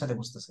নাউন একসাথে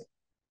বসতেছে।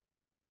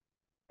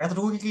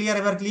 এতটুকু কি ক্লিয়ার?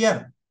 এবার ক্লিয়ার?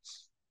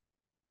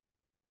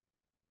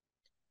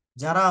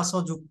 যারা আসো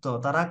যুক্ত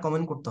তারা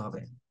কমেন্ট করতে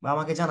হবে বা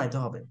আমাকে জানাইতে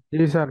হবে।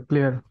 জি স্যার,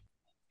 ক্লিয়ার।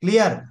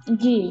 ক্লিয়ার?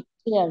 জি,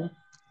 ক্লিয়ার।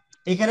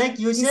 এখানে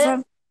কি জি হয়েছে, স্যার।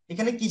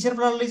 এখানে কিসের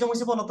প্যারালালিজম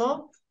হয়েছে বলো তো?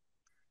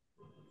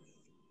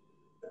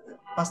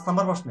 5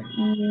 নম্বর প্রশ্নে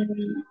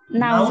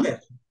নাউন। নাউনের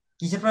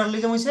কিসের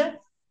প্যারালালিজম হয়েছে?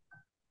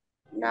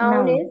 নাউন।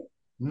 নাউনের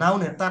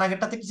নাউনের। তার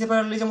আগেরটাতে কিসের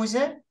প্যারালালিজম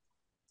হয়েছে?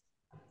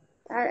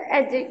 আর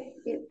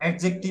অ্যাডজেক্টিভ,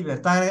 অ্যাডজেক্টিভের।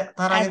 তার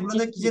তার আগের গুলোতে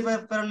অ্যাডজেক্টিভ। কিসের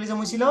প্যারালালিজম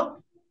হয়েছিল?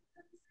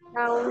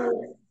 নাউন,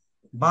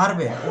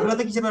 ভার্বের।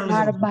 এগুলোতে কিসের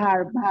প্যারালালিজম ভার্ব, হয়েছিল?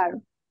 ভার্ব, ভার্ব,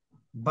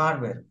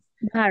 ভার্বের।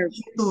 ভার্ব।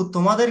 কিন্তু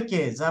তোমাদেরকে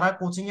যারা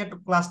কোচিং এ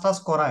ক্লাস টাস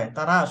করায়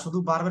তারা শুধু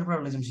ভার্বের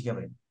প্যারালালিজম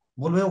শিখাবে,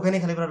 বলবে ওখানে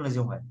খালি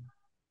প্যারালালিজম হয়।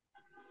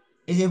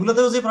 এই যে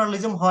এগুলোতেও যে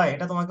প্যারালালিজম হয়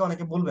এটা তোমাকে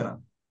অনেকে বলবে না।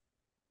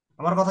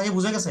 আমার কথা কি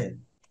বুঝে গেছে?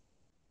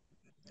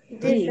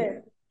 তো জি জি। স্যার।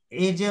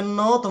 এই জন্য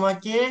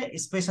তোমাকে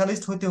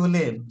স্পেশালিস্ট হতে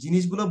হলে,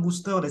 জিনিসগুলো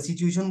বুঝতে হলে,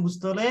 সিচুয়েশন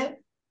বুঝতে হলে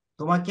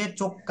তোমাকে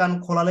চোখ কান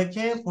খোলা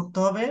রেখে পড়তে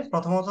হবে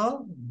প্রথমত।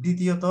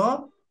 দ্বিতীয়ত,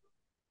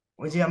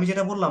 ওই যে আমি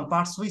যেটা বললাম,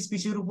 পার্টস অফ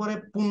স্পিচের উপরে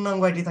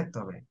পূর্ণাঙ্গ আইডি থাকতে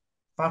হবে।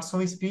 Parts of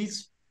speech,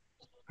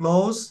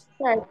 close,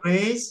 sir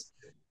phrase,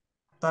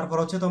 তারপর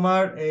হচ্ছে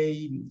তোমার এই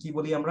কি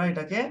বলি আমরা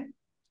এটাকে,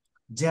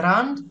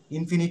 জেরান্ড,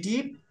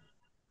 ইনফিনিটিভ,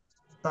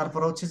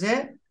 তারপর হচ্ছে যে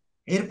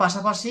এর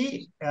পাশাপাশি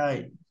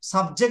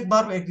সাবজেক্ট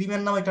ভার্ব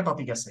এগ্রিমেন্ট নামে একটা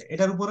টপিক আছে,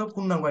 এটার উপরে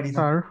পূর্ণাঙ্গ আইডি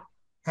স্যার, থাকবে।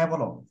 হ্যাঁ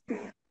বলো।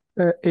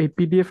 এই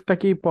পিডিএফটা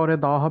কি পরে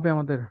দেওয়া হবে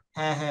আমাদের?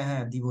 হ্যাঁ হ্যাঁ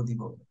হ্যাঁ, দিব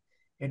দিব।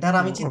 এটার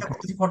আমি চিন্তা ওকে।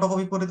 করতেছি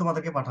ফটোকপি করে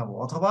তোমাদেরকে পাঠাবো,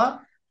 অথবা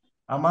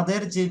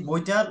আমাদের যে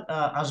বইটা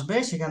আসবে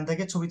সেখান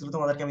থেকে ছবি তুলে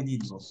তোমাদেরকে আমি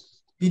দিয়ে দিব।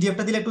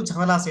 পিডিএফটা দিলে একটু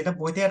ঝামেলা আছে, এটা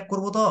বইতে অ্যাড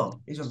করবো তো,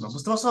 এই জন্য,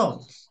 বুঝতে পারছো?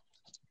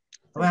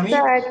 তবে আমি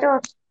স্যার একটা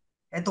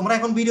তোমরা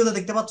এখন ভিডিওতে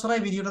দেখতে পাচ্ছ না,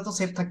 এই ভিডিওটা তো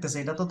সেভ থাকতেছে,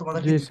 এটা তো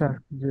তোমাদেরকে জি দিই। স্যার,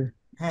 জি।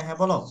 হ্যাঁ হ্যাঁ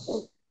বলো।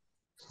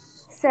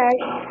 স্যার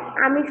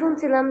আমি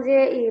শুনছিলাম যে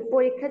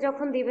পরীক্ষা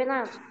যখন দিবে না,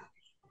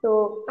 তো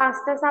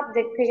 5টা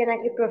সাবজেক্ট থেকে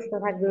নাকি প্রশ্ন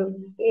থাকবে।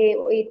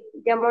 ওই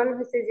যেমন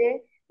হচ্ছে যে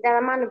যারা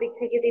মানবিক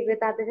থেকে দিবে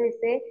তাদের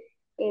হয়েছে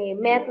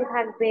ম্যাথও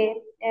থাকবে,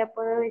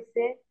 এরপরে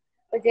হয়েছে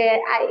ওই যে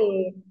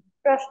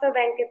প্রশ্ন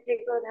ব্যাংকের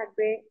থেকেও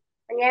থাকবে,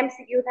 মানে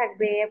এমসিকিউ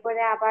থাকবে,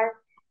 এরপরে আবার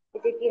এই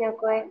যে কি না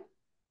কয়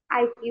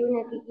আইকিউ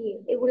নাকি কি,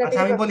 এগুলা আচ্ছা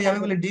থেকে আমি প্রশ্ন বলি,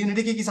 থাকবে। ডি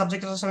ইউনিটে কি কি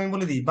সাবজেক্ট আছে আমি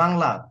বলে দিই।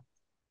 বাংলা,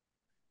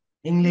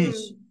 ইংলিশ,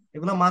 হুম।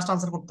 এগুলো মাস্ট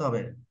আনসার করতে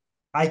হবে।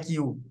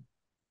 আইকিউ,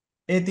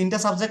 এই তিনটা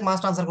সাবজেক্ট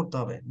মাস্ট আনসার করতে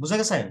হবে, বুঝে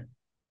গেছে?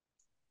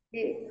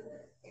 জি।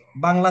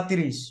 বাংলা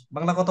 30,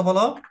 বাংলা কত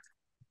বলো?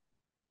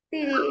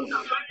 30।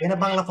 এখানে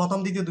বাংলা প্রথম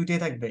দ্বিতীয়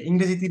দুইটাই থাকবে।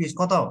 ইংরেজি 30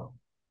 কত?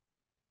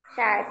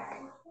 60।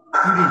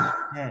 30,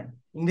 হ্যাঁ।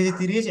 ইংরেজি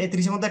 30, এই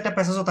 30-এর মধ্যে একটা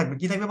প্যাসেজও থাকবে,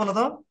 কি থাকবে বলো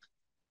তো?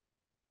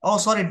 ও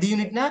সরি, ডি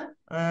ইউনিট না,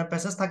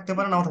 প্যাসেজ থাকতে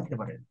পারে নাও থাকতে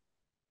পারে।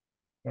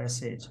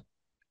 প্যাসেজ,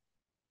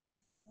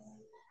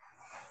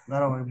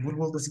 দাঁড়াও আমি ভুল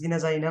বলতেছি কিনা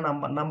জানি না,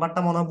 নাম্বারটা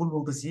মনে হয় ভুল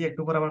বলতেছি,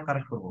 একটু পরে আবার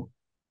কারেক্ট করবো।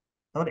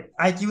 তাহলে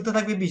আইকিউ তে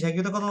থাকবে 20,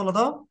 আইকিউ তে কত বলো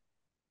তো?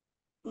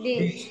 20।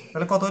 20,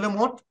 তাহলে কত হলো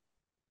মোট?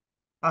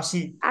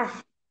 80।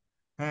 80।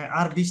 হ্যাঁ,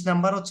 আর 20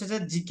 নাম্বার হচ্ছে যে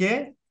জিকে,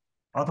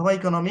 অথবা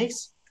ইকোনমিক্স,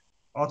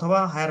 অথবা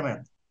হায়ার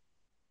ম্যাথ।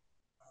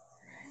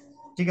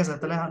 ঠিক আছে,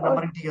 তাহলে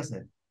নাম্বারিং ঠিক আছে।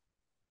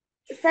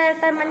 স্যার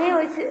তার মানে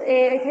ওই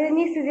এখানে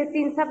নিচে যে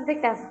 3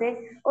 সাবজেক্ট আছে,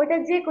 ওইটা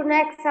যে কোনো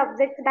এক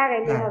সাবজেক্ট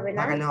দাগাইলে হ্যাঁ, হবে না?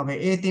 দাগাইলে হবে,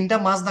 এই তিনটা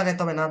মাস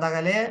দাগাইতে হবে, না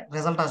দাগাইলে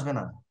রেজাল্ট আসবে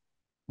না,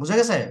 বুঝে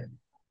গেছে?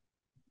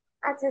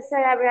 আচ্ছা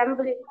স্যার, আবার আমি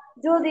বলি,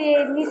 যদি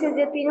এই নিচে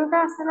যে তিনটা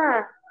আছে না,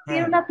 হ্যাঁ,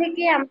 তিনটা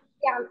থেকে আমি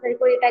আনসার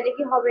করি তাহলে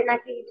কি হবে,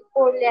 নাকি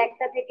করলে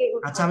একটা থেকে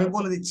করতে আচ্ছা আমি হবে?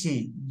 বলে দিচ্ছি।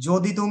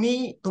 যদি তুমি,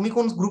 তুমি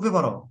কোন গ্রুপে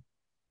পড়ো?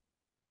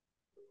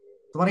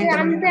 তোমার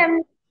স্যার আমি তো ইন্টারমিডিয়েট,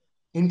 এমনি।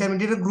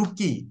 ইন্টারমিডিয়েটের গ্রুপ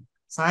কি?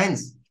 সায়েন্স।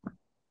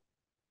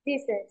 জি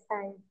স্যার,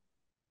 সায়েন্স।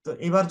 তো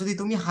এবার যদি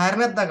তুমি হায়ার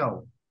ম্যাথ দাগাও,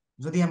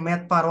 যদি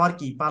ম্যাথ পারো আর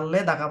কি, পারলে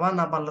দাগাবা,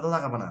 না পারলে তো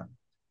দাগাবা না।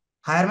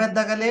 হায়ার ম্যাথ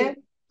দাগালে জি।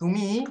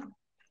 তুমি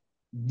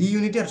ডি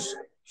ইউনিটের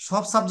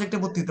সব সাবজেক্টে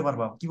ভর্তি হতে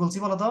পারবা। কি বলছি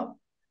বলো তো?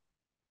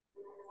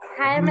 ডি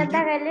হায়ার ম্যাথ ইউনিটের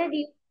দাগাইলে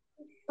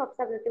সব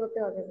সাবজেক্টে করতে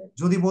হবে।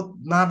 যদি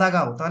না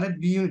দাগাও, তাহলে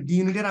ডি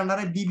ইউনিটের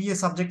আন্ডারে বিবিএ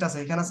সাবজেক্ট আছে,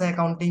 এখানে আছে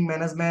অ্যাকাউন্টিং,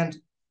 ম্যানেজমেন্ট,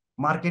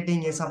 মার্কেটিং,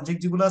 এই সাবজেক্ট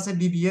যেগুলো আছে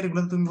বিবিএ এর,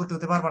 এগুলো তুমি ভর্তি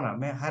হতে পারবা না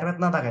হায়ার ম্যাথ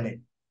না দাগালে।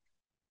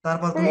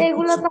 তারপর স্যার তুমি খুব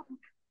এগুলো তো।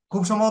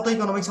 খুব সম্ভবত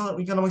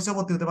ইকোনমিক্সে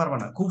ভর্তি হতে পারবা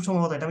না, খুব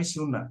সম্ভবত, এটা আমি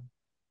শিওর না।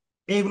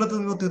 এইগুলো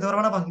তুমি ভর্তি হতে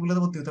পারবা না,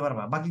 বাকিগুলোতে ভর্তি হতে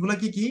পারবা। বাকিগুলো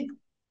কি কি?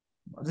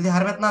 যদি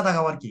হায়ার ম্যাথ না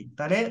দাগাও আর কি,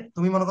 তাহলে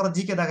তুমি মনে করো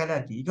জিকে দাগালে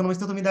আর কি, ইকোনমিক্স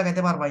তো তুমি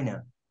দাগাইতে পারবাই না।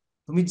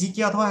 তুমি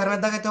জিকে অথবা হায়ার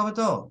ম্যাথ দাগাইতে হবে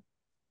তো।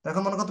 তো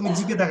এখন মনে করো তুমি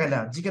জিকে দাগাইলা,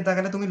 জিকে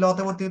দাগালে তুমি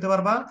লতে ভর্তি হতে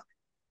পারবা,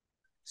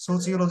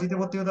 সোসিওলজিতে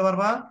ভর্তি হতে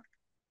পারবা,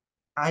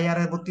 আইআর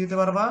এ ভর্তি হতে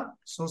পারবা,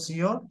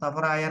 সোসিও,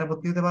 তারপরে আইআর এ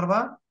ভর্তি হতে পারবা।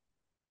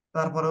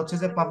 তারপরে হচ্ছে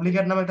যে পাবলিক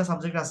এড নামে একটা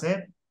সাবজেক্ট আছে,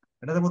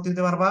 এটাতে ভর্তি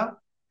হতে পারবা।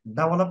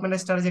 ডেভেলপমেন্ট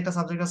স্টাডিজ একটা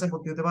সাবজেক্ট আছে,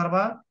 ভর্তি হতে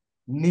পারবা।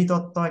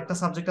 নৃতত্ত্ব একটা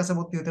সাবজেক্ট আছে,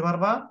 ভর্তি হতে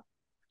পারবা।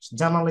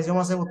 জার্নালিজম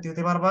আছে, ভর্তি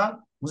হতে পারবা।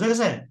 বুঝে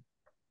গেছে? হ্যাঁ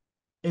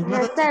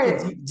এগুলাতে স্যার।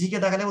 জিকে, জিকে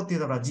দেখালে ভর্তি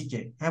হতে পারবা,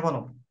 জিকে। হ্যাঁ বলো।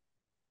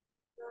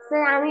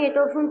 স্যার আমি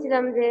এটাও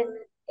শুনছিলাম যে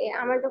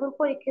আমার যখন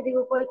পরীক্ষা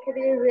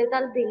দিলে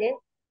রেজাল্ট দিলে,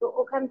 তো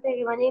ওখান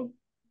থেকে মানে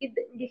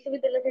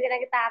বিশ্ববিদ্যালয় থেকে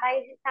নাকি তারাই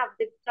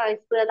সাবজেক্ট চয়েস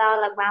করে দেওয়া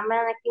লাগবে, আমরা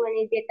নাকি মানে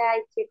যেটা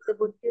ইচ্ছে করতে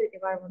ভর্তি হতে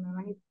পারবো না,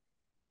 মানে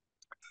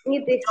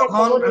নির্দিষ্ট একটা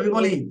যখন বলে আমি দিবে।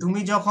 বলি, তুমি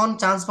যখন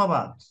চান্স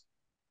পাবা, জি।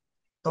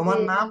 তোমার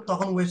নাম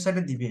তখন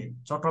ওয়েবসাইটে দিবে,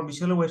 চট্টগ্রাম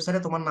বিশ্ববিদ্যালয়ের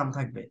ওয়েবসাইটে তোমার নাম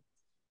থাকবে।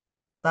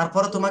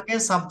 তারপরে জি। তোমাকে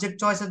সাবজেক্ট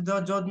চয়েসের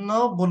জন্য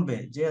বলবে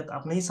যে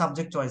আপনি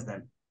সাবজেক্ট চয়েস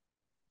দেন।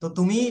 তো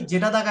তুমি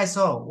যেটা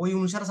দেখাইছো ওই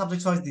অনুসারে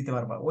সাবজেক্ট চয়েস দিতে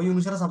পারবা, ওই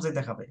অনুসারে সাবজেক্ট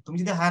দেখাবে। তুমি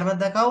যদি হায়ার ম্যাথ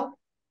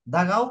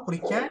দাগাও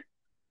পরীক্ষায়,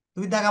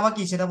 তুমি দেখাবা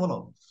কি সেটা বলো।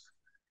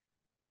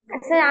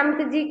 স্যার আমি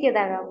তো জিকে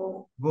দাঁড়াবো।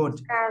 গুড।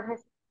 কারণ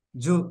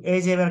জু, এই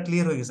যে এবার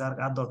ক্লিয়ার হয়ে গেছে, আর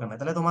আর দরকার নাই,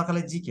 তাহলে তোমার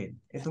খালি জিকে।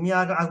 তুমি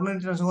আগুলো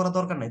টেনশন করার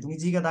দরকার নাই, তুমি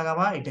জিকে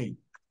দাগাবা এটাই,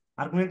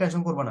 আর কোনো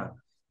টেনশন করবা না।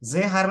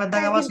 যে হায়ার ম্যাথ স্যার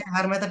দাগাবা কিন্তু সে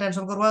হায়ার ম্যাথে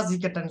টেনশন করবা,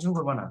 জিকে টেনশন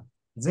করবা না।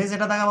 যে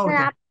যেটা দাগাবা স্যার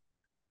ওইটাই।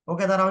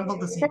 ওকে, দাঁড়াও আমি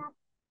বলতেছি। স্যার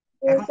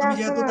এখন এটা তুমি আছে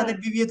যেহেতু না। তাহলে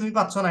বিবিএ তুমি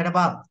পাচ্ছ না, এটা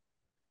বাদ।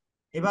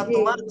 এবার জি।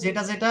 তোমার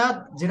যেটা যেটা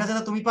যেটা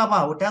যেটা তুমি পাবা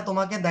ওটা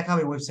তোমাকে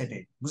দেখাবে ওয়েবসাইটে,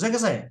 বুঝে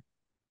গেছে?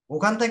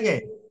 ওখান জি। থেকে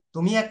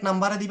তুমি 1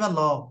 নম্বরে দিবা ল,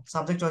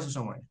 সাবজেক্ট চয়েসের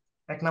সময়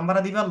 1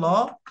 নম্বরে দিবা ল,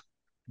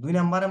 2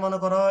 নম্বরে মনে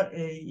করো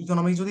এই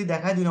ইকোনমিক্স যদি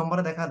দেখায় 2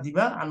 নম্বরে দেখা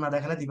দিবা, আর না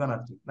দেখালে দিবা না,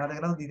 আর কি না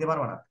দেখালে তো দিতে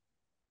পারবা না।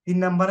 3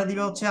 নম্বরে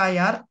দিবা হচ্ছে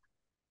আইআর,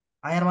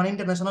 আইআর মানে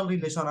ইন্টারন্যাশনাল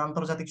রিলেশন,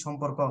 আন্তর্জাতিক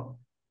সম্পর্ক।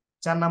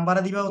 4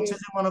 নম্বরে দিবা জি। হচ্ছে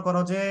যে মনে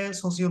করো যে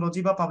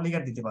সোসিওলজি বা পাবলিক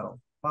অ্যাড দিতে পারো,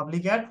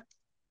 পাবলিক অ্যাড।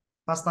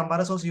 5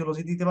 নম্বরে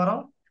সোসিওলজি দিতে পারো,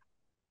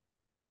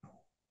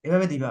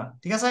 এভাবে দিবা,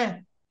 ঠিক আছে।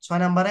 6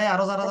 নম্বরে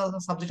আরো যারা যারা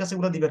সাবজেক্ট আছে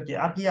ওগুলো দিবে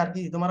আর কি। আর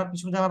কি তোমার আর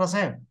কিছু জানার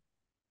আছে?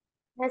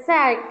 হ্যাঁ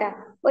স্যার, আরেকটা,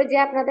 ওই যে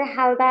আপনাদের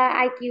হালদা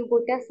আইকিউ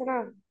বইটা আছে না,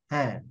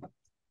 হ্যাঁ,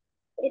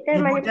 এটার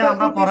এই মানে বইটা আমরা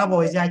প্রথম থেকে পড়াবো,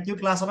 এই যে আইকিউ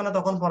ক্লাস হবে না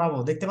তখন পড়াবো,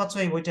 দেখতে পাচ্ছ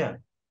এই বইটা?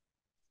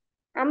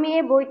 আমি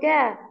এই বইটা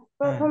হ্যাঁ।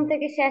 প্রথম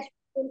থেকে শেষ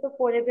পর্যন্ত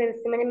পড়ে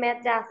ফেলছি, মানে ম্যাথ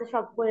যা আছে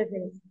সব পড়ে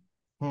ফেলছি।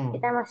 হুম।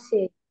 এটা আমার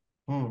শেষ।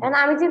 হুম। এখন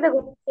আমি চিন্তা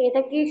করছি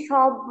এটা কি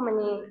সব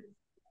মানে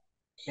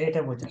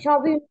এইটা বইটা,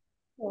 সবই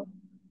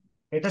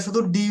এটা শুধু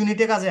ডি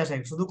ইউনিটে কাজে আসে,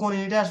 শুধু কোন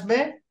ইউনিটে আসবে?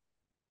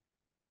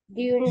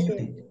 ডি ইউনিটে।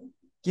 ইউনিট।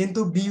 কিন্তু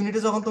বি ইউনিটে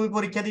যখন তুমি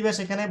পরীক্ষা দিবে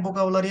সেখানে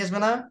ভোকাবুলারি আসবে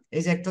না।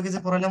 এই যে একটু আগে যে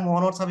পড়াইলাম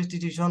ওয়ান ওয়ার্ড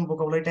সাবস্টিটিউশন,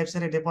 ভোকাবুলারি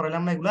টাইপসের, এটা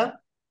পড়াইলাম না এগুলা?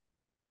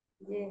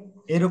 জি।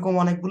 এরকম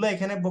অনেকগুলো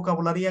এখানে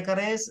ভোকাবুলারি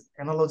আকারে,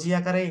 অ্যানালজি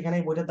আকারে এখানে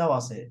এই বইটা দেওয়া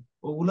আছে,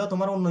 ওগুলা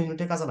তোমার অন্য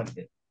ইউনিটে কাজে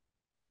লাগবে।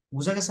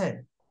 বুঝা গেছে?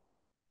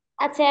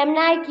 আচ্ছা, এমনি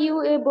আইকিউ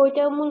এই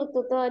বইটা মূলত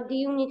তো ডি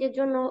ইউনিটের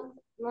জন্য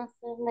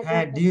আছে নাকি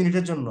হ্যাঁ, ডি আপনাদের?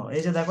 ইউনিটের জন্য।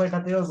 এই যে দেখো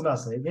এটাতেও ওগুলো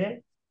আছে, এই যে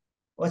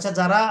আচ্ছা,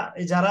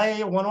 যারা এই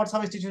ওয়ান ওয়ার্ড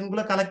সাবস্টিটিউশন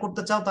গুলো কালেক্ট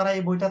করতে চাও তারা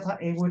এই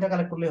বইটা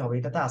কালেক্ট করলেই হবে,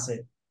 এটাতে আছে।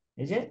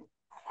 এই যে এই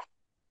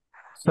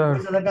স্যার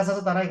বই যাদের কাছে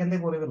আছে তারা এখান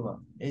থেকে পড়ে ফেলবা।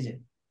 এই যে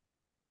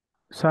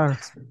স্যার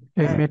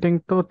এই হ্যাঁ। মিটিং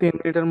তো 3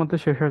 মিনিটের মধ্যে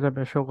শেষ হয়ে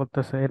যাবে শো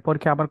করতেছে, এরপর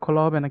কি আবার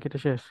খোলা হবে নাকি এটা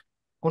শেষ?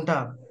 কোনটা?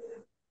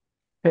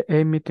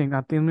 এই মিটিং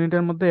আর 3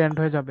 মিনিটের মধ্যে এন্ড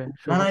হয়ে যাবে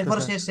শো না না,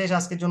 এরপরে করতেছে। শেষ, শেষ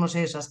আজকের জন্য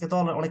শেষ, আজকে তো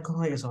অনেকক্ষণ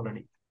হয়ে গেছে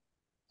অলরেডি।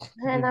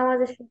 হ্যাঁ,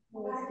 নামাজের সময়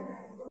হয়েছে।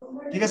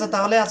 ঠিক আছে,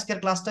 তাহলে আজকের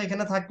ক্লাসটা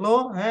এখানে থাকলো।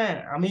 হ্যাঁ,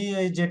 আমি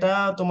এই যেটা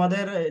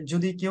তোমাদের,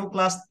 যদি কেউ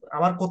ক্লাস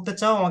আবার করতে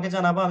চাও আমাকে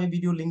জানাবা, আমি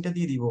ভিডিও লিঙ্কটা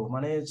দিয়ে দিব,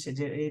 মানে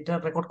যে এটা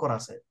রেকর্ড করা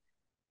আছে।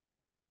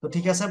 তো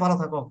ঠিক আছে, ভালো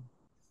থাকো,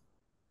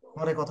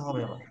 পরে কথা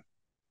হবে আবার।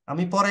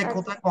 আমি পরে আচ্ছা,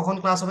 কোথায় কখন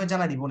ক্লাস হবে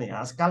জানাই দিব নি,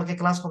 আজ কালকে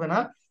ক্লাস হবে না,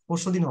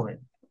 পরশুদিন হবে।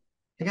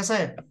 ঠিক আছে,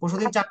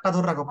 পরশুদিন 4টা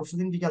ধরে রাখো,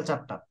 পরশুদিন বিকাল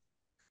 4টা।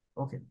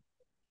 ওকে।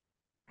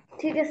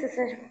 ঠিক আছে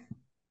স্যার।